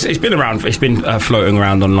got it. It's been around. It's been floating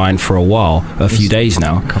around online for a while, a few days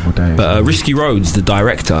now. A couple of days. But Risky Roads, the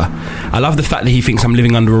director, I love the fact that he thinks I'm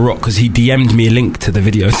living under a rock because he DM'd me a link to the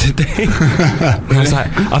video today. And I was like,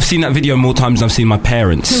 I've seen that video more times than I've seen my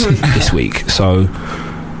parents this week. So,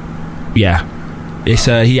 yeah. It's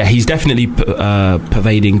he's definitely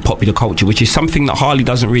pervading popular culture, which is something that Harley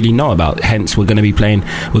doesn't really know about. Hence, we're going to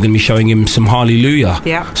be showing him some Hallelujah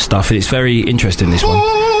stuff, and it's very interesting. This one,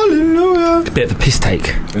 Hallelujah, a bit of a piss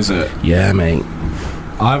take. Is it? Yeah, mate.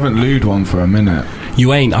 I haven't looed one for a minute.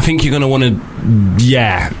 You ain't. I think you're going to want to.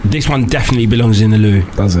 Yeah, this one definitely belongs in the loo.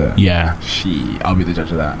 Does it? Yeah. I'll be the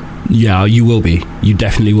judge of that. Yeah, you will be. You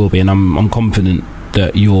definitely will be, and I'm confident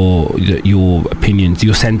that your opinions,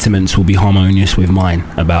 your sentiments will be harmonious with mine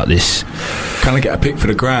about this. Can I get a pic for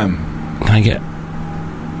the gram? Can I get...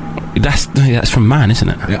 That's from Man, isn't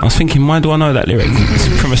it? Yeah. I was thinking, why do I know that lyric?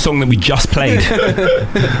 It's from a song that we just played.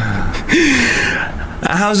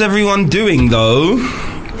 How's everyone doing, though?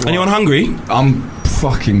 Anyone hungry? I'm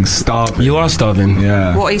fucking starving. You are starving?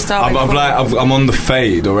 Yeah. What are you starving for? I'm on the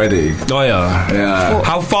fade already. Oh, yeah? Yeah.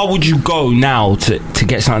 How far would you go now to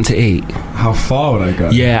get something to eat? How far would I go?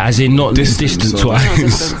 Yeah, as in not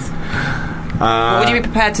distance-wise. What would you be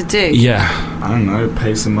prepared to do? Yeah. I don't know,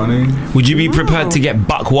 pay some money. Would you be prepared to get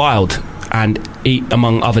buck wild and eat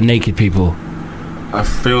among other naked people? I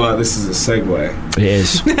feel like this is a segue. It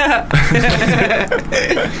is.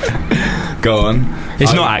 Go on.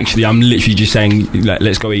 It's not actually. I'm literally just saying, like,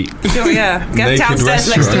 let's go eat. Sure, yeah. Get Naked downstairs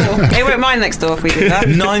restaurant. next door. They won't mind next door if we do that.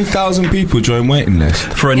 9,000 people join waiting list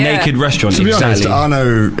for a naked restaurant. To be exactly. honest, I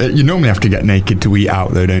know you normally have to get naked to eat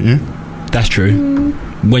out, though, don't you? That's true.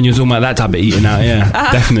 When you're talking about that type of eating out,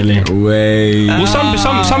 definitely. Well,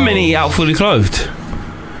 some men eat out fully clothed.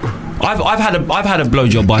 I've had a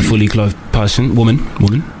blowjob by a fully clothed woman.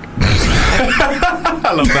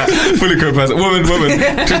 I love that. Fully clothed person. Woman.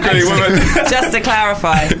 Just great woman. Just to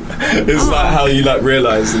clarify. It's like how you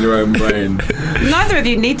realise in your own brain. Neither of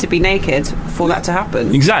you need to be naked for that to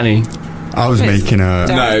happen. Exactly. I was making a...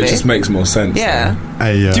 No, it just makes more sense. Yeah.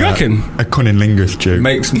 Do you reckon? A cunnilingus joke.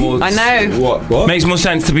 Makes more... I know. What? Makes more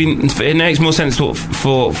sense to be... It makes more sense for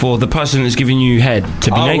the person that's giving you head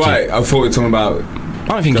to be naked. Right. I thought we were talking about...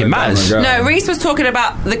 I don't think it matters. No, Reese was talking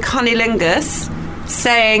about the cunnilingus,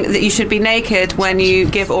 saying that you should be naked when you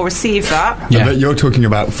give or receive that. Yeah. But you're talking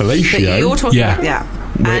about fellatio. That you're talking about,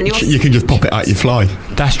 and you can just pop it out your fly.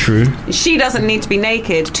 That's true. She doesn't need to be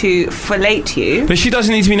naked to fillate you. But she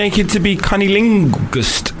doesn't need to be naked to be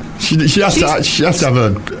cunnilingus. She has to have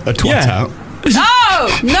a twat out.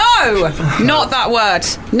 No, not that word.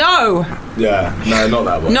 No. Yeah, no, not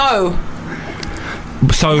that word. No.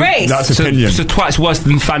 So Race. That's opinion. So twat's worse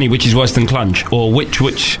than fanny, which is worse than clunge, or which?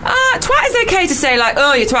 Twat is okay to say, like,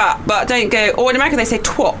 oh, you twat, but don't go. Or in America they say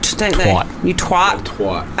twat, don't they? You twat.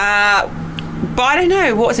 Twat. But I don't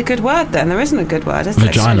know. What's a good word then? There isn't a good word, is there?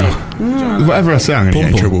 Vagina. Whatever I say, I'm going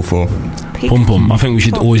to get in trouble for. Pum pum. I think we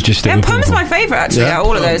should always just stick with pum pum's pum. my favourite actually. Out of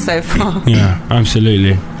all of those so far. Yeah,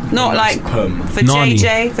 absolutely. Not like for Nani.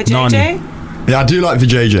 JJ. For Nani. JJ. Yeah, I do like the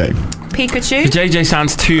JJ. Pikachu. The JJ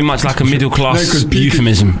sounds too much like a middle class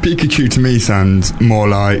euphemism. Pikachu to me sounds more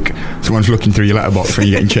like someone's looking through your letterbox when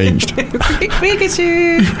you're getting changed.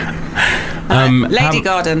 Pikachu. Lady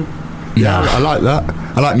Garden. Yeah, I like that.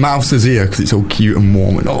 I like Mouse's ear because it's all cute and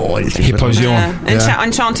warm and Hippo's yawn.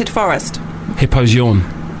 Enchanted Forest. Hippo's yawn.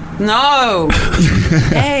 No.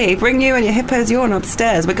 Hey, bring you and your hippo's yawn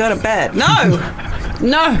upstairs. We're going to bed. No.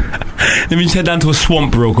 Let me just head down to a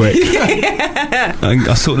swamp real quick.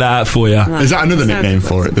 I'll sort that out for you. Is that another nickname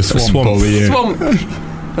for it? The swamp. Swamp.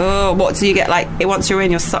 Oh, what do you get? Like, once you're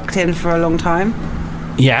in, you're sucked in for a long time.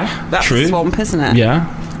 Yeah, that's true. A swamp, isn't it?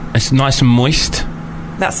 Yeah, it's nice and moist.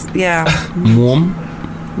 That's warm.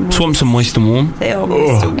 Swamps are moist and warm. They are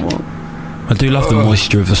moist and warm. I do love the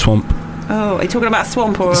moisture of the swamp. Oh, are you talking about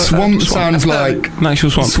swamp or swamp? Sounds like an actual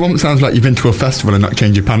swamp. Swamp sounds like you've been to a festival and not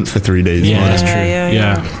changed your pants for 3 days. Yeah, that's true.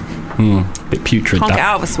 Yeah. Bit putrid. Can't get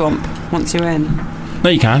out of a swamp once you're in. No,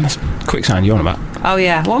 you can. That's quicksand you're on about. Oh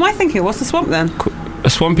yeah. What am I thinking? What's the swamp then? A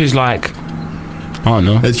swamp is like, I don't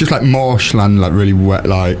know. It's just like marshland, like really wet.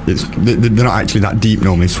 Like they're not actually that deep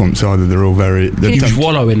normally. Swamps are. They're all very. You just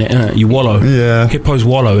wallow in it, innit? You wallow. Yeah. Hippos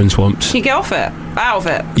wallow in swamps. Can you get off it? Out of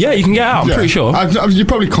it? Yeah, you can get out. I'm pretty sure. You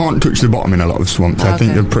probably can't touch the bottom in a lot of swamps. I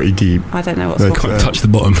think they're pretty deep. I don't know what swamps. Can't touch the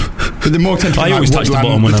bottom. But they're more tend to be I always touch the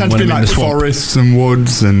bottom when I'm in the swamp. Forests and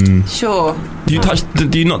woods and. Sure. Do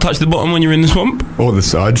you not touch the bottom when you're in the swamp? Or the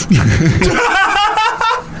sides.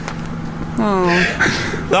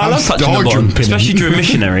 I love touching the bottom, especially during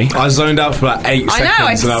missionary. I zoned out for about 8 seconds. I know,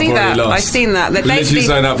 I've seen that. Lost. I've seen that. That literally basically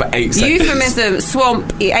zoned out for 8 seconds. Euphemism,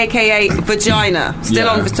 swamp, aka vagina. Still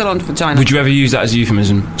on vagina. Would you ever use that as a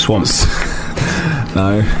euphemism? Swamps.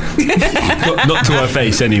 No. not to her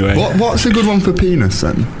face, anyway. What's a good one for penis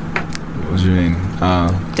then? What do you mean?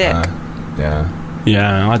 Dick.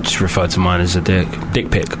 Yeah, I just refer to mine as a dick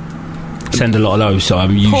pic. Send a lot of those, so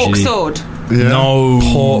I'm usually pork sword. Yeah. No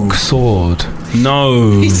pork sword.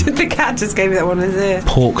 No. The cat just gave me that one in his ear.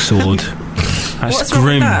 Pork sword. That's What's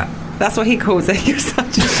grim. Wrong with that? That's what he calls it. You're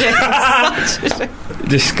such a shit.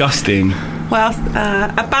 Disgusting. Well,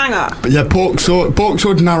 a banger. But yeah, pork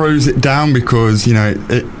sword narrows it down because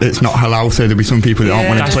it's not halal, so there'll be some people that aren't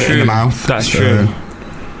want to put it in the mouth. That's true.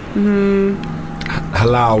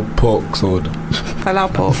 Halal pork sword.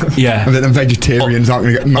 Halal pork. Yeah. And then vegetarians aren't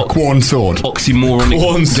going to get my corn sword. Oxymoronic.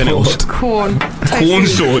 Corn sword. Corn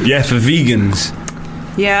sword, yeah, for vegans.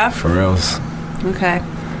 Yeah. For reals. Okay.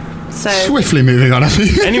 So swiftly moving on.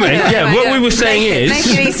 Anyway, what we were saying is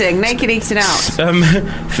naked eating out.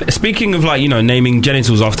 Speaking of naming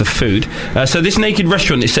genitals after food, so this naked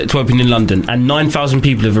restaurant is set to open in London, and 9,000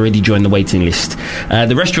 people have already joined the waiting list.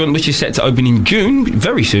 The restaurant, which is set to open in June,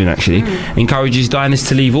 very soon actually, encourages diners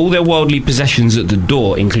to leave all their worldly possessions at the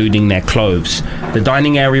door, including their clothes. The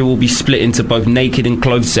dining area will be split into both naked and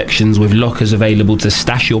clothed sections, with lockers available to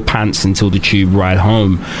stash your pants until the tube ride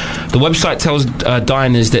home. The website tells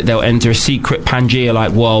diners that they'll enter a secret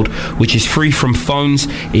Pangea-like world which is free from phones,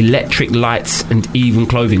 electric lights and even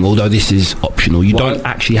clothing, although this is optional. You don't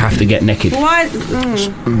actually have to get naked. Why?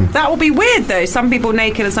 That will be weird though. Some people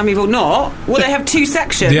naked and some people not. Will they have two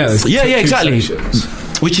sections? Yeah, exactly.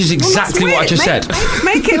 Which is exactly what I just said.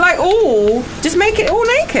 Make it just make it all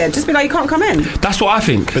naked. Just be like, you can't come in. That's what I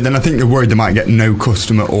think. But then I think they're worried they might get no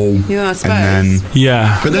customer at all. Yeah, I suppose. And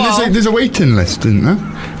then, but then there's a waiting list, isn't there?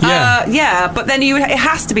 Yeah, but then it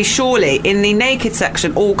has to be surely in the naked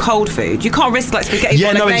section all cold food. You can't risk like spaghetti.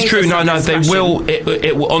 Yeah, no, it's true. No, they will.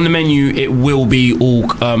 It will on the menu. It will be all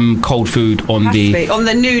cold food on on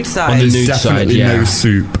the nude side. On the nude definitely side, yeah. No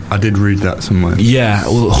soup. I did read that somewhere. Yeah,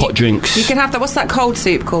 or hot drinks. You can have that. What's that cold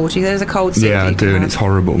soup called? There's a cold soup. Yeah, I do, and it's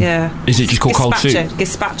horrible. Yeah. Is it just called cold soup?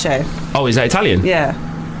 Gazpacho. Oh, is that Italian? Yeah.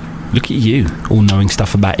 Look at you, all knowing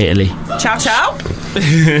stuff about Italy. Ciao, ciao.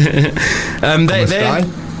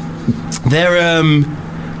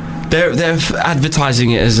 They're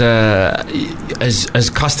advertising it as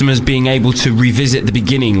customers being able to revisit the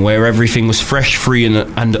beginning, where everything was fresh, free,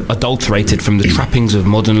 and adulterated from the trappings of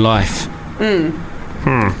modern life.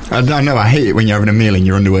 I don't know. I hate it when you're having a meal and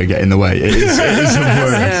your underwear get in the way. It is the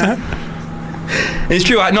worst. It's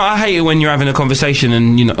true. I hate it when you're having a conversation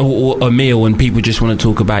and or a meal and people just want to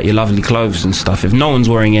talk about your lovely clothes and stuff. If no one's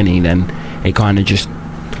wearing any, then it kind of just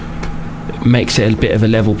makes it a bit of a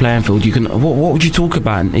level playing field. You can. What would you talk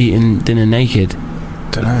about eating dinner naked?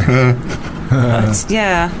 Don't know.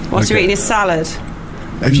 Whilst you're eating your salad.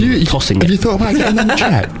 Have you tossing? Have you thought about getting them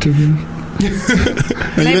checked? You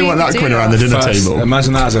don't want that coming around the dinner table.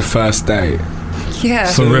 Imagine that as a first date. Yeah.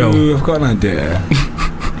 For real. I've got an idea.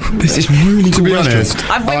 This is really to be honest.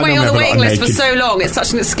 I've been waiting on the waiting list for so long. It's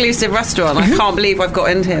such an exclusive restaurant. I can't believe I've got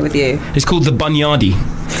in here with you. It's called the Bunyardi,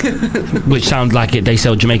 which sounds like they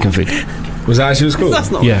sell Jamaican food. Was that actually called?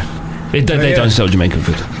 That's not. Yeah, they don't sell Jamaican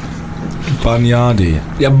food. Bunyardi.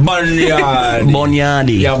 Yeah, Bunyardi.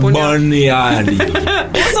 Bunyardi. Yeah, Bunyardi.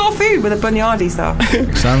 What's our food with a Bunyardi stuff?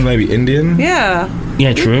 Sounds maybe Indian. Yeah.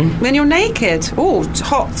 Yeah, true. Then you're naked. Oh,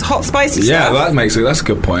 hot, spicy yeah, stuff. that makes it. That's a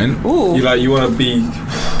good point. Ooh. You want to be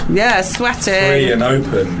sweating, free and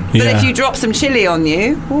open. But if you drop some chili on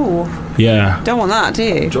you, don't want that, do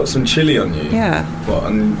you? Drop some chili on you. Yeah. What,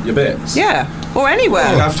 on your bits? Yeah, or anywhere.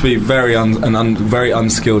 You have to be very very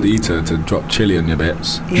unskilled eater to drop chili on your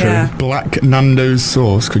bits. Yeah. True. Black Nando's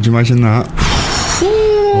sauce. Could you imagine that?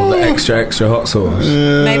 Or the extra hot sauce.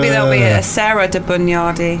 Maybe there'll be a Sarah de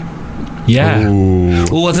Bunyardi. Yeah.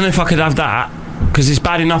 Oh, I don't know if I could have that. Because it's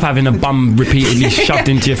bad enough having a bum repeatedly shoved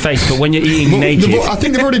into your face, but when you're eating naked... I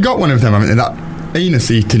think they've already got one of them, haven't they? That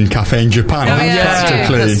anus-eating cafe in Japan.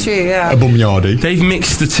 That's true, yeah. A Bunyardi. They've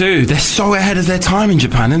mixed the two. They're so ahead of their time in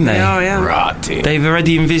Japan, aren't they? Oh, yeah. Right. They've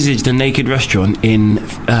already envisaged a naked restaurant in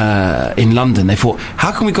London. They thought,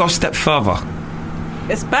 how can we go a step further?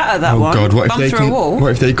 It's better, that one. Oh, God,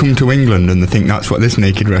 what if they come to England and they think that's what this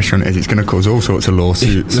naked restaurant is? It's going to cause all sorts of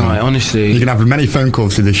lawsuits. No, honestly. You can have many phone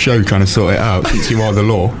calls to this show trying to sort it out since you are the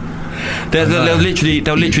law. They'll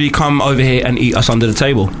literally come over here and eat us under the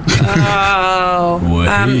table. Oh.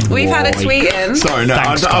 We've had a tweet in. Sorry, no,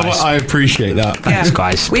 Thanks, I appreciate that. Thanks,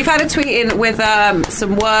 guys. We've had a tweet in with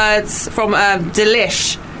some words from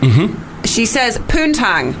Delish. Mm-hmm. She says,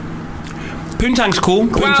 poontang. Poontang's cool.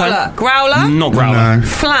 Growler. Growler? Not growler. No.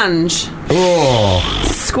 Flange. Oh.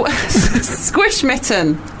 Squish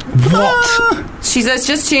mitten. What? She says,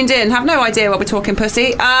 just tuned in. Have no idea what we're talking,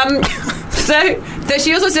 pussy. So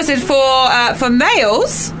she also suggested for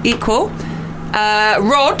males, equal,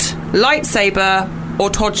 rod, lightsaber,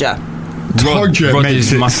 or todger. Todger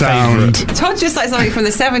makes it sound... Todger's like something from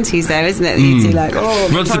the 70s there, isn't it? You two like,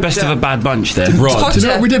 Rod's the best of a bad bunch there. Rod. Do you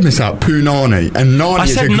know what we did miss out? Poonani. And Nani I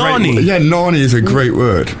is said a great Nani. word. Yeah, Nani is a great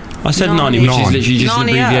word. I said Nani, which is literally just an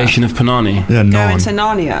abbreviation of Panani. Yeah, Go Nani. into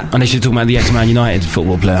Narnia. And they should talk about the ex-Man United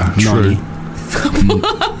football player. True.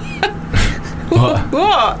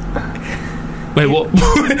 What? Wait, what?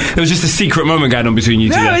 It was just a secret moment going on between you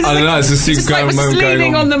two. No, there. it's I don't know, it's a secret just moment just going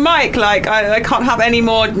leaning on. on the mic like I can't have any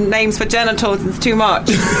more names for genitals, it's too much.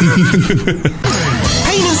 Payne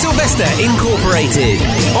and Sylvester Incorporated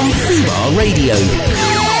on Fubar Radio.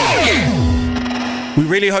 We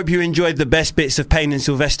really hope you enjoyed the best bits of Payne and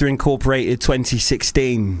Sylvester Incorporated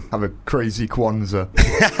 2016. Have a crazy Kwanzaa.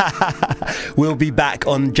 We'll be back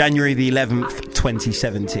on January the 11th,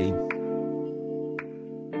 2017.